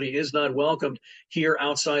 Christianity is not welcomed here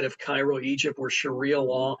outside of Cairo, Egypt, where Sharia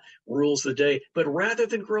law rules the day. But rather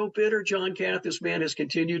than grow bitter, John Cath, this man has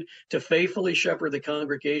continued to faithfully shepherd the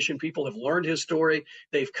congregation. People have learned his story.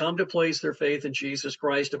 They've come to place their faith in Jesus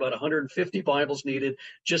Christ. About 150 Bibles needed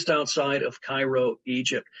just outside of Cairo,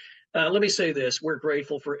 Egypt. Let me say this. We're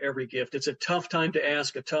grateful for every gift. It's a tough time to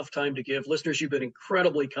ask, a tough time to give. Listeners, you've been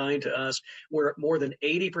incredibly kind to us. We're at more than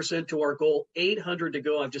 80% to our goal, 800 to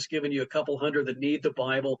go. I've just given you a couple hundred that need the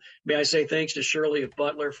Bible. May I say thanks to Shirley of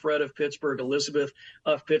Butler, Fred of Pittsburgh, Elizabeth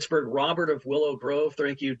of Pittsburgh, Robert of Willow Grove.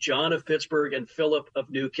 Thank you, John of Pittsburgh, and Philip of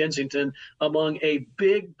New Kensington, among a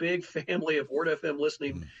big, big family of Word FM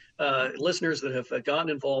listeners that have gotten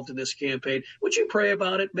involved in this campaign. Would you pray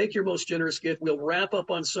about it? Make your most generous gift. We'll wrap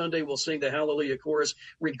up on Sunday. We'll sing the Hallelujah chorus,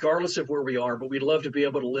 regardless of where we are. But we'd love to be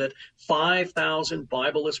able to let 5,000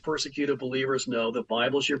 Bibleless persecuted believers know the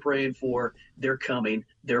Bibles you're praying for, they're coming.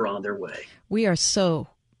 They're on their way. We are so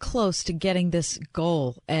close to getting this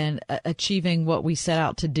goal and achieving what we set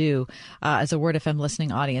out to do as a Word FM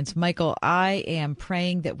listening audience. Michael, I am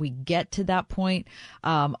praying that we get to that point.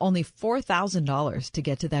 Only $4,000 to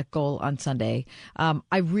get to that goal on Sunday.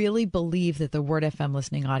 I really believe that the Word FM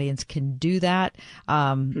listening audience can do that.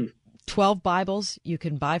 12 Bibles you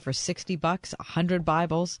can buy for $60, 100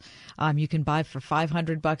 Bibles you can buy for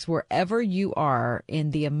 $500. Wherever you are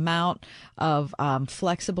in the amount of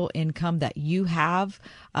flexible income that you have,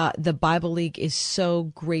 the Bible League is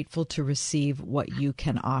so grateful to receive what you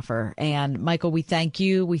can offer. And Michael, we thank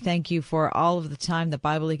you. We thank you for all of the time the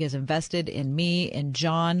Bible League has invested in me and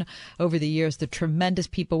John over the years, the tremendous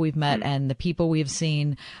people we've met and the people we have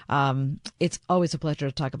seen. It's always a pleasure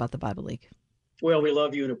to talk about the Bible League. Well, we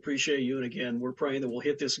love you and appreciate you. And again, we're praying that we'll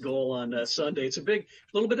hit this goal on Sunday. It's a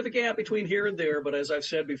little bit of a gap between here and there. But as I've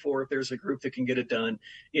said before, if there's a group that can get it done,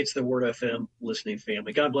 it's the Word FM listening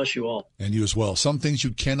family. God bless you all. And you as well. Some things you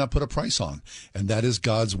cannot put a price on, and that is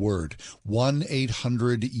God's Word.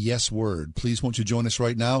 1-800-YES-WORD. Please won't you join us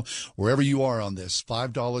right now, wherever you are on this.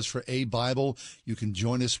 $5 for a Bible. You can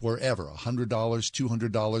join us wherever, $100,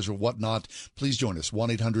 $200, or whatnot. Please join us,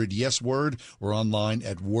 1-800-YES-WORD, or online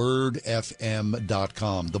at wordfm.com.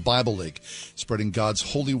 The Bible League, spreading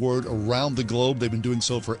God's holy word around the globe. They've been doing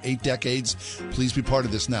so for 8 decades. Please be part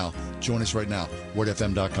of this now. Join us right now,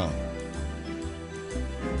 wordfm.com.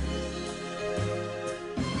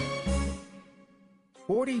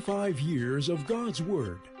 "45 years of God's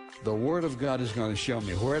Word." The Word of God is going to show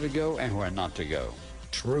me where to go and where not to go.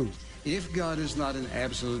 Truth. If God is not in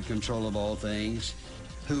absolute control of all things,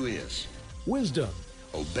 who is? Wisdom.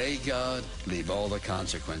 Obey God, leave all the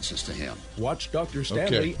consequences to Him. Watch Dr.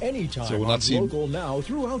 Stanley anytime on Local Now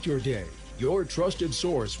throughout your day. Your trusted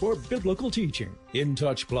source for biblical teaching. In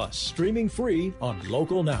Touch Plus, streaming free on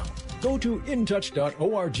Local Now. Go to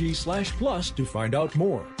intouch.org/plus to find out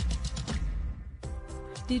more.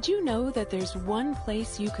 Did you know that there's one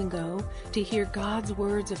place you can go to hear God's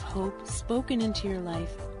words of hope spoken into your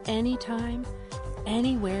life anytime,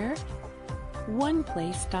 anywhere?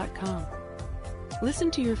 OnePlace.com.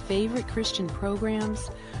 Listen to your favorite Christian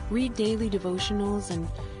programs, read daily devotionals, and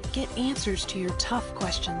get answers to your tough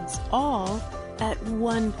questions, all at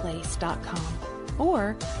OnePlace.com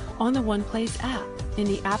or on the OnePlace app in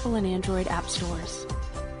the Apple and Android app stores.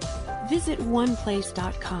 Visit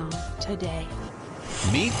OnePlace.com today.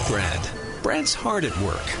 Meet Brad. Brad's hard at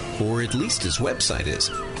work, or at least his website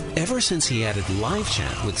is. Ever since he added live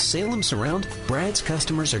chat with Salem Surround, Brad's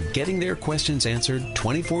customers are getting their questions answered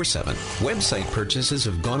 24/7. Website purchases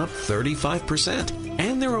have gone up 35%,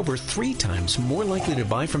 and they're over 3 times more likely to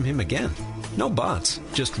buy from him again. No bots,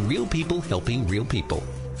 just real people helping real people.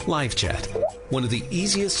 Live chat, one of the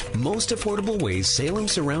easiest, most affordable ways Salem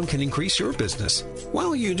Surround can increase your business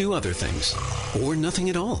while you do other things, or nothing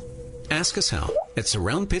at all. Ask us how at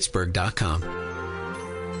surroundpittsburgh.com.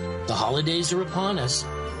 The holidays are upon us.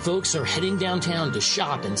 Folks are heading downtown to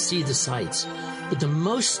shop and see the sights. But the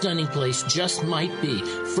most stunning place just might be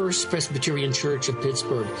First Presbyterian Church of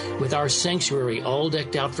Pittsburgh, with our sanctuary all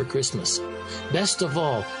decked out for Christmas. Best of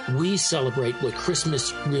all, we celebrate what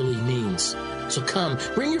Christmas really means. So come,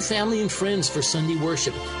 bring your family and friends for Sunday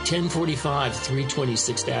worship, 1045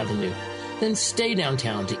 326th Avenue. Then stay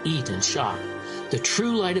downtown to eat and shop. The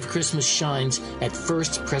true light of Christmas shines at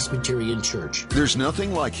First Presbyterian Church. There's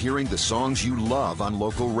nothing like hearing the songs you love on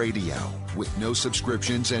local radio, with no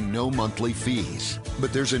subscriptions and no monthly fees.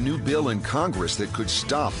 But there's a new bill in Congress that could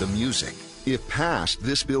stop the music. If passed,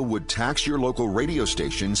 this bill would tax your local radio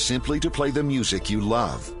station simply to play the music you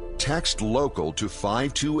love. Text LOCAL to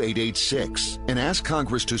 52886 and ask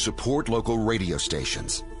Congress to support local radio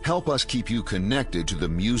stations. Help us keep you connected to the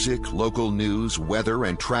music, local news, weather,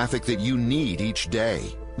 and traffic that you need each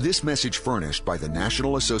day. This message furnished by the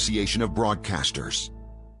National Association of Broadcasters.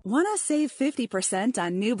 Want to save 50%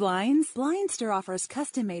 on new blinds? Blindster offers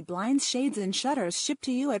custom-made blinds, shades, and shutters shipped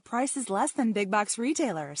to you at prices less than big box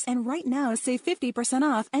retailers. And right now, save 50%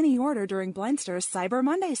 off any order during Blindster's Cyber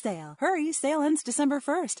Monday sale. Hurry, sale ends December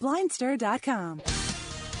 1st. Blindster.com.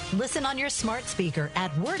 Listen on your smart speaker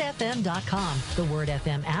at wordfm.com, the Word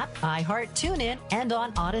FM app, iHeart, TuneIn, and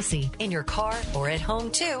on Odyssey. In your car or at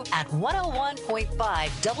home, too, at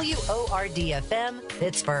 101.5 WORD-FM,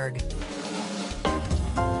 Pittsburgh.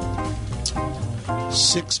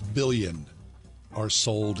 6 billion are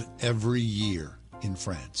sold every year in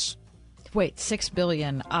France. Wait, 6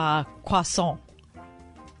 billion croissant.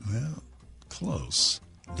 Well, close.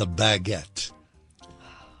 The baguette.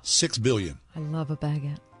 6 billion. I love a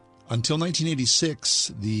baguette. Until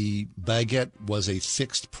 1986, the baguette was a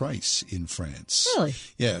fixed price in France. Really?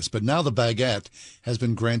 Yes, but now the baguette has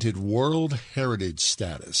been granted World Heritage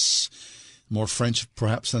status. More French,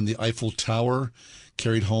 perhaps, than the Eiffel Tower,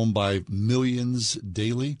 carried home by millions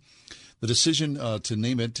daily. The decision to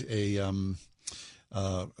name it a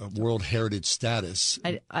World Heritage status.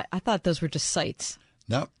 I thought those were just sites.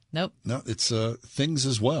 No. Nope. No, it's things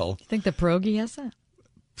as well. You think the pierogi has that?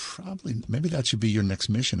 Maybe that should be your next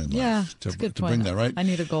mission in life. Yeah, that's a good point. Bring that, right? I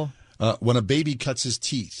need a goal. When a baby cuts his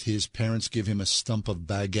teeth, his parents give him a stump of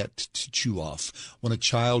baguette to chew off. When a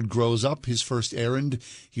child grows up, his first errand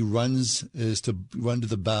is to run to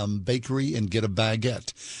the bakery and get a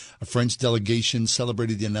baguette. A French delegation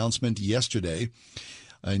celebrated the announcement yesterday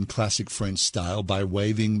in classic French style by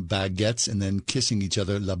waving baguettes and then kissing each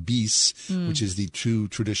other, la bise, which is the two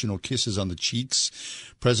traditional kisses on the cheeks.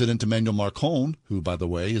 President Emmanuel Macron, who, by the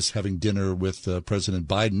way, is having dinner with President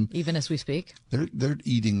Biden. Even as we speak? They're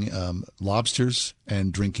eating lobsters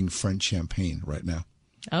and drinking French champagne right now.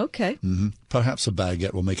 Okay. Mm-hmm. Perhaps a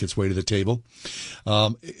baguette will make its way to the table.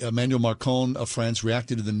 Emmanuel Macron of France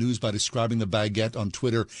reacted to the news by describing the baguette on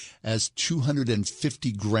Twitter as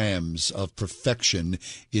 250 grams of perfection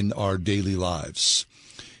in our daily lives.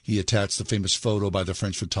 He attached the famous photo by the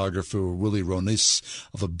French photographer Willy Ronis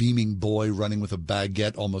of a beaming boy running with a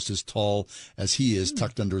baguette almost as tall as he is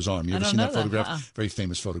tucked under his arm. You ever seen that photograph? Very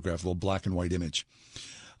famous photograph, a little black and white image.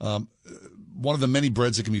 One of the many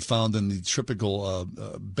breads that can be found in the typical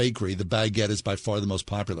bakery, the baguette is by far the most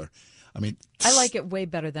popular. I mean, I like it way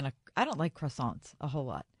better than I don't like croissants a whole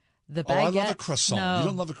lot. The baguette. I love a croissant. No, you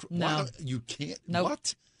don't love a no. You can't. Nope.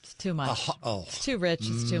 What? It's too much. It's too rich.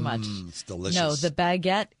 It's too much. It's delicious. No, the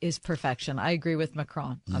baguette is perfection. I agree with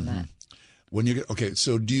Macron on that. When you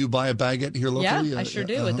so do you buy a baguette here locally? Yeah, I sure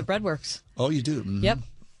do at the Breadworks. Oh, you do? Mm-hmm. Yep.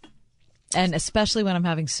 And especially when I'm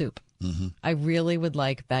having soup. Mm-hmm. I really would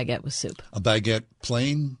like baguette with soup. A baguette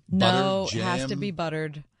plain, no, butter, jam? It has to be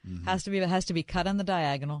buttered. Mm-hmm. It has to be cut on the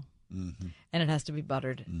diagonal, and it has to be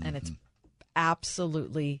buttered, and it's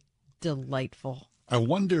absolutely delightful. I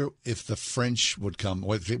wonder if the French would come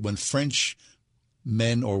when French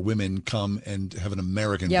men or women come and have an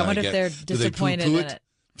American baguette. Yeah, I wonder if they're disappointed in it.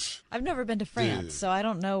 I've never been to France, Dude. so I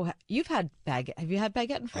don't know. You've had baguette. Have you had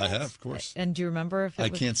baguette in France? I have, of course. And do you remember if it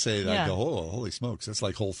was... I can't say that I go, oh, holy smokes, that's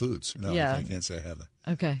like Whole Foods. No, yeah. I can't say I have that.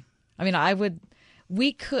 Okay. I mean,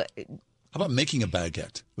 we could... How about making a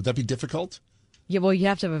baguette? Would that be difficult? Yeah, well, you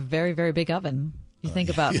have to have a very, very big oven. You think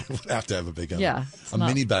about... You would have to have a big oven. Yeah.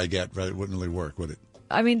 Mini baguette wouldn't really work, would it?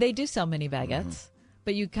 I mean, they do sell mini baguettes,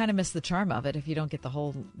 but you kind of miss the charm of it if you don't get the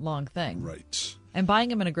whole long thing. Right. And buying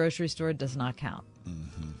them in a grocery store does not count.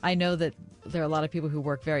 I know that there are a lot of people who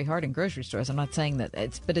work very hard in grocery stores. I'm not saying that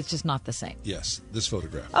but it's just not the same. Yes, this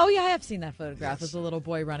photograph. Oh, yeah, I have seen that photograph. Yes. It's a little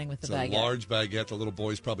boy running with the baguette. It's a large baguette. The little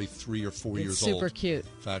boy's probably 3 or 4 years old. Super cute.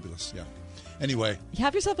 Fabulous, yeah. Anyway.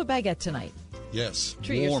 Have yourself a baguette tonight. Yes.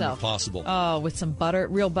 Treat warm yourself. if possible. Oh, with some butter,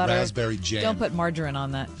 real butter. Raspberry jam. Don't put margarine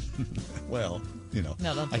on that. Well, No,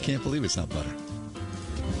 don't I can't believe it's not butter.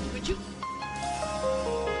 Would you?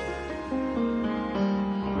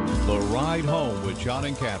 The Ride Home with John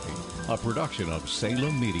and Kathy, a production of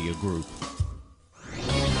Salem Media Group.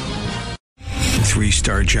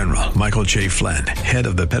 3-star General Michael J. Flynn, head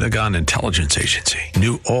of the Pentagon Intelligence Agency,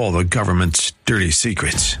 knew all the government's dirty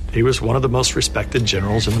secrets. He was one of the most respected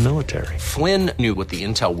generals in the military. Flynn knew what the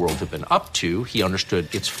intel world had been up to. He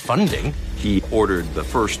understood its funding. He ordered the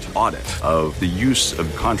first audit of the use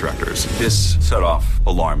of contractors. This set off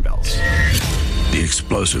alarm bells. The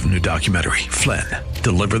explosive new documentary, Flynn,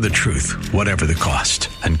 Deliver the Truth, Whatever the Cost,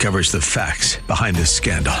 uncovers the facts behind this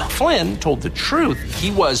scandal. Flynn told the truth.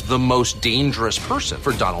 He was the most dangerous person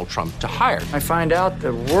for Donald Trump to hire. I find out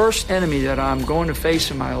the worst enemy that I'm going to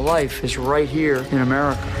face in my life is right here in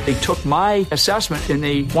America. They took my assessment and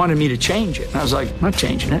they wanted me to change it. And I was like, I'm not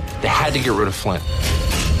changing it. They had to get rid of Flynn.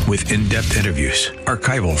 With in-depth interviews,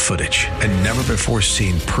 archival footage, and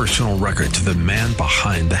never-before-seen personal records of the man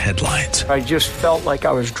behind the headlines. I just felt like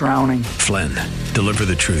I was drowning. Flynn, Deliver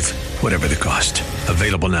the Truth, Whatever the Cost.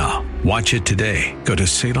 Available now. Watch it today. Go to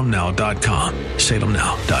salemnow.com.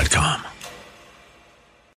 salemnow.com.